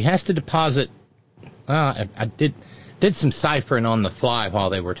 And if he has to deposit, I did some ciphering on the fly while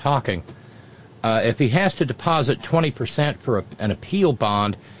they were talking. If he has to deposit 20% for an appeal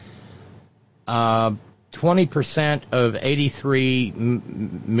bond, 20% of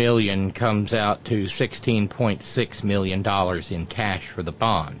 $83 million comes out to $16.6 million in cash for the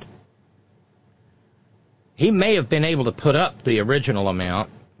bond. He may have been able to put up the original amount,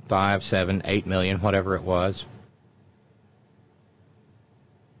 5, 7, 8 million, whatever it was.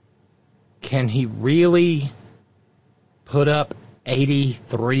 Can he really put up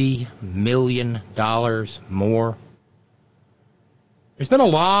 $83 million more? There's been a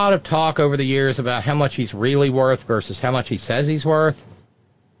lot of talk over the years about how much he's really worth versus how much he says he's worth.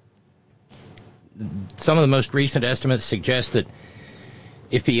 Some of the most recent estimates suggest that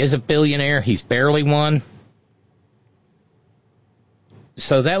if he is a billionaire, he's barely one.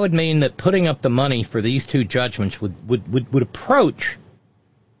 So that would mean that putting up the money for these two judgments would approach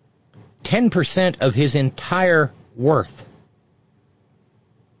 10% of his entire worth.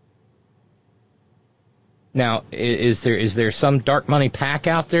 Now, is there some dark money pack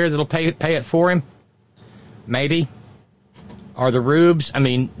out there that'll pay it for him? Maybe. Are the Rubes,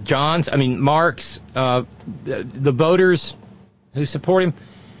 Johns, Marks, the voters who support him,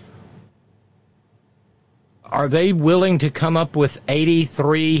 are they willing to come up with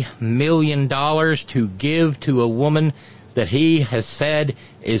 $83 million to give to a woman that he has said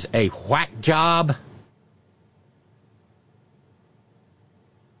is a whack job?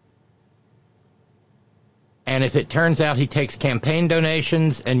 And if it turns out he takes campaign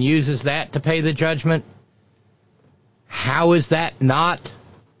donations and uses that to pay the judgment, how is that not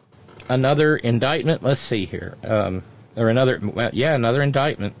another indictment? Let's see here. Another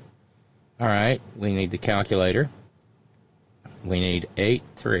indictment. All right, we need the calculator. We need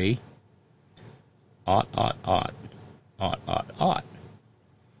 83.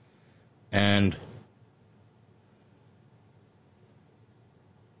 And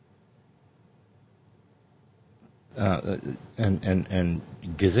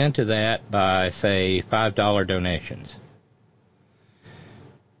gets into that by, say, $5 donations.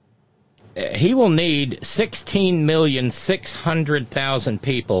 He will need 16,600,000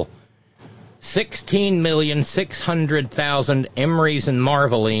 people, 16,600,000 Emerys and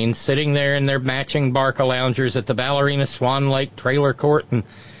Marvelines sitting there in their matching Barca loungers at the Ballerina Swan Lake Trailer Court and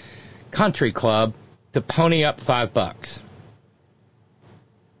Country Club to pony up $5.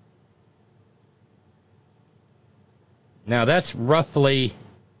 Now, that's roughly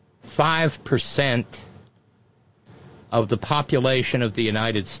 5% of the population of the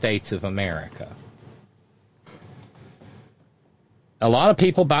United States of America. A lot of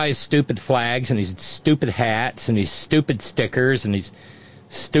people buy his stupid flags and his stupid hats and his stupid stickers and his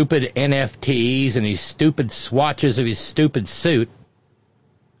stupid NFTs and his stupid swatches of his stupid suit.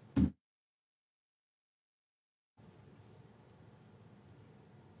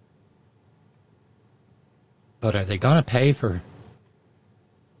 But are they going to pay for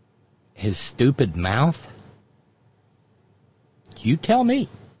his stupid mouth? You tell me.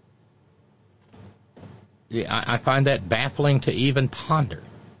 Yeah, I find that baffling to even ponder.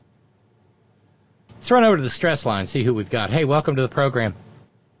 Let's run over to the stress line, see who we've got. Hey, welcome to the program.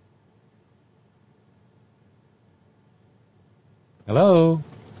 Hello?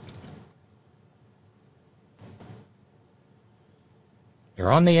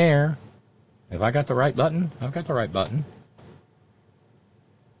 You're on the air. Have I got the right button? I've got the right button.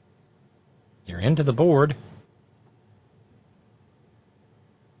 You're into the board.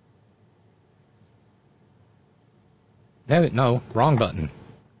 No, wrong button.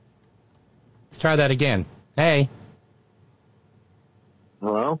 Let's try that again. Hey.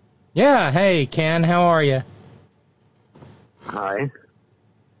 Hello? Yeah, hey, Ken, how are you? Hi.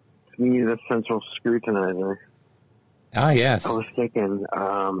 It's me, the central scrutinizer. Ah, yes. I was thinking,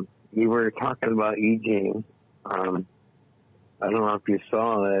 you were talking about Eugene. I don't know if you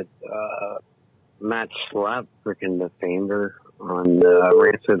saw that Matt Schlapp freaking defamed her on the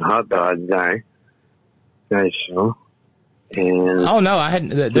Rancid Hot Dog guy's show. And oh no, I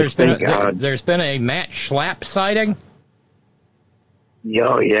hadn't. There's been a Matt Schlapp sighting.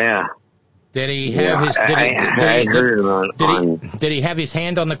 Oh yeah. Did he have his? Did he have his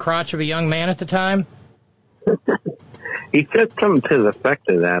hand on the crotch of a young man at the time? He said something to the effect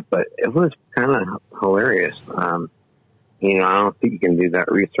of that, but it was kind of hilarious. I don't think you can do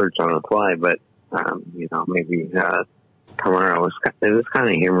that research on the fly, but maybe tomorrow it was kind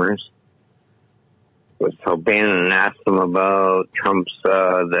of humorous. So Bannon asked him about Trump's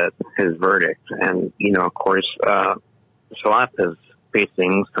his verdict, and of course, Schlapp is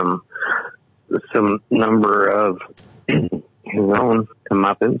facing some number of his own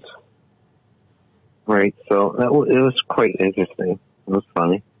comeuppance, right? So it was quite interesting. It was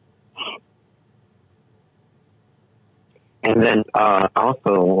funny, and then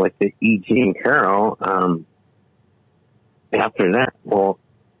also with the Eugene Carroll. After that, well.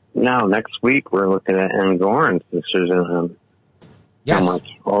 Now, next week, we're looking at Goran's decision on yes. how much.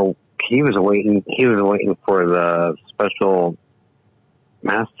 Oh, he was waiting for the special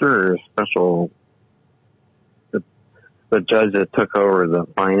master or the judge that took over the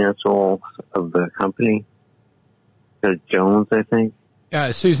financial of the company. Jones, I think.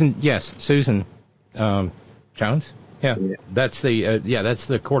 Susan Jones. Yeah, that's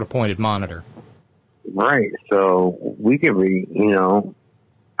the court-appointed monitor. Right. So we could be,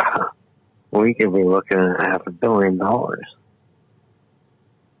 we could be looking at $500 million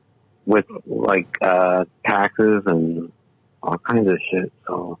with taxes and all kinds of shit.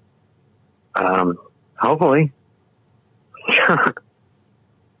 So, hopefully,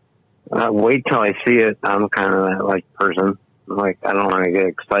 wait till I see it. I'm kind of that person. I don't want to get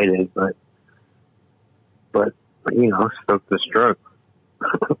excited, but stroke the stroke.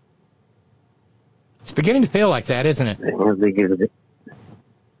 It's beginning to feel like that, isn't it?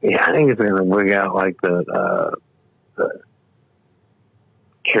 I think it's going to wig out the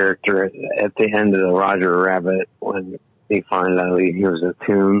character at the end of the Roger Rabbit when they find out he was a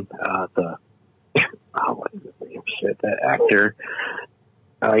tune. What is his name? Shit, that actor.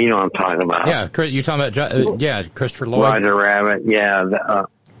 You know what I'm talking about? Yeah, you're talking about Christopher Lloyd. Roger Rabbit. Yeah,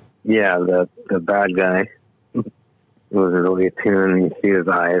 the bad guy. It was really a tune, and you see his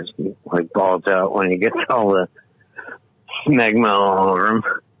eyes bulge out when he gets all the smegma all over him.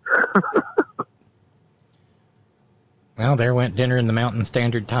 Well, there went dinner in the Mountain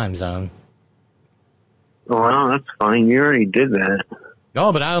Standard Time Zone. Well, that's fine. You already did that.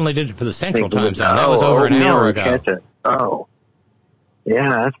 Oh, but I only did it for the Central Time Zone. That was over an hour ago. Ketchup. Oh. Yeah,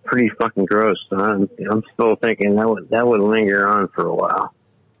 that's pretty fucking gross. I'm still thinking that would linger on for a while.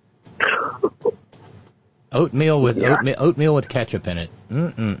 Oatmeal with ketchup in it.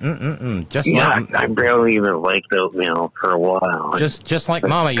 Just like I barely even liked oatmeal for a while. Just like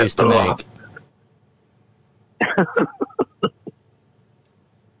Mama used to make.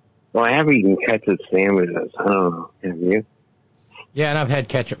 Well, I have eaten ketchup sandwiches. I don't know. Have you? Yeah, and I've had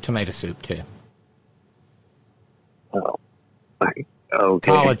ketchup tomato soup too. Oh,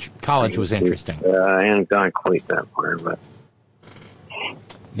 okay. College was interesting. I haven't gone quite that far, but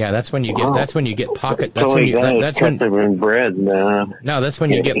yeah, that's when you get pocket. That's when bread. No, that's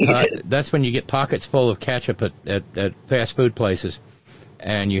when you get pockets full of ketchup at fast food places,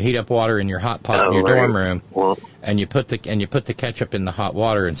 and you heat up water in your hot pot in your dorm room, and you put the ketchup in the hot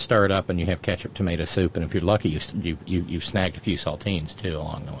water and stir it up, and you have ketchup tomato soup. And if you're lucky, you snagged a few saltines too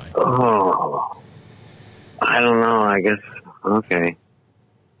along the way. Oh, I don't know. I guess okay.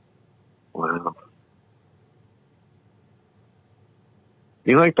 Wow.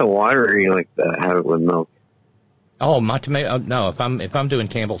 Do you like the water, or you like to have it with milk? Oh, my tomato. No, if I'm doing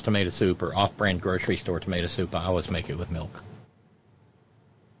Campbell's tomato soup or off-brand grocery store tomato soup, I always make it with milk.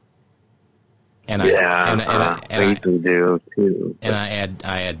 And I usually do too. And I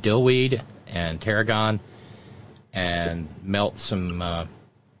add dillweed and tarragon, and melt some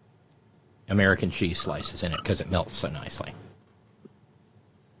American cheese slices in it because it melts so nicely.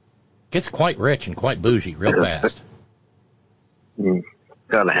 Gets quite rich and quite bougie real fast.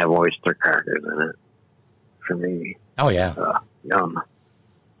 Gotta have oyster crackers in it for me. Oh yeah. Yum.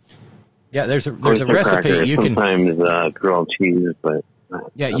 Yeah, there's a recipe you can sometimes grilled cheese, but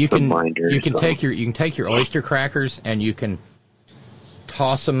yeah, you can take your oyster crackers and you can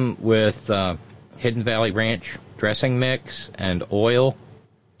toss them with Hidden Valley Ranch dressing mix and oil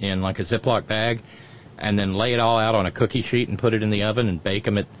in like a Ziploc bag, and then lay it all out on a cookie sheet and put it in the oven and bake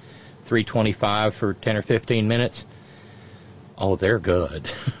them at 325 for 10 or 15 minutes. Oh, they're good.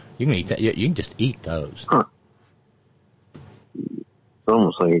 You can eat that. You can just eat those. Huh. It's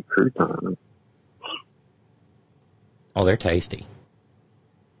almost like a crouton. Oh, they're tasty.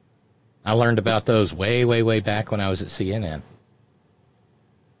 I learned about those way, way, way back when I was at CNN.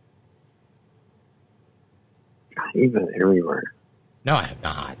 You've been everywhere. No, I have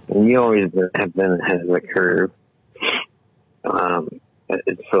not. And you always have been ahead of the curve.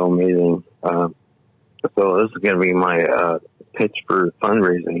 It's so amazing. So this is going to be my pitch for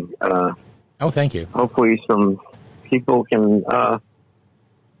fundraising. Oh, thank you. Hopefully some people can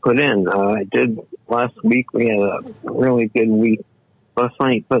put in. I did last week. We had a really good week last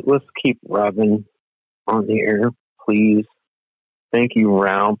night, but let's keep Robyn on the air, please. Thank you,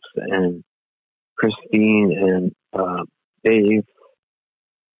 Ralph and Christine and Dave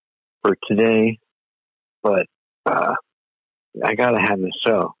for today. But I got to have the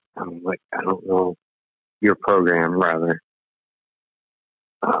show. I don't know. Your program, rather.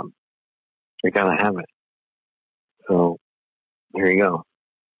 I gotta have it. So, there you go.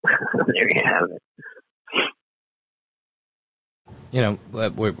 There you have it. You know,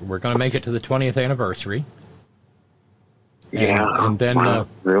 we're going to make it to the 20th anniversary. And then I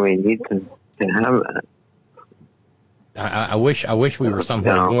really need to have that. I wish we were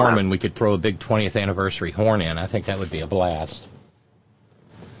somewhere warm and we could throw a big 20th anniversary horn in. I think that would be a blast.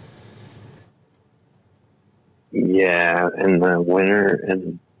 Yeah, in the winter,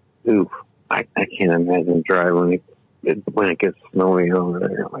 and I can't imagine driving when it gets snowy over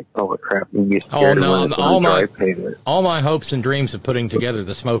there. Like, oh crap, you'd be scared all my hopes and dreams of putting together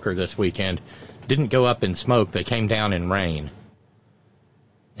the smoker this weekend didn't go up in smoke. They came down in rain.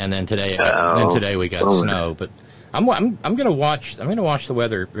 And then today we got snow. But I'm gonna watch the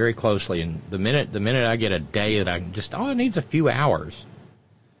weather very closely, and the minute I get a day that I can just it needs a few hours.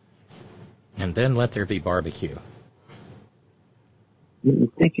 And then let there be barbecue.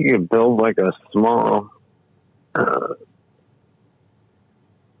 You think you could build like a small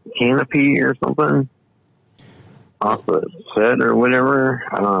canopy or something off the set or whatever?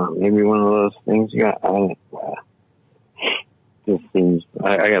 Maybe one of those things you got. Just seems.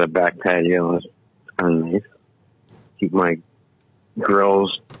 I got a back patio. It's kind of nice. Keep my grill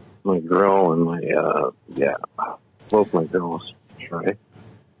and my both my grills. Right.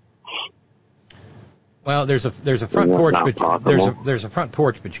 Well, there's a front porch, but there's a front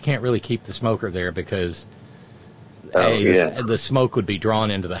porch, but you can't really keep the smoker there because the smoke would be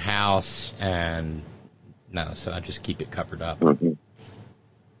drawn into the house, and so I just keep it covered up. Mm-hmm.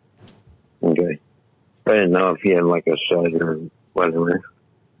 Okay. I didn't know if you had like a shed or whatever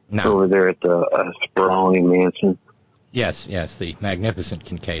over there at the sprawling mansion. Yes, the magnificent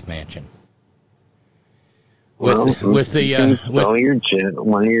Kincaid mansion. Well, you can sell your jet,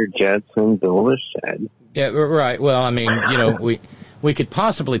 one of your jets, and build a shed. Yeah, right. Well, I mean, we could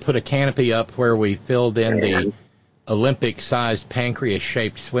possibly put a canopy up where we filled in the Olympic-sized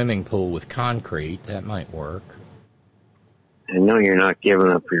pancreas-shaped swimming pool with concrete. That might work. I know you're not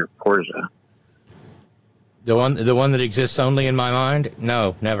giving up your Porsche. The one that exists only in my mind?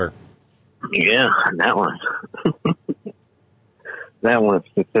 No, never. Yeah, that one. That one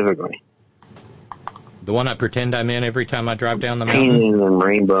specifically. The one I pretend I'm in every time I drive down the mountain? Painted in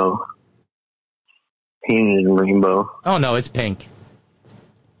rainbow. Painted in rainbow. Oh, no, it's pink.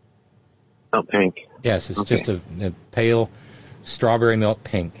 Oh, pink. Yes, it's just a pale strawberry milk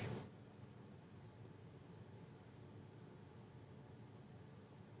pink.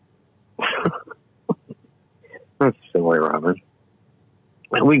 That's silly, Robyn.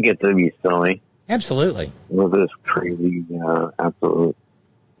 We get to be silly. Absolutely. With this crazy, absolute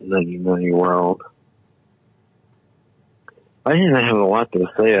nutty world. I didn't have a lot to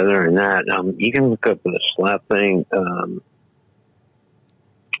say other than that. You can look up the slap thing,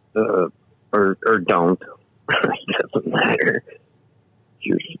 or don't. It doesn't matter.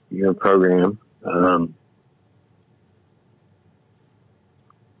 Your program.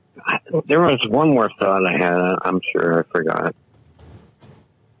 There was one more thought I had. I'm sure I forgot.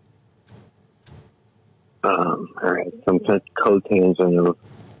 All right, some co-tangent of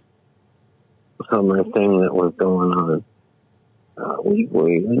some of the thing that was going on.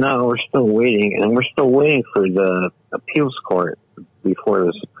 We're still waiting, and we're still waiting for the appeals court before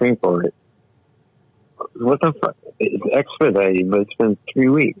the Supreme Court. What the fuck? It's expedited, but it's been 3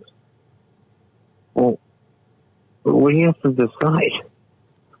 weeks. Well, what do you have to decide?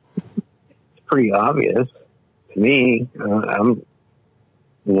 It's pretty obvious to me. I'm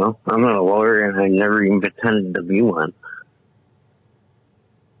not a lawyer, and I never even pretended to be one.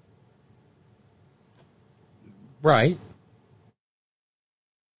 Right.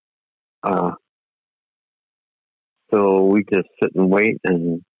 So we just sit and wait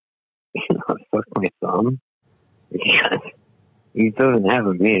and, suck my thumb. Because he doesn't have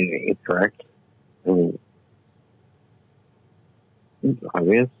immunity, correct? I mean, it's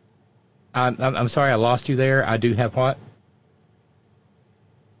obvious. I'm sorry, I lost you there. I do have what?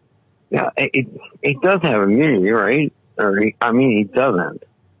 Yeah, it does have immunity, right? He doesn't.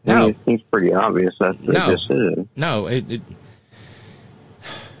 No. It seems pretty obvious that's the decision. No,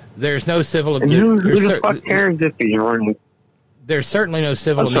 there's no civil immunity. And who the fuck cares if he's running? There's certainly no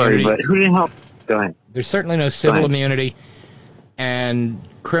civil immunity. But who the hell? Go ahead. There's certainly no civil immunity, and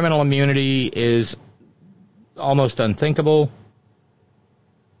criminal immunity is almost unthinkable.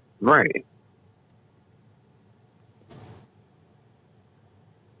 Right.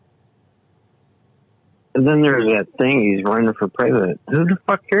 And then there's that thing, he's running for president. Who the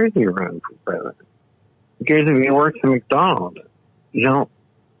fuck cares if he's running for president? Who cares if he works at McDonald's? He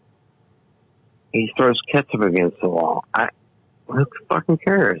throws ketchup against the wall. Who fucking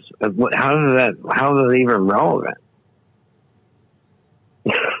cares? How is it even relevant?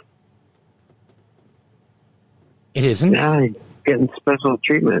 It isn't. Now he's getting special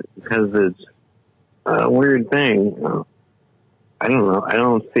treatment because it's a weird thing. I don't know. I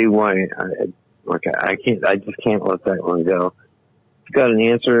don't see why. I just can't let that one go. If you got an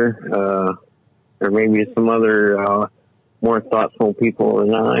answer, or maybe some other more thoughtful people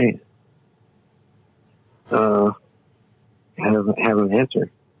than I have an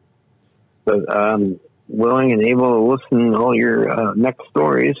answer. But I'm willing and able to listen to all your next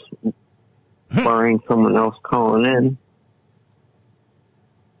stories, barring someone else calling in.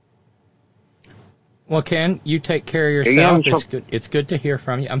 Well, Ken, you take care of yourself. It's good to hear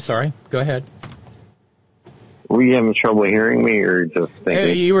from you. I'm sorry. Go ahead. Were you having trouble hearing me, or just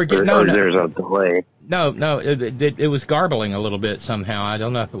thinking? You were getting. No, there's a delay. No, it was garbling a little bit somehow. I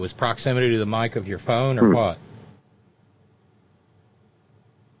don't know if it was proximity to the mic of your phone or what.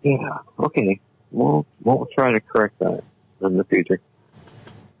 Yeah. Okay. We'll try to correct that in the future.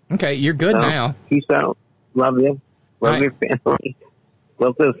 Okay, you're good now. Peace out. Love you. Love your family.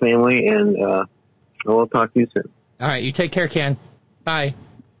 Love the family, and we'll talk to you soon. All right. You take care, Ken. Bye.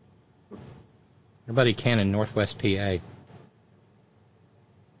 Your buddy Ken in Northwest PA.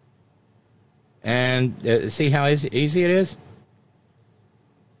 And see how easy it is?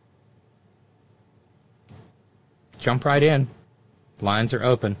 Jump right in. Lines are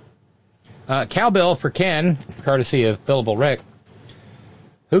open. Cowbell for Ken, courtesy of Billable Rick.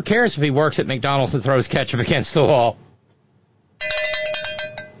 Who cares if he works at McDonald's and throws ketchup against the wall?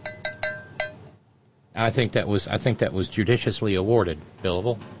 I think that was judiciously awarded,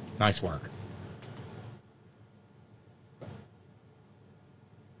 Billable. Nice work.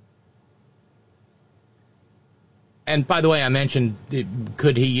 And by the way, I mentioned,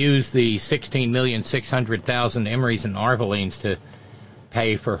 could he use the $16,600,000 Emery's and Arvalines to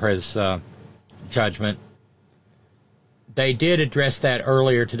pay for his judgment? They did address that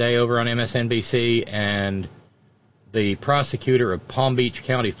earlier today over on MSNBC, and the prosecutor of Palm Beach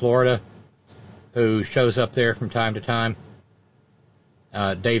County, Florida, who shows up there from time to time,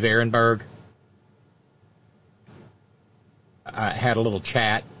 Dave Ehrenberg, had a little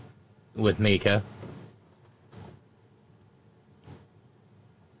chat with Mika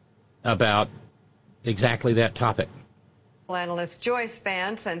about exactly that topic. Analyst Joyce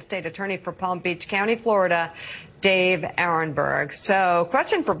Vance and State Attorney for Palm Beach County, Florida, Dave Ehrenberg. So,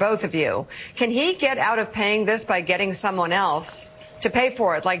 question for both of you. Can he get out of paying this by getting someone else to pay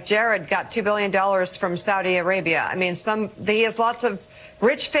for it? Like Jared got $2 billion from Saudi Arabia. I mean, he has lots of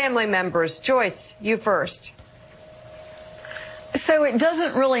rich family members. Joyce, you first. So it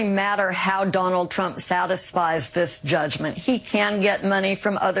doesn't really matter how Donald Trump satisfies this judgment. He can get money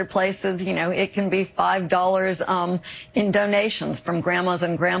from other places. You know, it can be $5 in donations from grandmas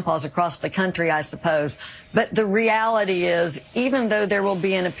and grandpas across the country, I suppose. But the reality is, even though there will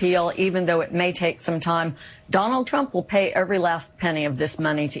be an appeal, even though it may take some time, Donald Trump will pay every last penny of this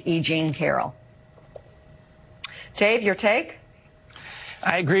money to E. Jean Carroll. Dave, your take?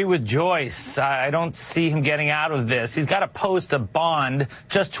 I agree with Joyce. I don't see him getting out of this. He's got to post a bond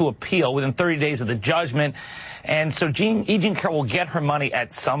just to appeal within 30 days of the judgment. And so E. Jean Carroll will get her money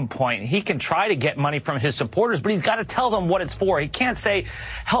at some point. He can try to get money from his supporters, but he's got to tell them what it's for. He can't say,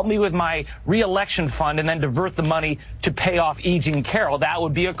 help me with my re-election fund, and then divert the money to pay off E. Jean Carroll. That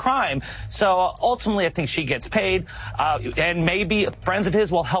would be a crime. So ultimately, I think she gets paid, and maybe friends of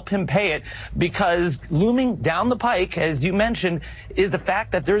his will help him pay it, because looming down the pike, as you mentioned, is the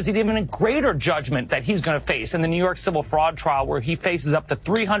fact that there's even a greater judgment that he's going to face in the New York civil fraud trial, where he faces up to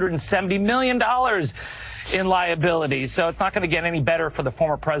 $370 million in liability. So it's not going to get any better for the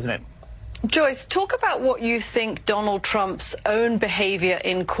former president. Joyce, talk about what you think Donald Trump's own behavior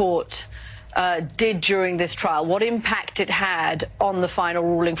in court did during this trial, what impact it had on the final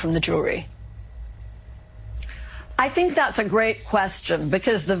ruling from the jury. I think that's a great question,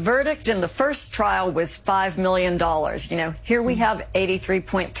 because the verdict in the first trial was $5 million. You know, here we have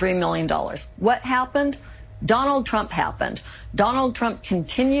 $83.3 million. What happened? Donald Trump happened. Donald Trump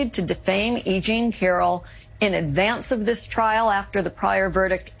continued to defame E. Jean Carroll in advance of this trial, after the prior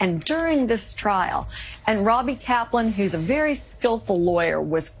verdict, and during this trial. And Robbie Kaplan, who's a very skillful lawyer,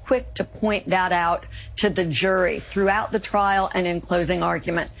 was quick to point that out to the jury throughout the trial and in closing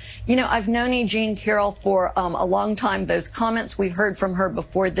argument. You know, I've known E. Jean Carroll for a long time. Those comments we heard from her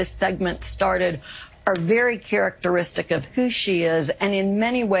before this segment started are very characteristic of who she is, and in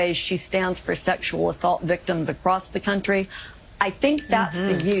many ways she stands for sexual assault victims across the country. I think that's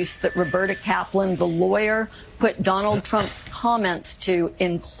the use that Roberta Kaplan, the lawyer, put Donald Trump's comments to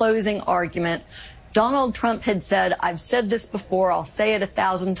in closing argument. Donald Trump had said, I've said this before, I'll say it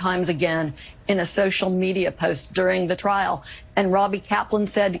 1,000 times again, in a social media post during the trial. And Robbie Kaplan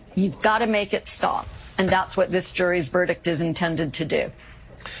said, you've got to make it stop. And that's what this jury's verdict is intended to do.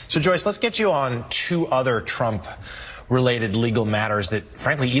 So, Joyce, let's get you on two other Trump-related legal matters that,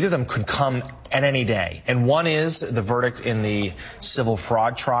 frankly, either of them could come at any day. And one is the verdict in the civil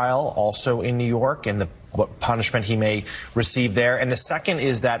fraud trial, also in New York, and what punishment he may receive there. And the second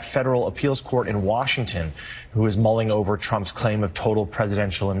is that federal appeals court in Washington, who is mulling over Trump's claim of total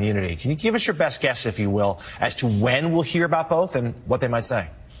presidential immunity. Can you give us your best guess, if you will, as to when we'll hear about both and what they might say?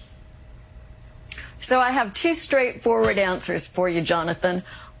 So I have two straightforward answers for you, Jonathan.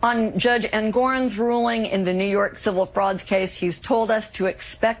 On Judge Engoron's ruling in the New York civil frauds case, he's told us to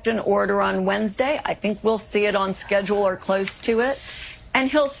expect an order on Wednesday. I think we'll see it on schedule or close to it. And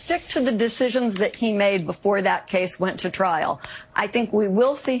he'll stick to the decisions that he made before that case went to trial. I think we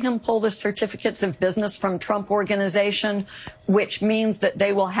will see him pull the certificates of business from Trump Organization, which means that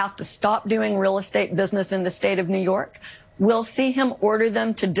they will have to stop doing real estate business in the state of New York. We'll see him order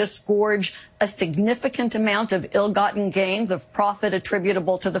them to disgorge a significant amount of ill-gotten gains of profit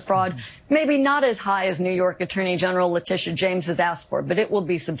attributable to the fraud, maybe not as high as New York Attorney General Letitia James has asked for, but it will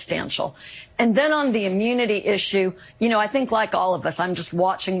be substantial. And then on the immunity issue, you know, I think like all of us, I'm just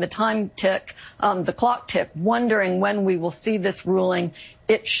watching the time tick, the clock tick, wondering when we will see this ruling.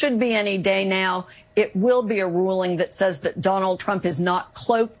 It should be any day now. It will be a ruling that says that Donald Trump is not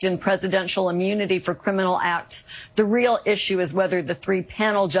cloaked in presidential immunity for criminal acts. The real issue is whether the three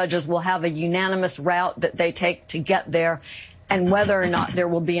panel judges will have a unanimous route that they take to get there, and whether or not there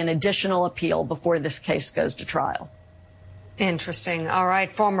will be an additional appeal before this case goes to trial. Interesting. All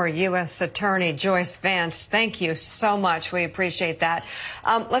right. Former U.S. Attorney Joyce Vance, thank you so much. We appreciate that.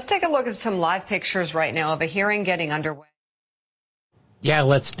 Let's take a look at some live pictures right now of a hearing getting underway. Yeah,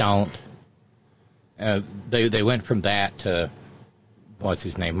 let's don't. They went from that to, what's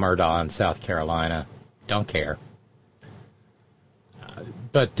his name, Murdaugh in South Carolina. Don't care.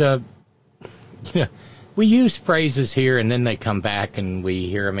 But yeah, we use phrases here, and then they come back, and we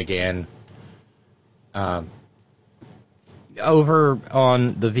hear them again. Over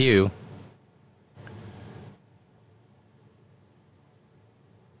on The View,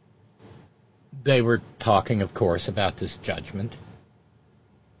 they were talking, of course, about this judgment.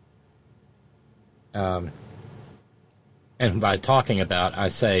 And by talking about, I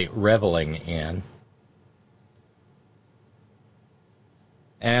say reveling in.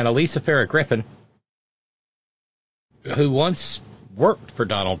 And Elisa Farrah Griffin, who once worked for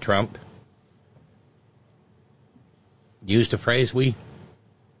Donald Trump, used a phrase we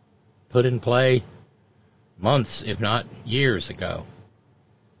put in play months, if not years ago.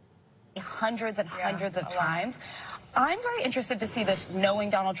 Hundreds and hundreds of times. I'm very interested to see this, knowing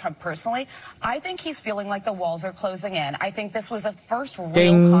Donald Trump personally. I think he's feeling like the walls are closing in. I think this was the first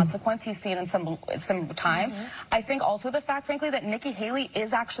real consequence he's seen in some time. I think also the fact, frankly, that Nikki Haley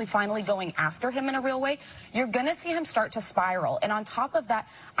is actually finally going after him in a real way. You're going to see him start to spiral. And on top of that,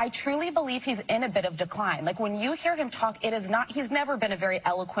 I truly believe he's in a bit of decline. Like, when you hear him talk, it is not, he's never been a very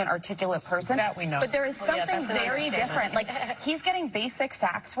eloquent, articulate person. That we know. But there is something very different. Like, he's getting basic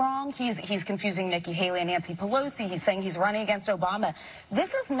facts wrong. He's confusing Nikki Haley and Nancy Pelosi. He's saying he's running against Obama.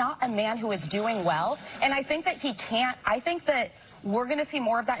 This is not a man who is doing well, and I think that I think that we're going to see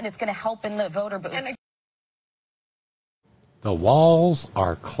more of that, and it's going to help in the voter booth. The walls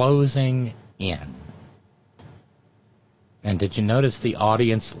are closing in. And did you notice the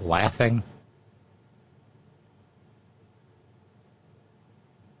audience laughing?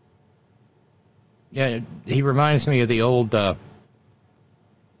 Yeah, he reminds me of the old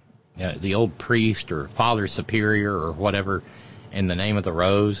priest or father superior or whatever in The Name of the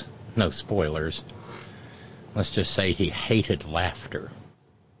Rose. No spoilers. Let's just say he hated laughter.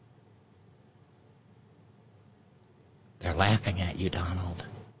 They're laughing at you, Donald.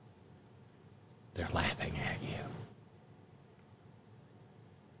 They're laughing at you.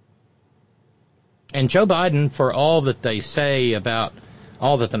 And Joe Biden, for all that they say about,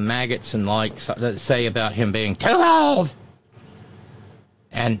 all that the maggots and likes say about him being too old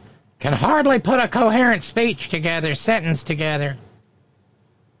and can hardly put a coherent sentence together.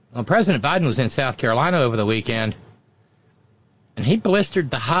 Well, President Biden was in South Carolina over the weekend, and he blistered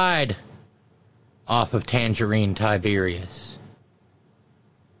the hide off of Tangerine Tiberius.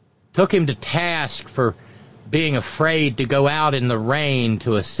 Took him to task for being afraid to go out in the rain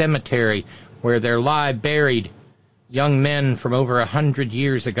to a cemetery where there lie buried young men from over 100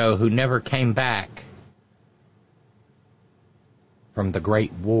 years ago who never came back from the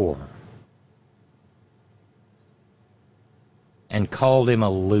Great War, and called him a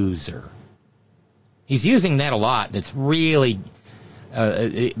loser. He's using that a lot, and it's really,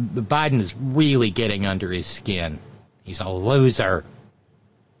 Biden is really getting under his skin. He's a loser.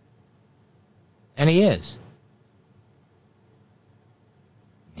 And he is.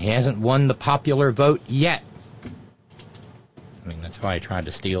 He hasn't won the popular vote yet. I mean, that's why he tried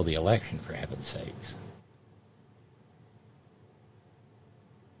to steal the election, for heaven's sakes.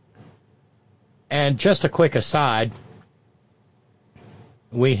 And just a quick aside,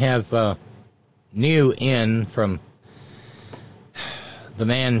 we have new in from the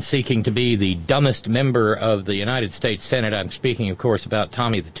man seeking to be the dumbest member of the United States Senate. I'm speaking, of course, about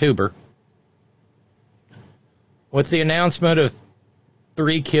Tommy the Tuber. With the announcement of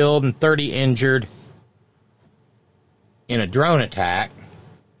 3 killed and 30 injured in a drone attack,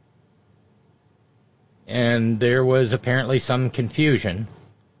 and there was apparently some confusion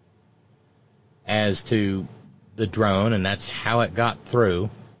as to the drone, and that's how it got through.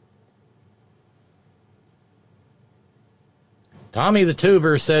 Tommy the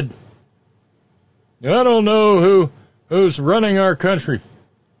Tuber said, I don't know who's running our country.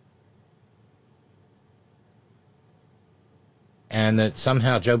 And that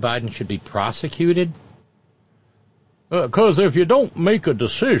somehow Joe Biden should be prosecuted? Because if you don't make a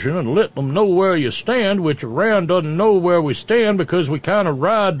decision and let them know where you stand, which Iran doesn't know where we stand because we kind of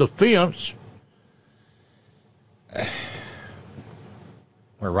ride the fence.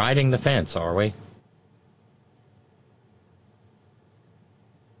 We're riding the fence, are we?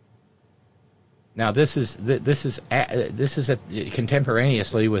 Now this is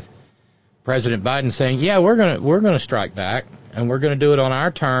contemporaneously with President Biden saying, "Yeah, we're gonna strike back, and we're gonna do it on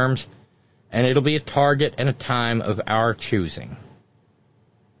our terms, and it'll be a target and a time of our choosing.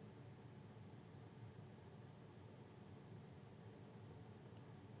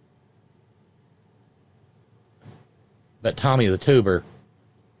 But Tommy the Tuber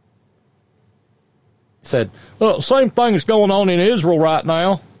said, well, the same thing is going on in Israel right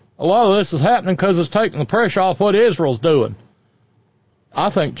now. A lot of this is happening because it's taking the pressure off what Israel's doing.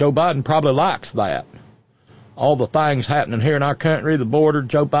 I think Joe Biden probably likes that. All the things happening here in our country, the border,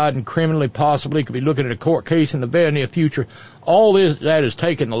 Joe Biden criminally possibly could be looking at a court case in the very near future. All that is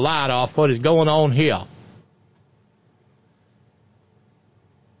taking the light off what is going on here.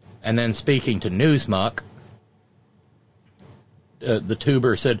 And then speaking to Newsmuck, the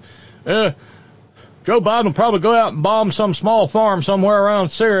Tuber said, Joe Biden will probably go out and bomb some small farm somewhere around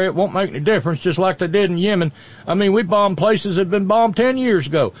Syria. It won't make any difference, just like they did in Yemen. I mean, we bombed places that had been bombed 10 years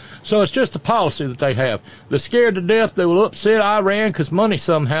ago. So it's just a policy that they have. They're scared to death they will upset Iran because money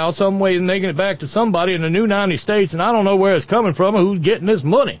somehow, some way, is making it back to somebody in the new 90 states, and I don't know where it's coming from or who's getting this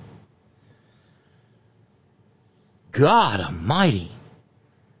money. God almighty.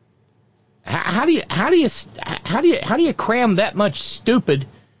 How do you cram that much stupid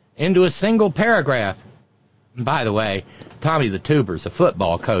into a single paragraph? And by the way, Tommy the Tuber's a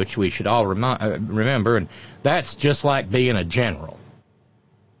football coach, we should all remember, and that's just like being a general.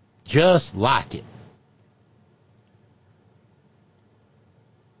 Just like it.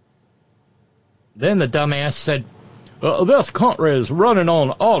 Then the dumbass said, this country is running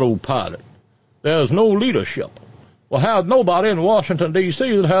on autopilot. There's no leadership. Well, how's nobody in Washington,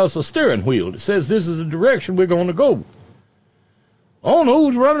 D.C. that has a steering wheel that says this is the direction we're going to go? I don't know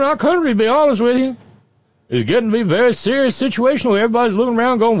who's running our country, to be honest with you. It's getting to be a very serious situation where everybody's looking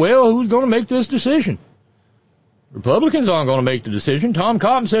around going, well, who's going to make this decision? Republicans aren't going to make the decision. Tom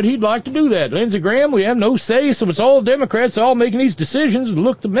Cotton said he'd like to do that. Lindsey Graham, we have no say, so it's all Democrats all making these decisions, and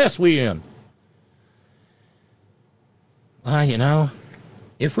look the mess we're in. Well, you know,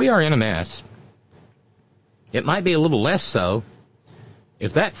 if we are in a mess, it might be a little less so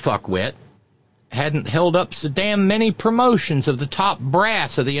if that fuckwit hadn't held up so damn many promotions of the top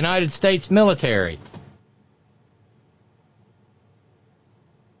brass of the United States military.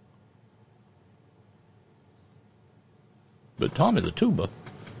 But Tommy the Tuber,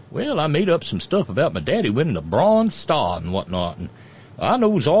 well, I made up some stuff about my daddy winning a Bronze Star and whatnot, and I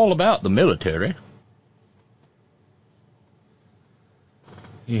knows all about the military.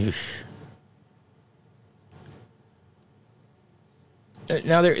 Yeesh.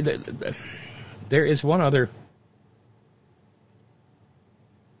 Now, there is one other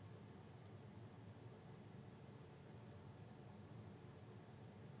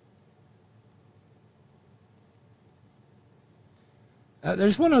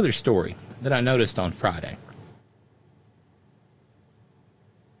there's one other story that I noticed on Friday.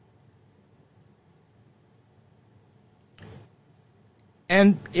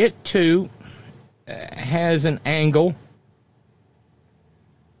 And it, too, has an angle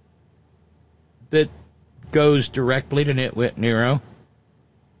that goes directly to Nitwit Nero.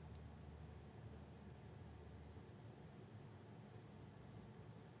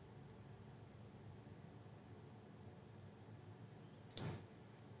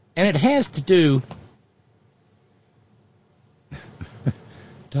 And it has to do...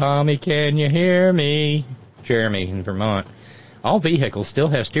 Tommy, can you hear me? Jeremy in Vermont. All vehicles still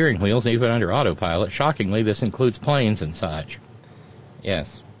have steering wheels, even under autopilot. Shockingly, this includes planes and such.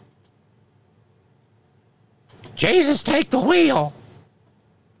 Yes. Jesus, take the wheel!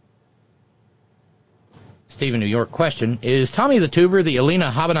 Stephen, New York, question. Is Tommy the Tuber the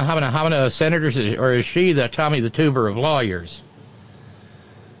Alina Habana of senators, or is she the Tommy the Tuber of lawyers?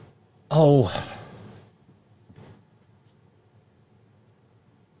 Oh.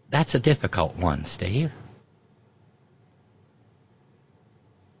 That's a difficult one, Steve.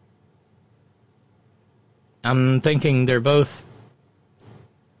 I'm thinking they're both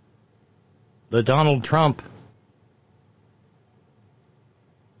the Donald Trump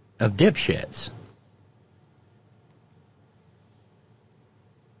of dipshits.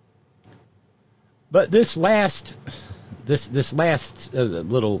 But this last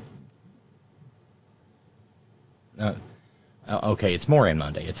little okay, it's Moran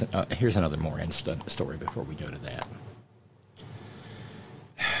Monday. It's here's another Moran story before we go to that.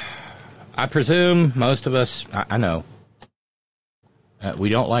 I presume most of us, I know, we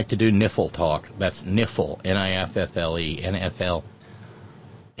don't like to do NIFL talk. That's NIFL, N-I-F-F-L-E, NFL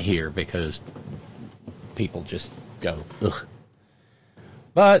here, because people just go, ugh.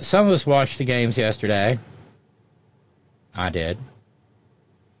 But some of us watched the games yesterday. I did.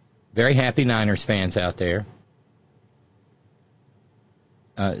 Very happy Niners fans out there.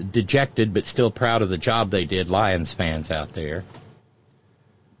 dejected but still proud of the job they did, Lions fans out there.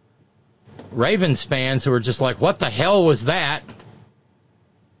 Ravens fans who are just like, what the hell was that?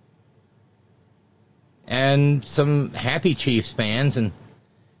 And some happy Chiefs fans, and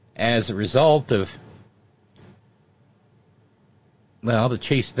as a result of, well, the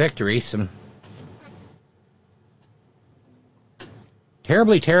Chiefs' victory, some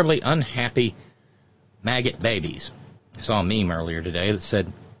terribly, terribly unhappy maggot babies. I saw a meme earlier today that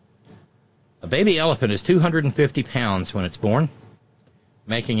said, a baby elephant is 250 pounds when it's born,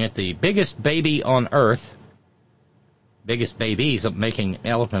 making it the biggest baby on Earth. Biggest babies, making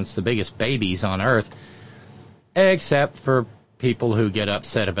elephants the biggest babies on Earth, except for people who get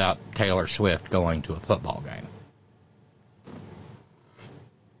upset about Taylor Swift going to a football game.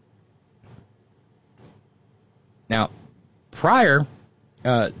 Now, prior,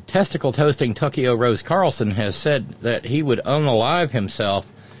 testicle-toasting Tukio Rose Carlson has said that he would unalive himself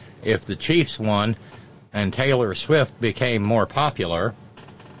if the Chiefs won and Taylor Swift became more popular.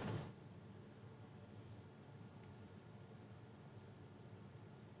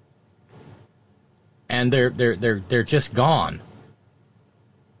 And they're just gone.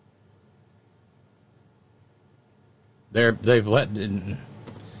 They've left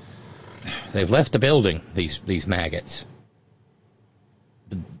the building. These maggots.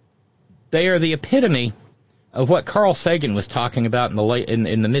 They are the epitome of what Carl Sagan was talking about in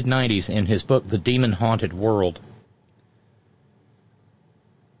the mid-'90s in his book The Demon Haunted World.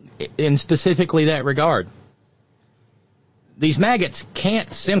 In specifically that regard. These maggots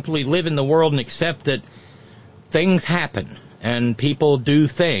can't simply live in the world and accept that things happen and people do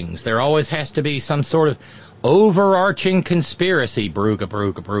things. There always has to be some sort of overarching conspiracy,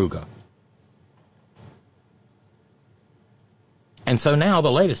 brooga. And so now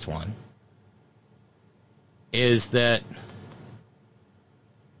the latest one is that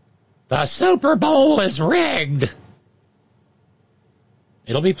the Super Bowl is rigged.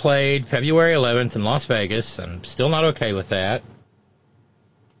 It'll be played February 11th in Las Vegas. I'm still not okay with that.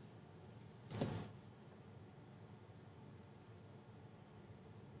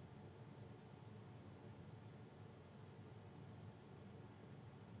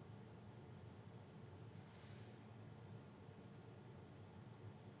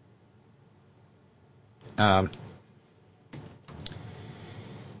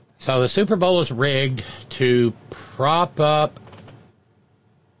 So the Super Bowl is rigged to prop up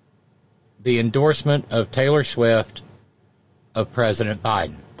the endorsement of Taylor Swift of President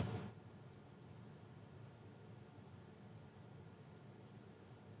Biden.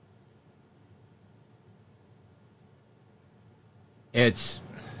 It's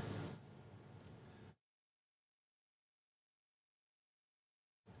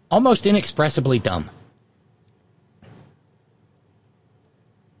almost inexpressibly dumb.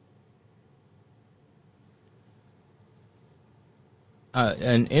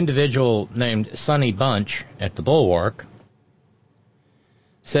 An individual named Sonny Bunch at the Bulwark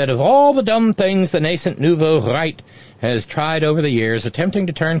said, of all the dumb things the nascent nouveau right has tried over the years, attempting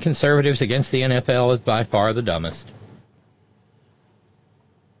to turn conservatives against the NFL is by far the dumbest.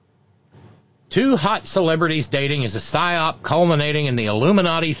 Two hot celebrities dating is a psyop culminating in the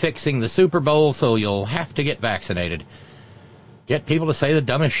Illuminati fixing the Super Bowl so you'll have to get vaccinated. Get people to say the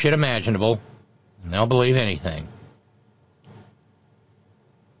dumbest shit imaginable, and they'll believe anything.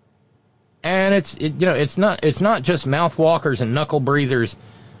 And it's not just mouth walkers and knuckle breathers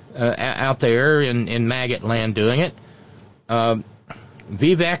out there in maggot land doing it.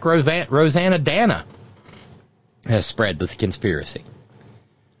 Vivek Rosanna Dana has spread the conspiracy.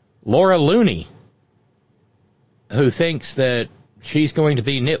 Laura Looney, who thinks that she's going to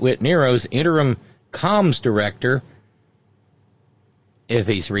be Nitwit Nero's interim comms director if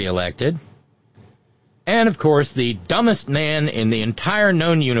he's reelected. And, of course, the dumbest man in the entire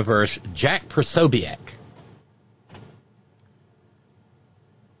known universe, Jack Posobiec.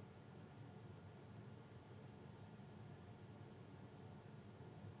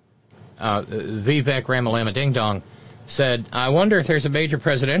 Vivek Ramalama Ding Dong said, I wonder if there's a major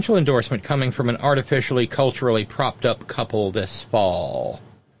presidential endorsement coming from an artificially, culturally propped up couple this fall.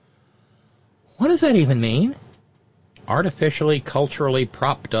 What does that even mean? Artificially, culturally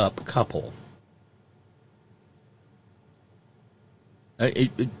propped up couple.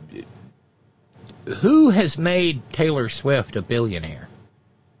 Who has made Taylor Swift a billionaire?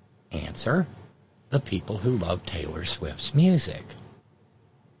 Answer, the people who love Taylor Swift's music.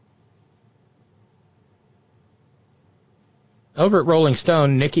 Over at Rolling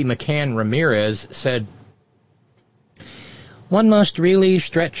Stone, Nikki McCann Ramirez said, one must really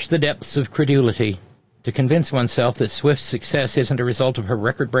stretch the depths of credulity to convince oneself that Swift's success isn't a result of her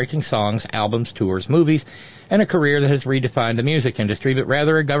record-breaking songs, albums, tours, movies, and a career that has redefined the music industry, but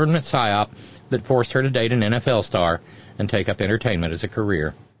rather a government psyop that forced her to date an NFL star and take up entertainment as a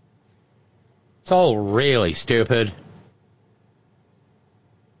career. It's all really stupid.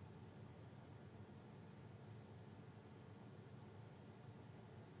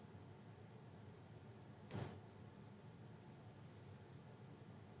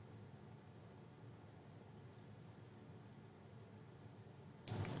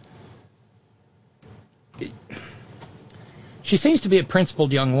 She seems to be a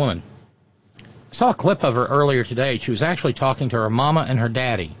principled young woman. I saw a clip of her earlier today. She was actually talking to her mama and her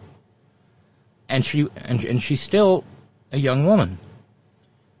daddy. And she's still a young woman.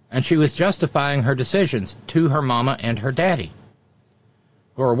 And she was justifying her decisions to her mama and her daddy,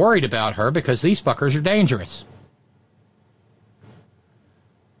 who are worried about her because these fuckers are dangerous.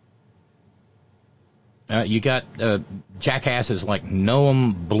 You got jackasses like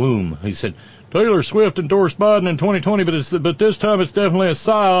Noam Bloom, who said, Taylor Swift endorsed Biden in 2020, but this time it's definitely a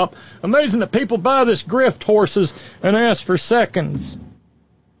psyop. Amazing that people buy this grift horses and ask for seconds.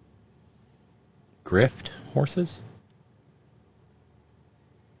 Grift horses?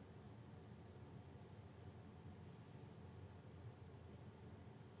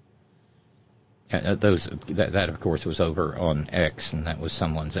 That of course was over on X, and that was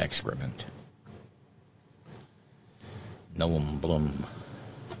someone's excrement. Noam Bloom.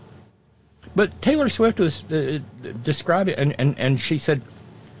 But Taylor Swift was describing, and she said,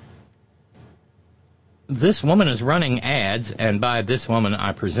 this woman is running ads, and by this woman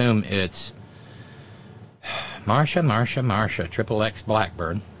I presume it's Marsha, XXX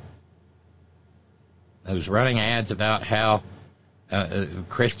Blackburn, who's running ads about how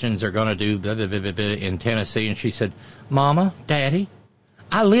Christians are going to do blah, blah, blah, blah, blah in Tennessee. And she said, Mama, Daddy,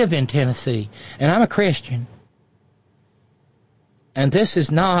 I live in Tennessee, and I'm a Christian. And this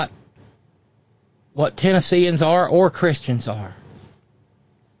is not what Tennesseans are or Christians are.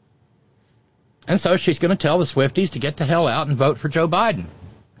 And so she's going to tell the Swifties to get the hell out and vote for Joe Biden.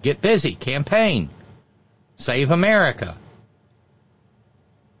 Get busy, campaign, save America.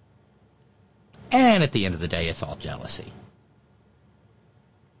 And at the end of the day, it's all jealousy.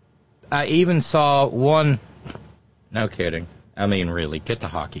 I even saw one, no kidding, I mean really, get the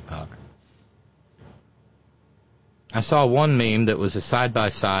hockey puck. I saw one meme that was a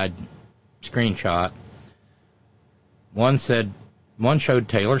side-by-side screenshot. One showed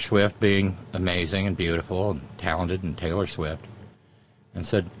Taylor Swift being amazing and beautiful and talented, and Taylor Swift, and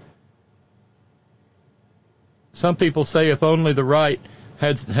said, some people say if only the right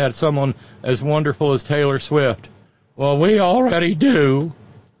had someone as wonderful as Taylor Swift. Well, we already do.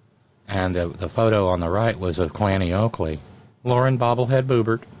 And the photo on the right was of Clanny Oakley. Lauren Bobblehead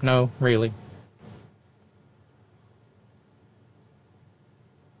Boobert. No, really.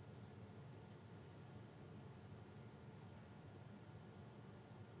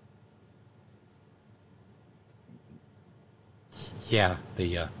 Yeah,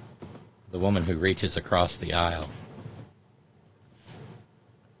 the woman who reaches across the aisle.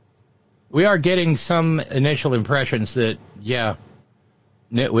 We are getting some initial impressions that, yeah,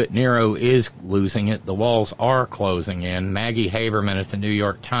 Nitwit Nero is losing it. The walls are closing in. Maggie Haberman at the New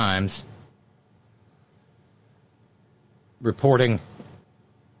York Times reporting,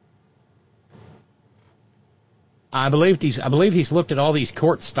 I believe he's looked at all these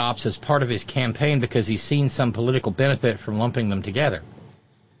court stops as part of his campaign because he's seen some political benefit from lumping them together.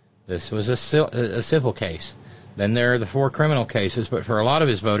 This was a civil case. Then there are the 4 criminal cases, but for a lot of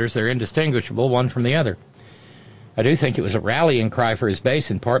his voters, they're indistinguishable one from the other. I do think it was a rallying cry for his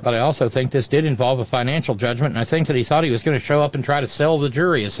base in part, but I also think this did involve a financial judgment, and I think that he thought he was going to show up and try to sell the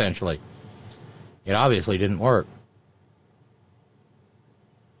jury, essentially. It obviously didn't work.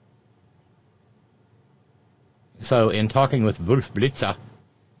 So in talking with Wolf Blitzer,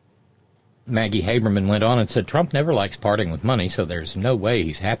 Maggie Haberman went on and said, Trump never likes parting with money, so there's no way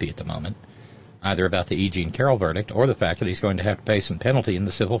he's happy at the moment, either about the E. Jean Carroll verdict or the fact that he's going to have to pay some penalty in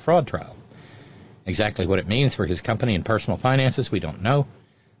the civil fraud trial. Exactly what it means for his company and personal finances, we don't know,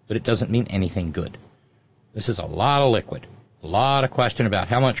 but it doesn't mean anything good. This is a lot of liquid, a lot of question about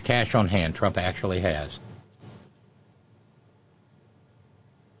how much cash on hand Trump actually has.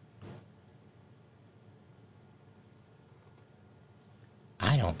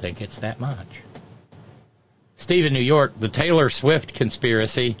 I don't think it's that much. Steve in New York, the Taylor Swift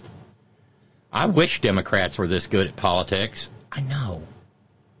conspiracy. I wish Democrats were this good at politics. I know.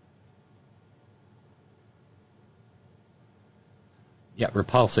 Yeah,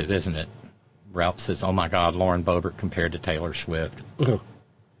 repulsive, isn't it? Ralph says, oh my God, Lauren Boebert compared to Taylor Swift. Ugh.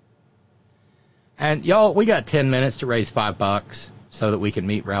 And y'all, we got 10 minutes to raise $5 so that we can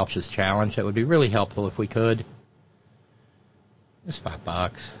meet Ralph's challenge. That would be really helpful if we could. Just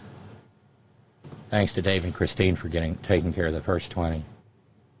 $5. Thanks to Dave and Christine for taking care of the first 20.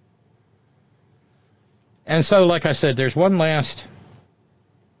 And so, like I said, there's one last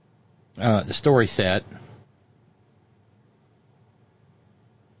story set.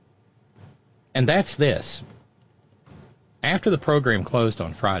 And that's this. After the program closed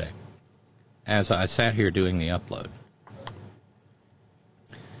on Friday, as I sat here doing the upload,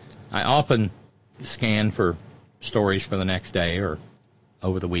 I often scan for stories for the next day or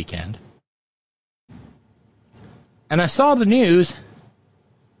over the weekend. And I saw the news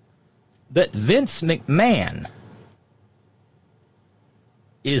that Vince McMahon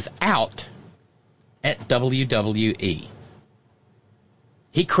is out at WWE.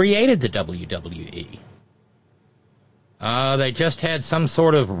 He created the WWE. They just had some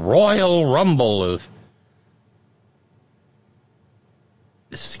sort of Royal Rumble of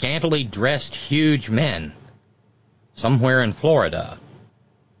scantily dressed huge men somewhere in Florida.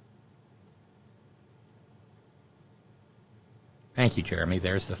 Thank you, Jeremy.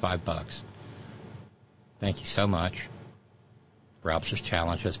 There's the $5. Thank you so much. Ralph's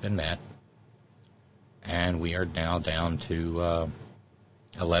challenge has been met. And we are now down to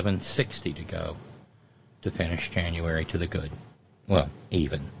 $11.60 to go to finish January to the good. Well,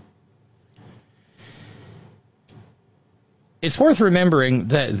 even. It's worth remembering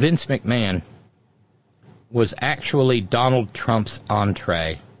that Vince McMahon was actually Donald Trump's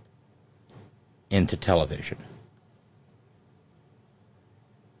entree into television.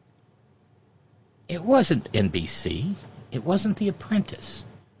 It wasn't NBC. It wasn't The Apprentice.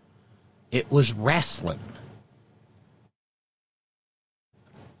 It was wrestling.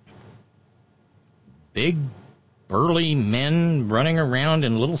 Big, burly men running around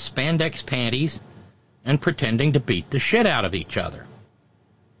in little spandex panties and pretending to beat the shit out of each other.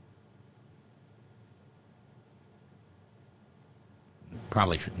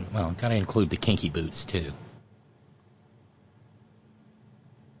 Probably shouldn't. Well, got to include the kinky boots, too.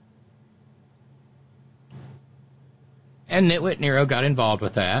 And Nitwit Nero got involved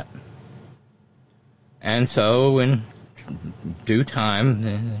with that. And so, in due time,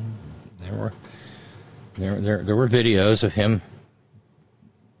 there were videos of him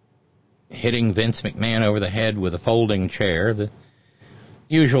hitting Vince McMahon over the head with a folding chair, the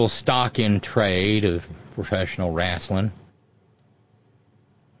usual stock in trade of professional wrestling.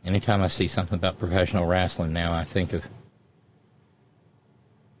 Anytime I see something about professional wrestling now, I think of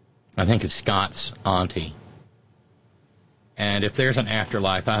Scott's auntie. And if there's an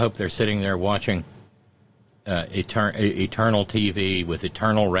afterlife, I hope they're sitting there watching eternal TV with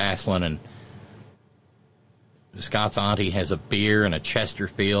eternal wrestling, and Scott's auntie has a beer and a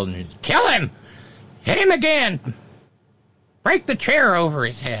Chesterfield, and kill him! Hit him again! Break the chair over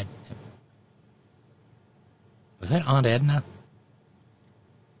his head. Was that Aunt Edna?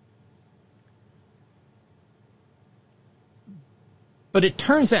 But it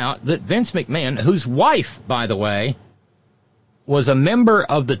turns out that Vince McMahon, whose wife, by the way, was a member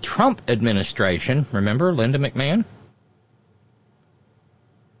of the Trump administration. Remember Linda McMahon?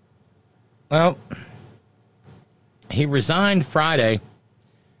 Well, he resigned Friday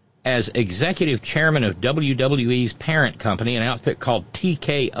as executive chairman of WWE's parent company, an outfit called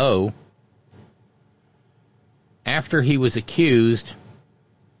TKO, after he was accused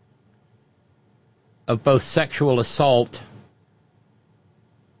of both sexual assault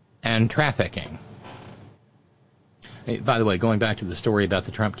and trafficking. By the way, going back to the story about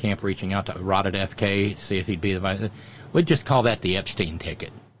the Trump camp reaching out to rotted FK to see if he'd be the vice, we'd just call that the Epstein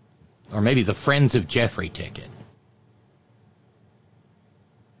ticket. Or maybe the Friends of Jeffrey ticket.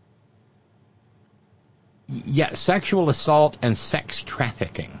 Yeah, sexual assault and sex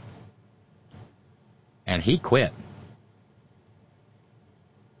trafficking. And he quit.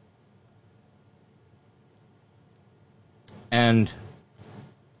 And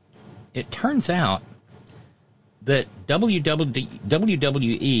it turns out that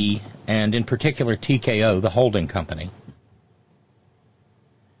WWE, and in particular TKO, the holding company,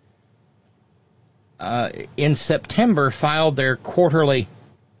 in September filed their quarterly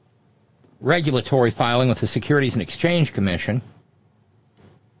regulatory filing with the Securities and Exchange Commission,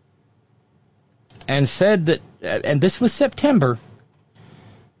 and said that, and this was September,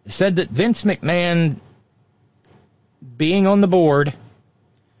 said that Vince McMahon, being on the board,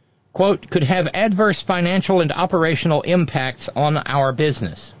 quote, could have adverse financial and operational impacts on our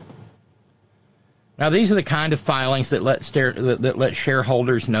business. Now, these are the kind of filings that let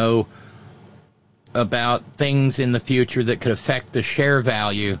shareholders know about things in the future that could affect the share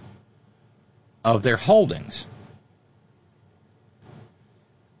value of their holdings.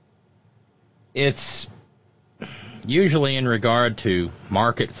 It's usually in regard to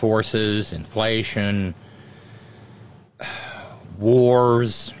market forces, inflation,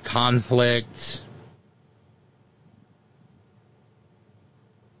 wars, conflicts,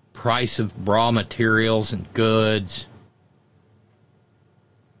 price of raw materials and goods.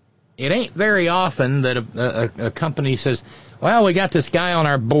 It ain't very often that a company says, well, we got this guy on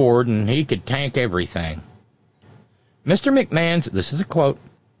our board and he could tank everything. Mr. McMahon's, this is a quote,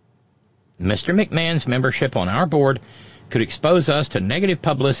 Mr. McMahon's membership on our board could expose us to negative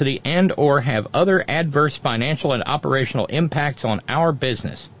publicity and or have other adverse financial and operational impacts on our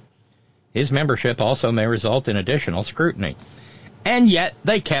business. His membership also may result in additional scrutiny. And yet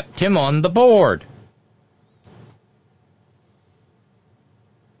they kept him on the board.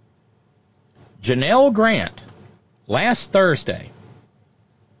 Janelle Grant, last Thursday,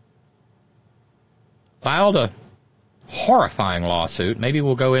 filed a horrifying lawsuit. Maybe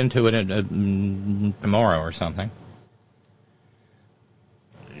we'll go into it tomorrow or something.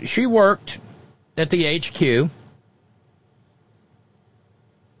 She worked at the HQ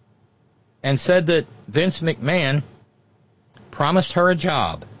and said that Vince McMahon promised her a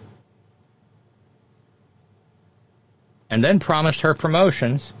job and then promised her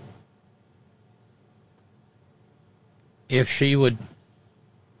promotions if she would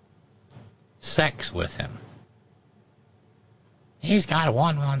sex with him. He's got a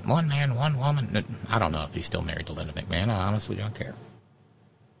one man, one woman. I don't know if he's still married to Linda McMahon. I honestly don't care.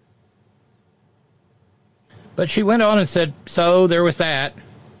 But she went on and said, so there was that.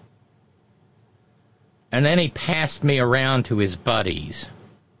 And then he passed me around to his buddies.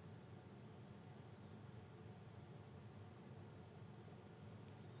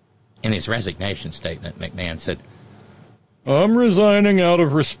 In his resignation statement, McMahon said, I'm resigning out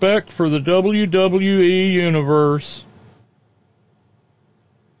of respect for the WWE universe.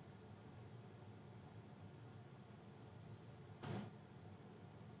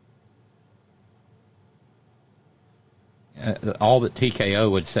 All that TKO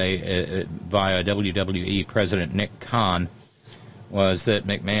would say via WWE President Nick Khan was that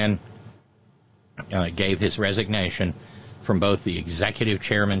McMahon gave his resignation from both the executive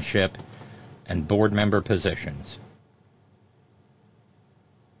chairmanship and board member positions.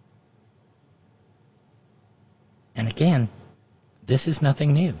 And again, this is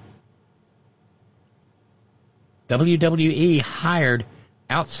nothing new. WWE hired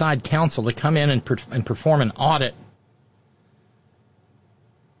outside counsel to come in and perform an audit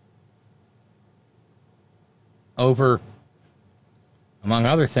over, among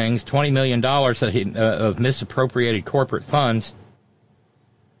other things, $20 million of misappropriated corporate funds.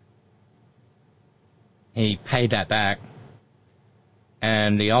 He paid that back.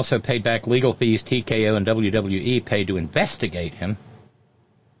 And he also paid back legal fees TKO and WWE paid to investigate him.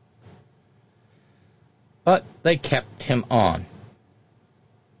 But they kept him on.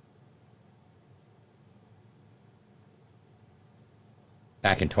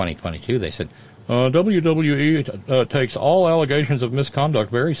 Back in 2022, they said, WWE takes all allegations of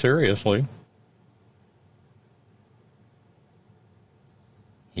misconduct very seriously.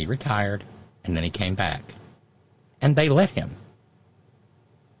 He retired, and then he came back. And they let him.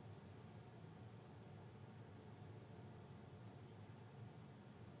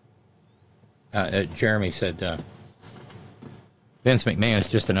 Jeremy said, Vince McMahon is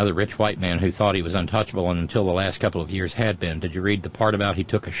just another rich white man who thought he was untouchable and until the last couple of years had been. Did you read the part about he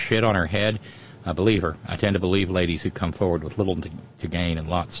took a shit on her head? I believe her. I tend to believe ladies who come forward with little to gain and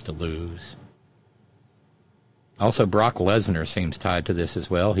lots to lose. Also, Brock Lesnar seems tied to this as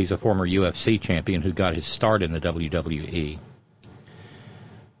well. He's a former UFC champion who got his start in the WWE.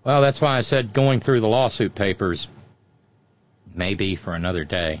 Well, that's why I said going through the lawsuit papers may be for another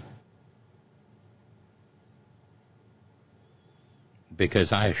day.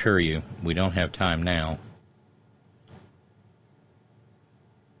 Because I assure you, we don't have time now.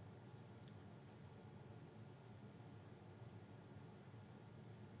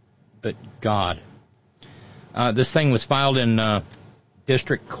 But God, this thing was filed in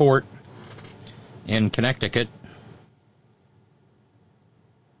district court in Connecticut.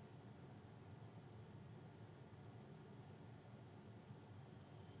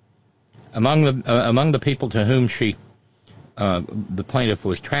 Among the people to whom the plaintiff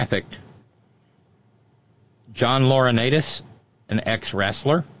was trafficked, John Laurinaitis, an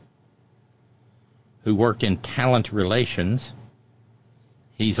ex-wrestler who worked in talent relations.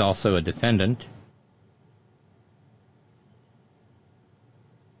 He's also a defendant.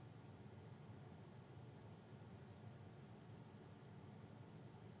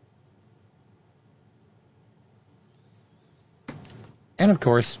 And, of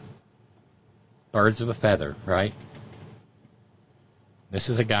course, birds of a feather, right? This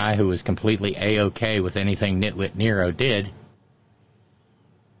is a guy who was completely A-OK with anything Nitwit Nero did,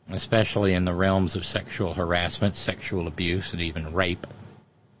 especially in the realms of sexual harassment, sexual abuse, and even rape.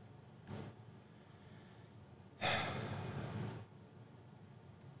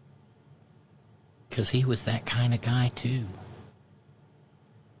 Because he was that kind of guy, too.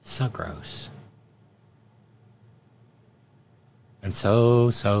 So gross. And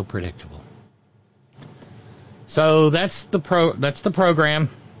so predictable. So that's the program.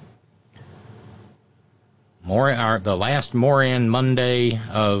 The last Moran Monday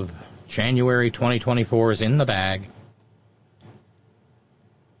of January 2024 is in the bag.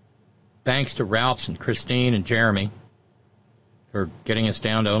 Thanks to Ralphs and Christine and Jeremy for getting us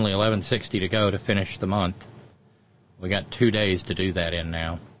down to only 1160 to go to finish the month. We got 2 days to do that in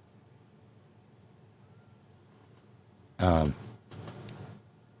now.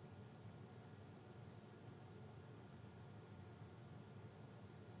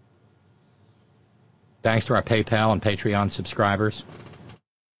 Thanks to our PayPal and Patreon subscribers.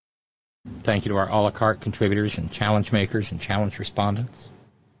 Thank you to our a la carte contributors and challenge makers and challenge respondents.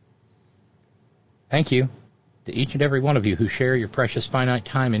 Thank you to each and every one of you who share your precious finite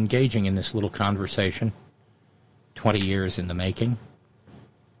time engaging in this little conversation, 20 years in the making,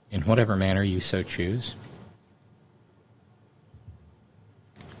 in whatever manner you so choose.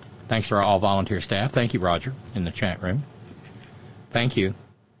 Thanks to our all-volunteer staff. Thank you, Roger, in the chat room. Thank you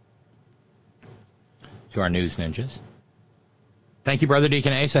to our news ninjas. Thank you, Brother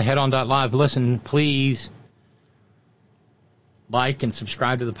Deacon Asa. Head on .live. Listen, please like and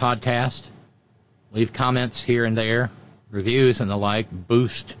subscribe to the podcast. Leave comments here and there, reviews and the like.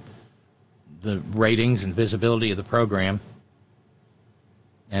 Boost the ratings and visibility of the program.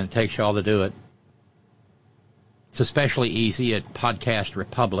 And it takes you all to do it. It's especially easy at Podcast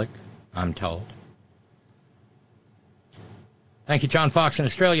Republic, I'm told. Thank you, John Fox in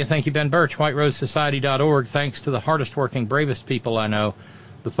Australia. Thank you, Ben Birch, whiterosesociety.org. Thanks to the hardest working, bravest people I know,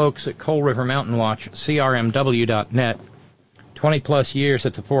 the folks at Coal River Mountain Watch, crmw.net. 20-plus years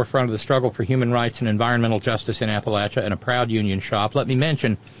at the forefront of the struggle for human rights and environmental justice in Appalachia, and a proud union shop. Let me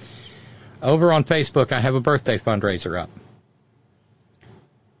mention, over on Facebook, I have a birthday fundraiser up.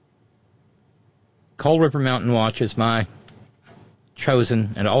 Coal River Mountain Watch is my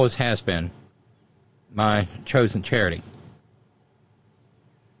chosen, and always has been, my chosen charity.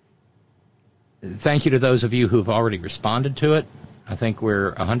 Thank you to those of you who have already responded to it. I think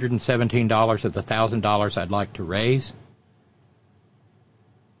we're $117 of the $1,000 I'd like to raise.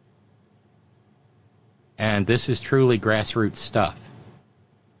 And this is truly grassroots stuff.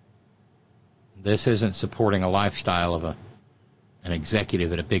 This isn't supporting a lifestyle of an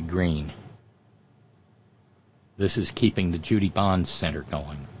executive at a big green. This is keeping the Judy Bonds Center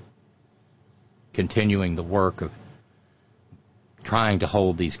going. Continuing the work of trying to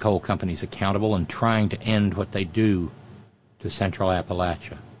hold these coal companies accountable and trying to end what they do to Central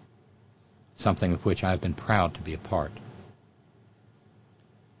Appalachia. Something of which I've been proud to be a part.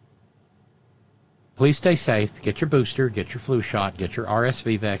 Please stay safe. Get your booster, get your flu shot, get your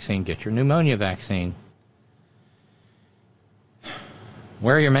RSV vaccine, get your pneumonia vaccine.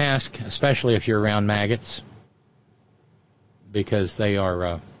 Wear your mask, especially if you're around maggots, because they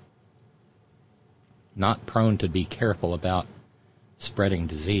are not prone to be careful about spreading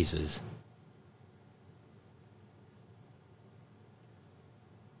diseases.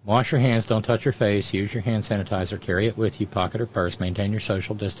 Wash your hands, don't touch your face, use your hand sanitizer, carry it with you, pocket or purse, maintain your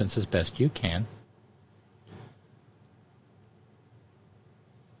social distance as best you can.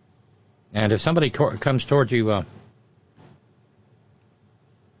 And if somebody comes towards you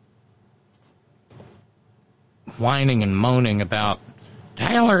whining and moaning about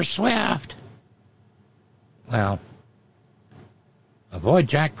Taylor Swift, well, avoid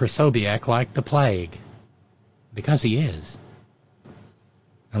Jack Prosobiec like the plague, because he is.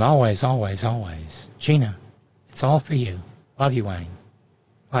 And always, always, always, Gina, it's all for you. Love you, Wayne.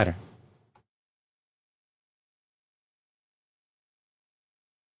 Later.